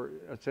argue are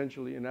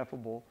essentially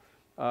ineffable,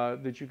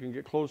 that you can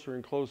get closer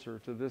and closer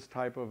to this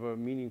type of a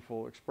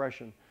meaningful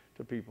expression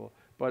to people.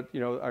 But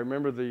you know, I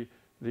remember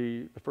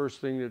the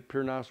first thing that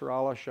Pir Nasser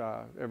Allah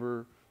Shah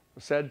ever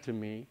said to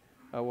me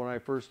when I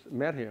first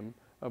met him,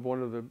 of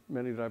one of the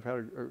many that I've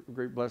had a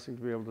great blessing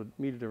to be able to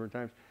meet at different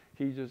times.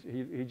 He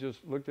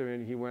just looked at me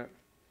and he went.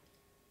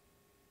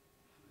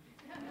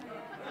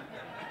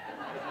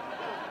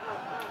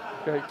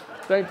 Okay,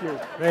 thank you.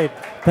 Great,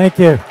 thank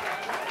you.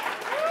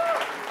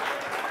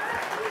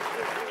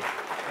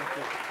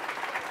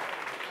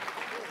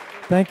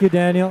 Thank you,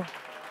 Daniel.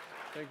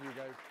 Thank you,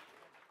 guys.